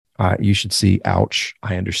 You should see, ouch,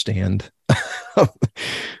 I understand.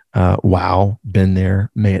 Wow, been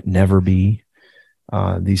there, may it never be.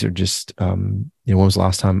 These are just, when was the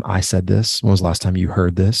last time I said this? When was the last time you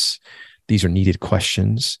heard this? These are needed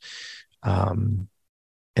questions. And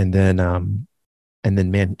then,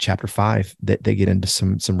 man, chapter 5, they get into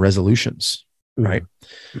some resolutions, right?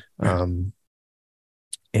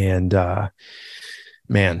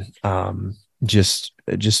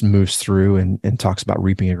 Just moves through and talks about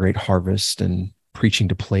reaping a great harvest and preaching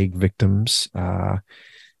to plague victims.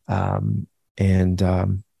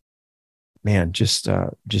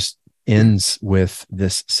 Just ends with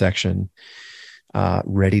this section,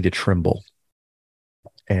 ready to tremble,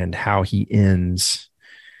 and how he ends.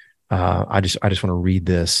 I just want to read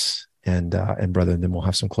this and brother, and then we'll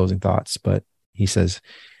have some closing thoughts. But he says,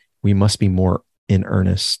 we must be more in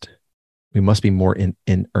earnest. We must be more in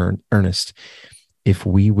earnest if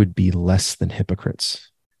we would be less than hypocrites.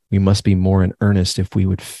 We must be more in earnest if we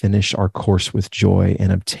would finish our course with joy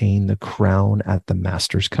and obtain the crown at the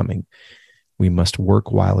Master's coming. We must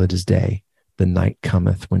work while it is day. The night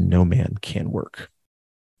cometh when no man can work.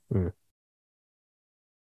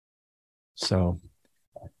 So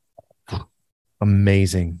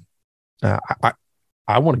amazing.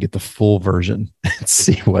 I want to get the full version and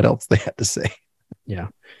see what else they had to say. Yeah.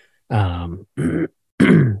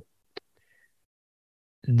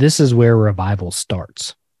 This is where revival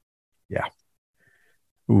starts. Yeah.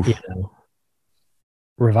 Oof.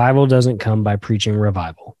 Revival doesn't come by preaching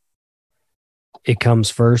revival. It comes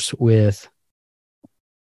first with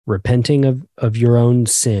repenting of your own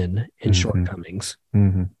sin and shortcomings,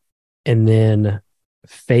 and then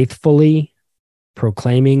faithfully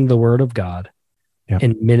proclaiming the word of God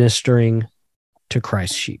and ministering to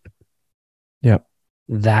Christ's sheep. Yep.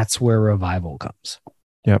 that's where revival comes.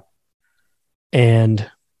 Yep. And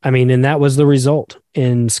I mean, and that was the result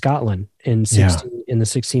in Scotland in the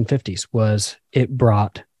 1650s, was it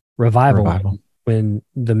brought revival. When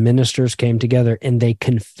the ministers came together and they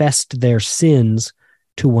confessed their sins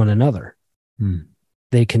to one another.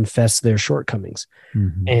 They confessed their shortcomings.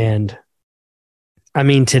 And I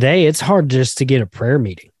mean, today it's hard just to get a prayer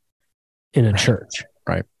meeting in a church.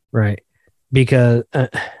 Right. Because,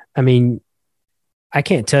 I mean, I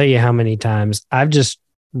can't tell you how many times I've just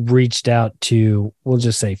reached out to, we'll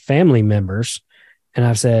just say, family members, and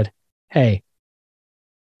I've said, hey,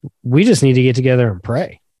 we just need to get together and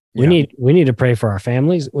pray. We need to pray for our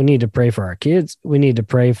families. We need to pray for our kids. We need to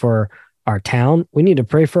pray for our town. We need to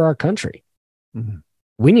pray for our country.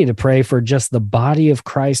 We need to pray for just the body of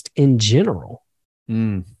Christ in general.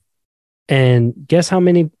 And guess how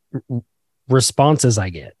many responses I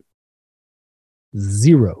get?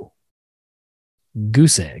 0.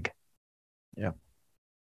 Goose egg. Yeah.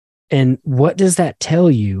 And what does that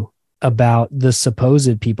tell you about the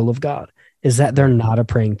supposed people of God? Is that they're not a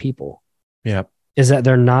praying people. Yeah. Is that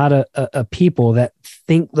they're not a people that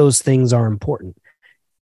think those things are important.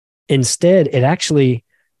 Instead, it actually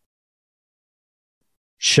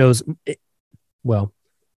shows, well,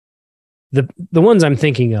 the ones I'm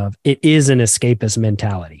thinking of, it is an escapist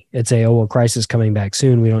mentality. It's oh, well, Christ is coming back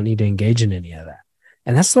soon. We don't need to engage in any of that.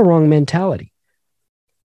 And that's the wrong mentality.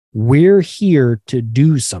 We're here to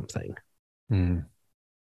do something. And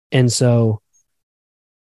so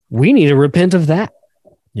we need to repent of that.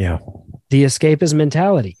 Yeah. The escapist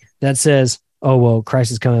mentality that says, oh, well,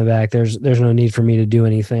 Christ is coming back. There's no need for me to do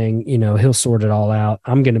anything. You know, he'll sort it all out.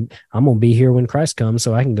 I'm going to be here when Christ comes,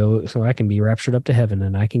 so I can be raptured up to heaven,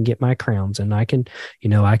 and I can get my crowns, and I can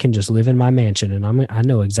just live in my mansion, and I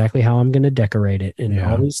know exactly how I'm going to decorate it and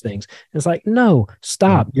all these things. And it's like, no,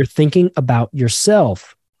 stop. You're thinking about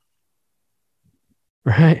yourself,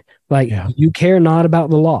 right? Like you care not about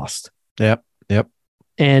the lost. Yep.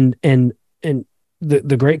 And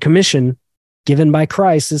the Great Commission given by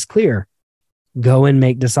Christ is clear. Go and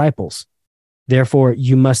make disciples. Therefore,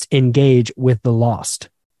 you must engage with the lost.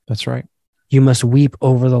 That's right. You must weep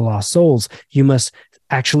over the lost souls. You must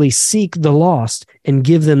actually seek the lost and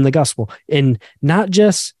give them the gospel, and not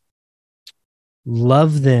just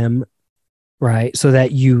love them, right? So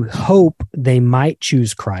that you hope they might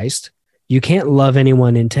choose Christ. You can't love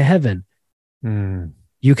anyone into heaven.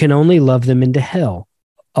 You can only love them into hell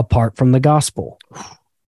apart from the gospel.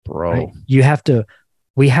 Bro. Right?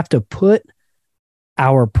 We have to put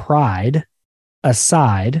our pride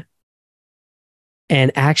aside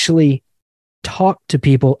and actually talk to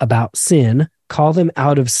people about sin, call them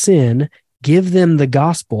out of sin, give them the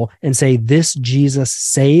gospel, and say, this Jesus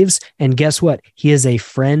saves. And guess what? He is a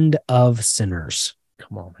friend of sinners.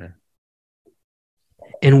 Come on, man.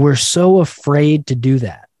 And we're so afraid to do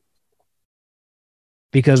that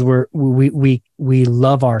because we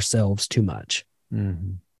love ourselves too much.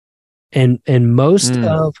 And most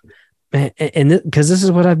of, and because this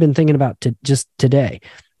is what I've been thinking about just today,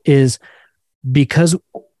 is because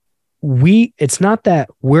it's not that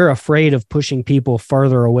we're afraid of pushing people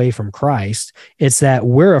further away from Christ. It's that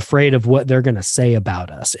we're afraid of what they're going to say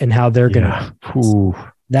about us and how they're going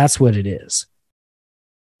to. That's what it is,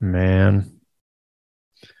 man.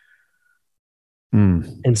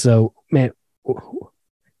 And so, man,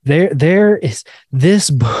 there is this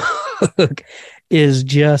book is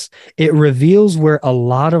just, it reveals where a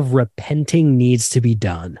lot of repenting needs to be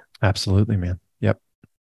done. Absolutely, man. Yep.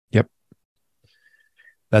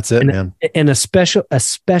 That's it, man. And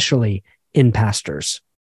especially in pastors.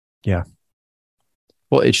 Yeah.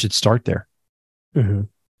 Well, it should start there.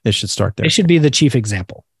 It should start there. It should be the chief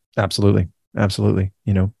example. Absolutely.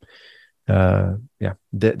 You know,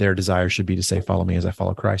 their desire should be to say, follow me as I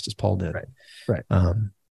follow Christ, as Paul did. Right.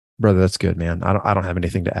 Brother, that's good, man. I don't have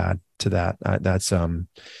anything to add to that. That's amen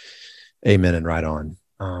and right on.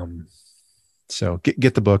 So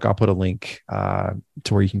get the book. I'll put a link to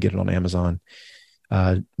where you can get it on Amazon.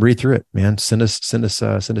 Read through it, man. Send us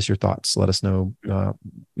your thoughts. Let us know,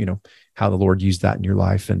 how the Lord used that in your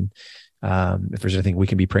life, and if there's anything we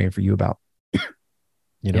can be praying for you about.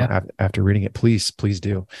 After reading it, please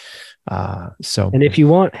do. And if you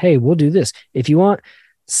want, hey, we'll do this. If you want,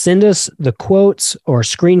 send us the quotes or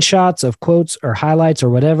screenshots of quotes or highlights or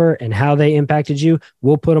whatever, and how they impacted you.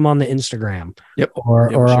 We'll put them on the Instagram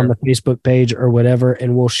or on the Facebook page or whatever,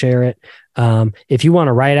 and we'll share it. If you want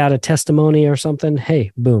to write out a testimony or something,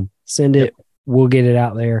 hey, boom, send it. We'll get it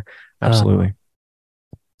out there. Absolutely.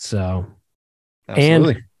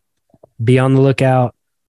 And be on the lookout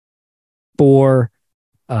for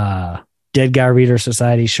Dead Guy Reader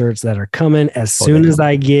Society shirts that are coming as soon as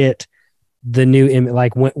I get the new image.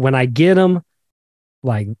 Like when I get them,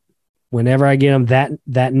 like whenever I get them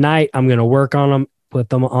that night, I'm going to work on them, put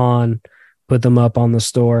them up on the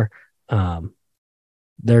store.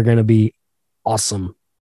 They're going to be awesome.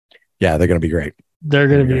 Yeah, they're going to be great. They're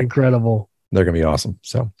going to be incredible. They're going to be awesome.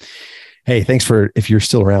 So, hey, thanks if you're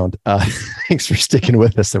still around, thanks for sticking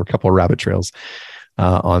with us. There were a couple of rabbit trails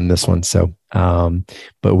on this one. So,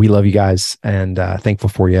 but we love you guys and thankful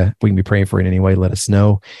for you. We can be praying for you in any way. Let us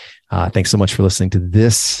know. Thanks so much for listening to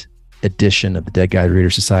this edition of the Dead Guy Reader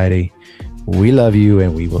Society. We love you,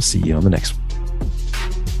 and we will see you on the next one.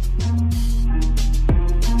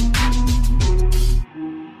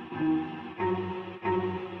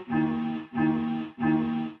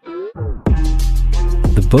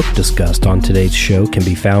 The book discussed on today's show can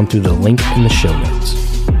be found through the link in the show notes.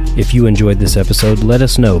 If you enjoyed this episode, let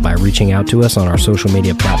us know by reaching out to us on our social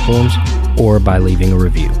media platforms or by leaving a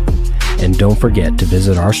review. And don't forget to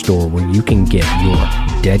visit our store where you can get your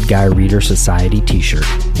Dead Guy Reader Society t-shirt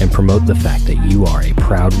and promote the fact that you are a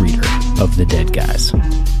proud reader of the Dead Guys.